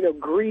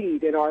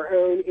 greed, and our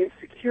own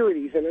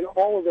insecurities, and in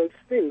all of those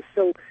things.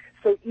 So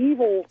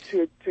evil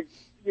to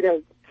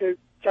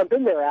jump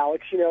in there,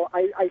 Alex.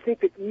 I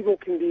think that evil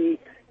can be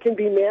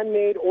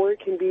man-made, or it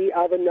can be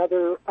of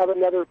another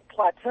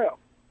plateau.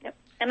 Yep.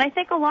 And I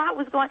think a lot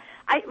was going.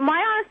 My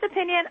honest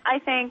opinion, I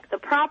think the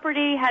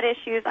property had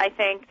issues. I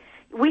think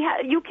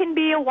you can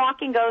be a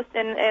walking ghost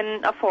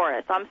in a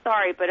forest. I'm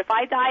sorry, but if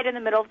I died in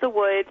the middle of the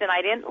woods and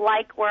I didn't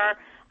like where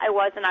I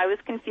was and I was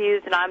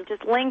confused and I'm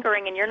just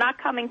lingering and you're not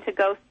coming to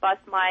ghost bust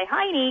my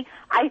hiney,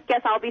 I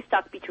guess I'll be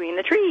stuck between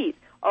the trees.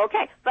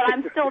 Okay, but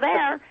I'm still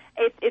there.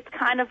 It's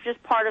kind of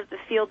just part of the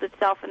field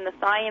itself and the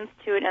science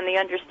to it and the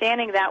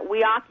understanding that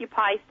we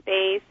occupy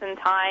space and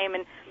time,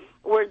 and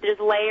where there's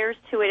layers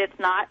to it. It's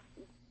not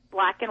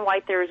black and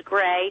white. There's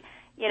gray,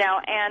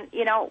 and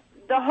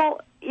the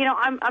whole,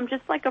 I'm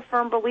just like a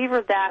firm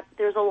believer that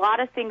there's a lot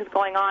of things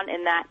going on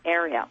in that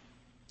area.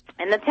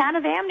 In the town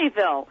of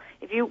Amityville,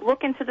 if you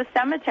look into the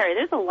cemetery,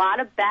 there's a lot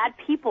of bad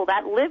people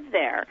that live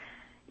there,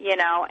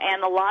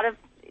 and a lot of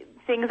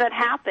things that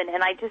happen.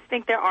 And I just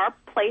think there are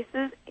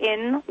places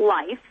in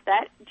life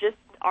that just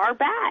are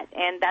bad,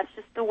 and that's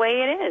just the way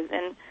it is.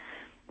 And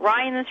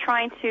Ryan is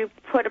trying to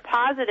put a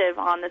positive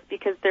on this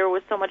because there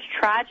was so much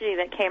tragedy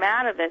that came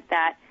out of it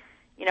that,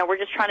 we're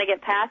just trying to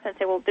get past and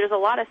say, well, there's a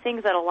lot of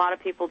things that a lot of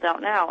people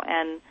don't know.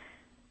 And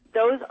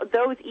those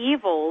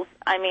evils,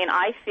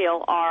 I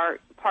feel, are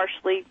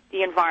partially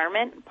the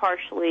environment,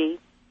 partially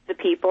the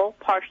people,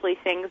 partially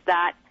things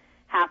that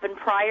happened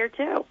prior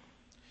to.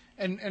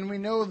 And we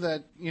know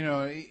that,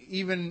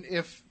 even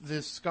if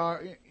there's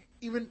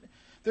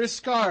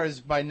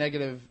scars by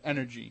negative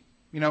energy.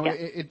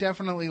 It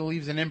definitely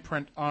leaves an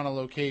imprint on a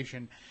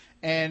location.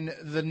 And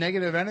the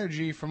negative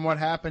energy from what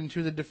happened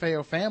to the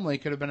DeFeo family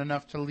could have been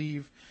enough to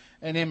leave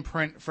an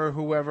imprint for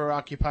whoever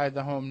occupied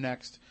the home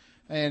next.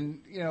 And,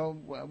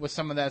 was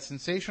some of that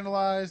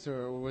sensationalized,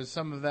 or was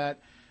some of that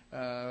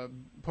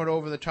put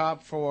over the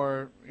top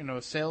for,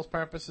 sales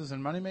purposes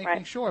and money-making?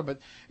 Right. Sure, but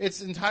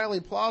it's entirely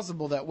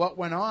plausible that what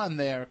went on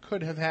there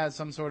could have had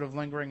some sort of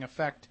lingering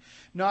effect,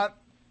 not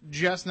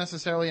just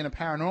necessarily in a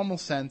paranormal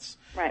sense,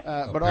 right.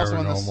 But also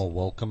in the paranormal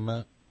welcome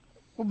mat.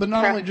 Well, but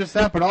not only just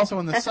that, but also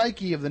in the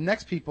psyche of the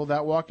next people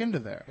that walk into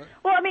there.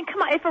 Well,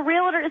 come on. If a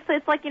realtor,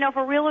 it's like, if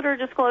a realtor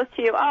disclosed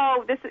to you,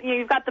 oh, this,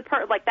 you've got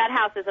like that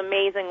house is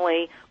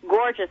amazingly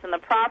gorgeous in the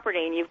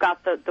property, and you've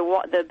got the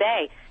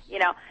bay.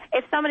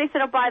 If somebody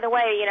said, oh, by the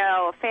way,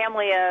 a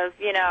family of,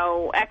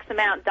 X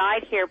amount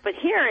died here, but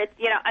here it's,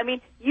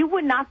 you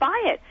would not buy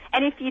it.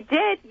 And if you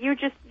did,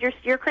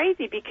 you're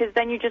crazy, because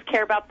then you just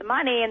care about the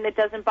money and it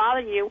doesn't bother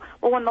you.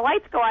 Well, when the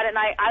lights go out, and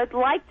I would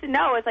like to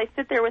know, as I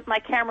sit there with my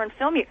camera and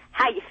film you,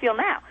 how you feel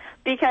now,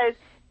 because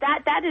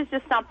that is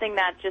just something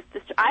that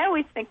I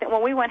always think that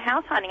when we went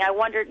house hunting, I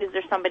wondered, is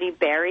there somebody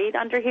buried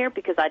under here,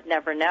 because I'd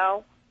never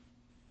know.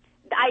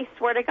 I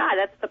swear to God,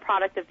 that's the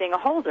product of being a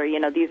holder.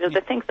 These are the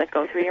things that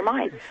go through your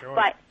mind. Sure.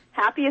 But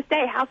happiest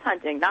day, house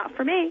hunting, not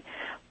for me.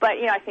 But,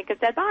 I think of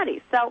dead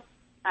bodies. So,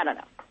 I don't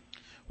know.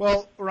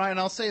 Well, Ryan,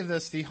 I'll say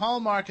this. The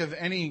hallmark of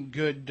any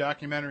good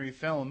documentary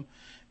film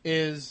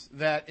is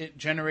that it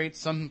generates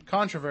some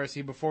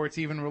controversy before it's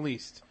even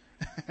released.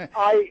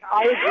 I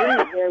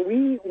agree, and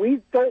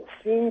we don't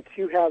seem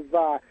to have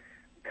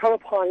come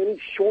upon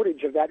any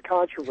shortage of that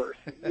controversy,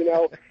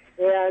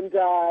 and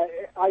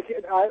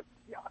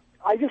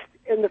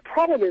and the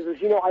problem is,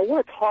 I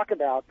want to talk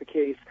about the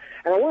case,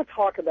 and I want to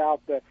talk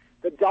about the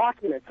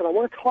documents, and I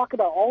want to talk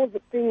about all of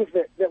the things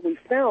that we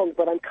found,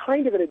 but I'm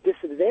kind of at a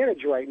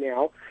disadvantage right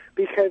now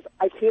because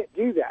I can't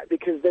do that,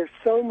 because there's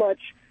so much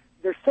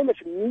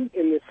meat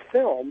in this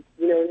film,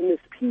 in this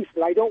piece,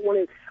 that I don't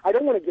want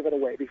to give it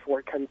away before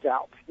it comes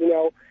out,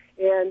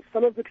 and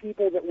some of the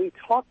people that we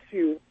talked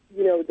to,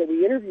 that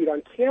we interviewed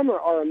on camera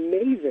are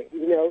amazing,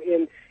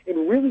 in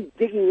really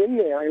digging in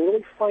there and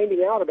really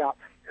finding out about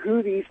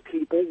who these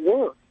people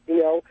were,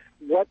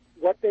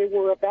 what they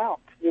were about,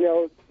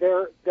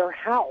 their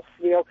house.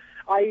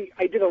 I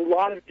did a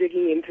lot of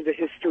digging into the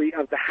history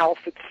of the house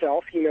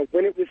itself,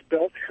 when it was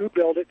built, who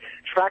built it,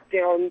 tracked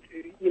down,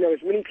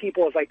 as many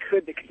people as I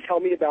could that could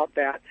tell me about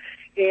that.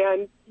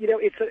 And,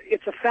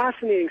 it's a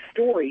fascinating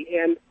story.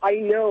 And I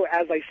know,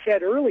 as I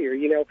said earlier,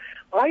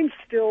 I'm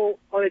still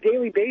on a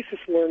daily basis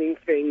learning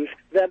things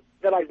that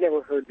I've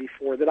never heard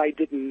before, that I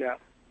didn't know.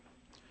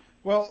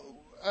 Well,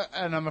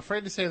 and I'm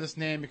afraid to say this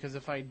name because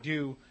if I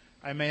do,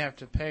 I may have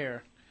to pay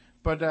her.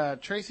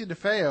 But Tracy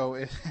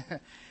DeFeo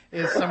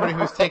is somebody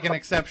who's taken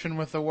exception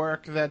with the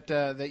work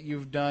that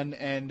you've done,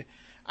 and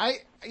I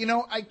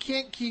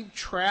can't keep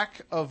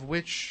track of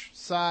which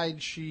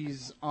side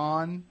she's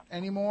on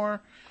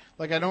anymore.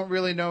 Like, I don't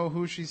really know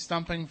who she's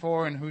stumping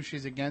for and who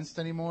she's against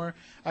anymore.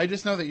 I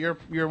just know that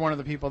you're one of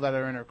the people that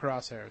are in her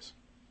crosshairs.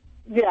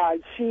 Yeah,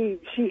 she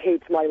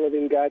hates my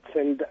living guts,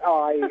 and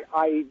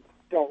I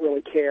don't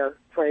really care,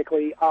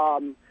 frankly.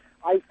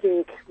 I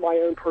think my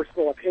own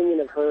personal opinion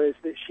of her is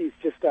that she's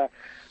just a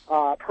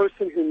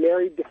person who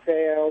married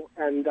DeFeo,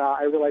 and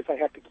I realize I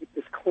have to keep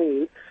this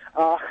clean.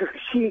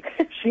 She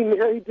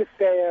married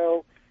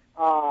DeFeo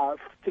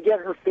to get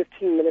her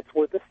 15 minutes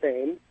worth of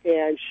fame,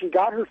 and she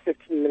got her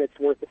 15 minutes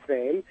worth of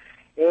fame,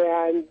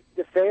 And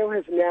DeFeo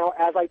has now,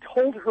 as I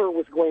told her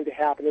was going to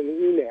happen in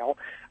the email,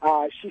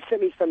 she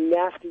sent me some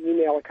nasty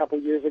email a couple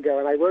years ago,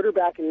 and I wrote her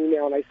back an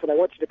email, and I said, I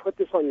want you to put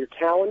this on your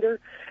calendar,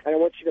 and I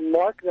want you to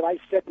mark that I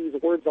said these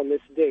words on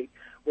this date.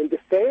 When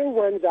DeFeo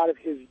runs out of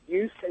his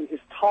use and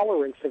his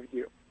tolerance of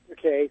you,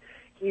 okay,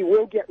 he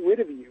will get rid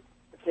of you,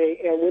 okay,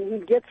 and when he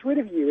gets rid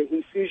of you and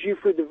he sues you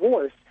for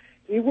divorce,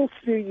 he will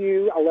sue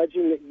you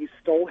alleging that you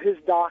stole his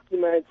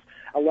documents,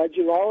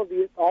 alleging all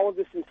of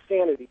this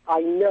insanity.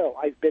 I know.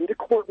 I've been to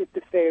court with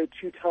DeFeo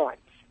 2 times,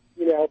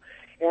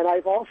 and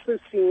I've also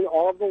seen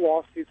all of the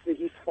lawsuits that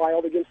he's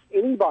filed against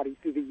anybody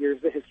through the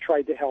years that has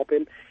tried to help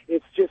him.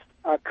 It's just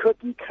a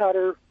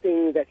cookie-cutter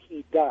thing that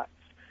he does,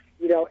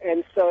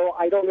 and so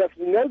I don't know if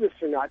you know this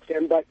or not,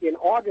 Tim, but in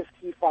August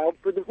he filed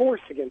for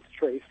divorce against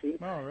Tracy.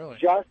 Oh, really?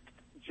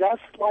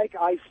 Just like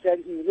I said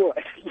he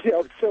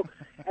would, So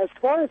as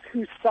far as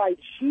whose side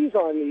she's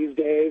on these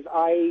days,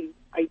 I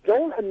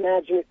don't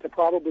imagine it to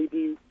probably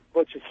be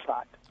Butch's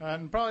side.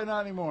 Probably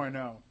not anymore,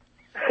 no.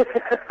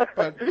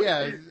 But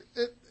yeah,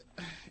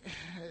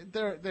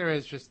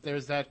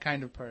 there's that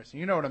kind of person.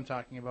 You know what I'm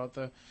talking about?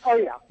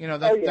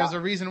 There's a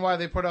reason why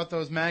they put out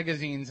those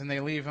magazines and they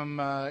leave them,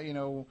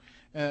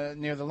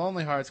 near the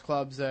Lonely Hearts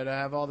clubs that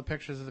have all the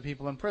pictures of the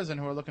people in prison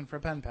who are looking for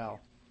a pen pal.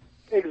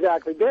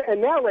 Exactly,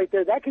 and that right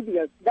there, that could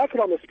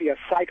almost be a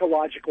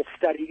psychological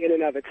study in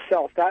and of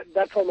itself.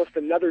 That's almost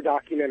another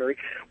documentary: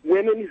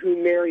 women who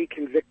marry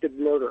convicted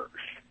murderers.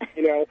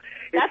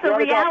 That's a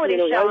reality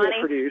show,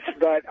 honey. Produce,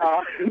 but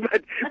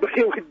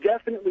it would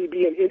definitely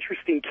be an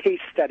interesting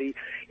case study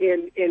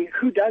in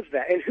who does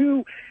that and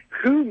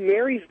who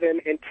marries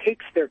them and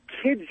takes their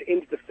kids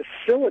into the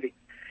facility.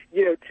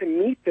 To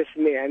meet this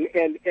man,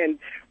 and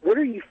what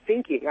are you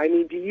thinking? I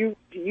mean, do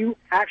you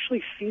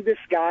actually see this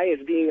guy as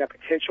being a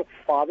potential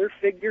father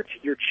figure to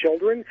your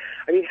children?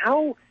 I mean,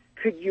 how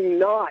could you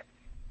not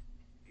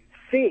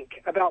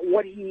think about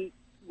what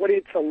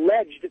it's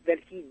alleged that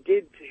he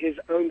did to his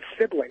own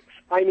siblings?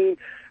 I mean,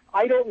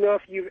 I don't know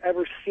if you've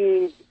ever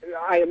seen,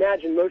 I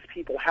imagine most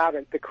people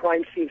haven't, the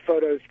crime scene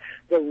photos,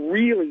 the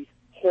really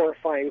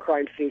horrifying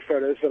crime scene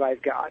photos that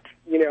I've got,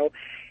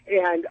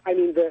 And, I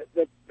mean, the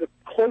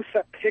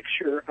close-up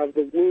picture of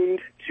the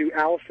wound to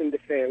Allison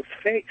DeFeo's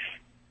face,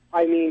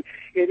 I mean,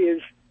 it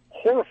is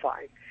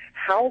horrifying.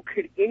 How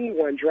could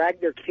anyone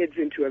drag their kids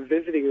into a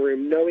visiting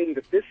room knowing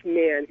that this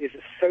man is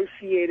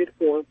associated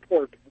or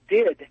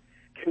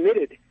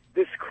committed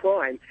this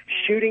crime,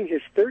 shooting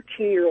his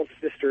 13-year-old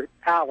sister,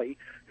 Allie,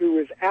 who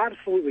is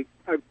absolutely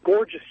a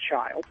gorgeous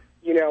child,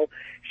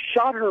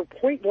 shot her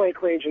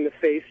point-blank range in the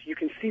face. You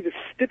can see the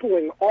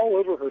stippling all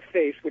over her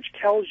face, which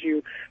tells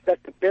you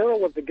that the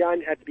barrel of the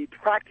gun had to be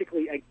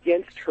practically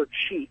against her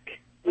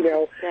cheek.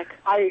 Sick.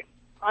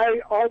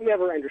 I'll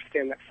never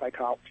understand that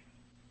psychology.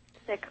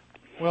 Sick.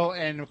 Well,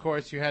 and of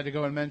course you had to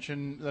go and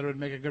mention that it would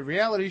make a good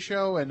reality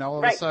show, and all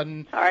of a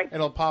sudden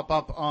it'll pop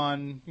up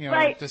on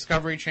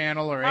Discovery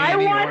Channel or A&E or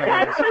whatever.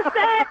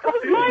 That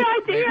was my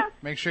idea.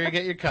 Make sure you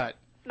get your cut.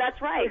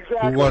 That's right.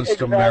 Exactly. Who wants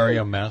to marry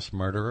a mass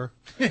murderer?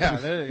 Yeah,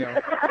 there you go.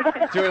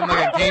 Do it in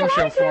like a game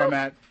show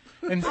format.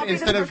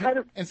 Instead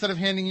of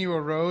handing you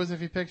a rose if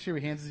he picks you,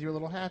 he hands you a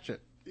little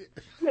hatchet.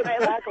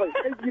 Exactly.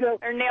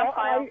 Or nail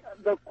file.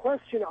 The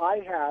question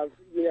I have,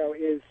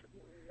 is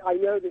I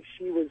know that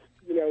she was,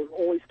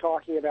 always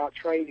talking about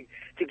trying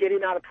to get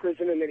him out of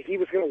prison and that he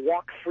was going to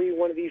walk free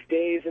one of these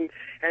days and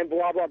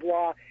blah, blah,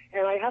 blah.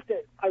 And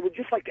I would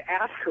just like to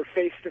ask her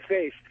face to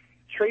face,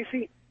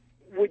 Tracy,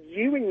 would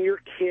you and your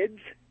kids,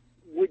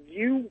 would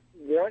you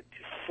want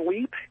to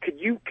sleep? Could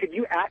you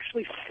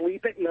actually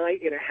sleep at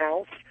night in a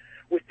house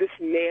with this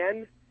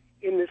man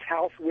in this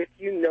house with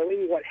you,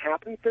 knowing what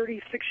happened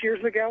 36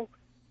 years ago?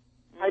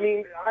 I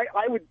mean,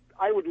 I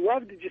would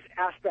love to just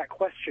ask that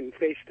question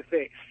face to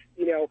face,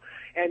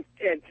 and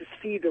to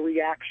see the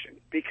reaction,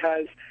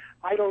 because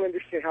I don't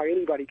understand how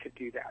anybody could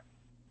do that.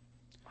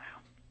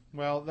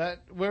 Well,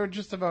 we're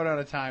just about out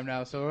of time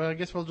now, so I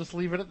guess we'll just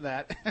leave it at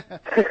that.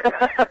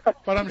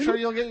 But I'm sure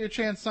you'll get your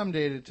chance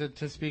someday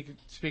to speak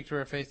to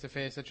her face to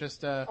face. It's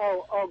just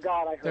oh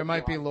God, I hope there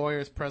might be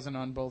lawyers present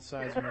on both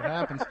sides when it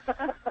happens.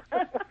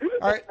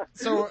 All right,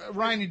 so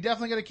Ryan, you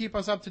definitely got to keep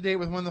us up to date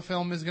with when the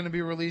film is going to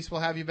be released.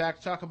 We'll have you back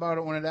to talk about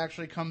it when it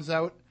actually comes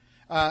out.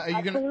 Are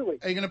you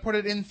going to put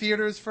it in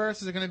theaters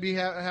first? Is it going to be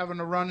having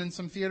a run in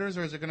some theaters,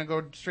 or is it going to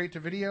go straight to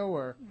video?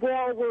 Or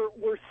well,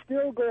 we're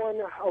still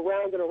going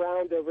around and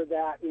around over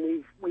that,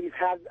 and we've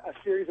had a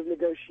series of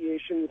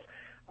negotiations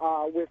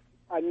with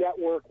a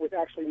network, with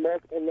actually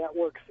multiple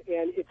networks,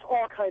 and it's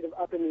all kind of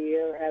up in the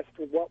air as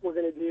to what we're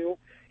going to do.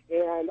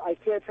 And I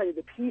can tell you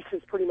the piece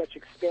has pretty much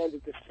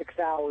expanded to 6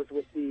 hours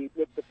with the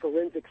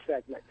forensic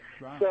segment.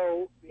 Right.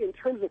 So in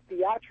terms of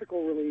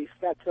theatrical release,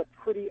 that's a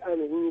pretty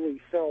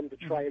unruly film to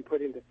try and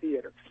put into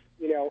theaters,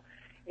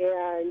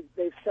 And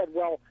they've said,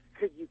 well,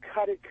 could you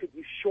cut it? Could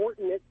you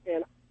shorten it?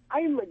 And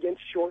I'm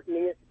against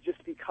shortening it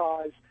just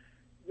because,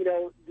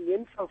 the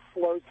info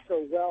flows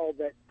so well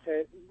that,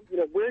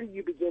 where do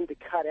you begin to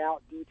cut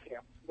out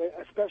detail?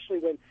 Especially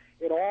when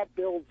it all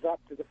builds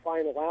up to the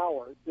final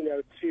hour,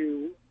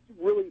 to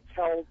really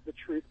tell the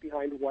truth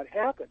behind what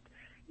happened.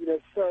 You know,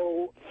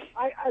 so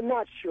I'm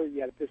not sure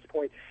yet at this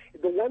point.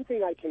 The one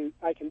thing I can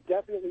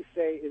definitely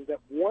say is that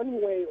one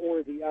way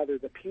or the other,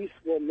 the piece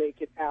will make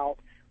it out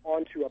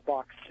onto a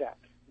box set.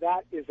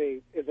 That is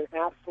an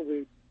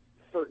absolute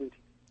certainty.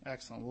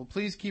 Excellent. Well,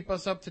 please keep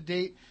us up to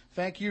date.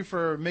 Thank you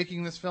for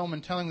making this film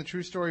and telling the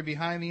true story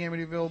behind the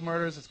Amityville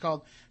murders. It's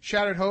called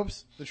Shattered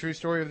Hopes, the true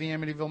story of the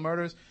Amityville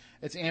murders.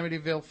 It's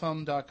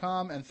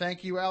amityvillefilm.com. And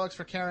thank you, Alex,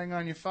 for carrying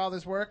on your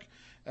father's work.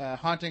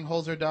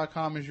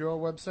 HauntingHolzer.com is your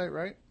website,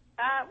 right?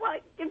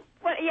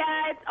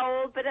 Yeah, it's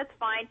old, but it's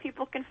fine.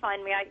 People can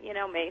find me. You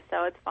know me,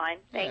 so it's fine.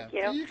 Thank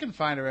you. You can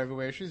find her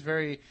everywhere. She's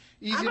very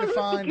easy to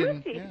find.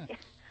 And, yeah.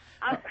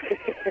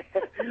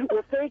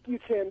 Well, thank you,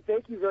 Tim.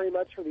 Thank you very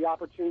much for the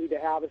opportunity to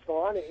have us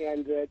on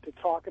and to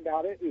talk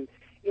about it. And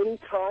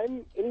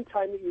anytime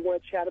that you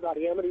want to chat about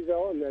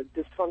Amityville and the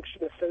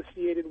dysfunction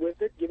associated with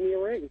it, give me a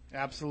ring.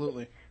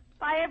 Absolutely.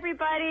 Bye,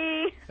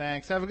 everybody.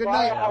 Thanks. Have a good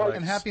Bye, night, Alex.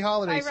 and happy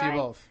holidays to you Bye.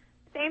 both.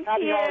 Same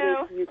Happy to you.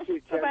 holidays to you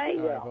too, Tim. Bye-bye. Be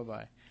All well. right,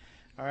 bye-bye.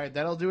 All right,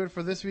 that'll do it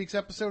for this week's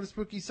episode of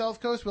Spooky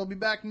South Coast. We'll be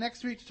back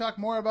next week to talk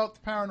more about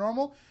the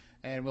paranormal,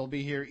 and we'll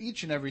be here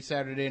each and every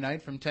Saturday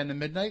night from 10 to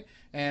midnight.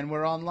 And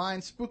we're online.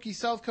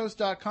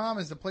 SpookySouthCoast.com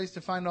is the place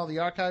to find all the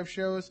archive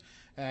shows.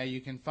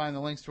 You can find the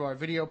links to our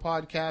video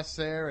podcasts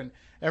there, and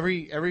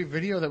every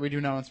video that we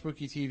do now on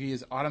Spooky TV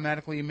is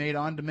automatically made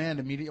on demand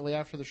immediately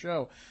after the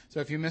show.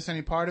 So if you miss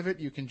any part of it,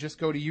 you can just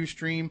go to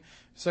Ustream,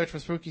 search for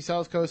Spooky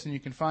South Coast, and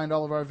you can find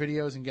all of our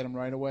videos and get them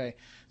right away.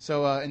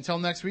 So until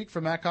next week,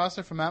 for Matt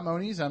Costa, for Matt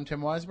Moniz, I'm Tim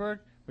Weisberg.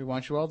 We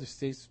want you all to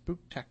stay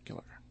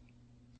spooktacular.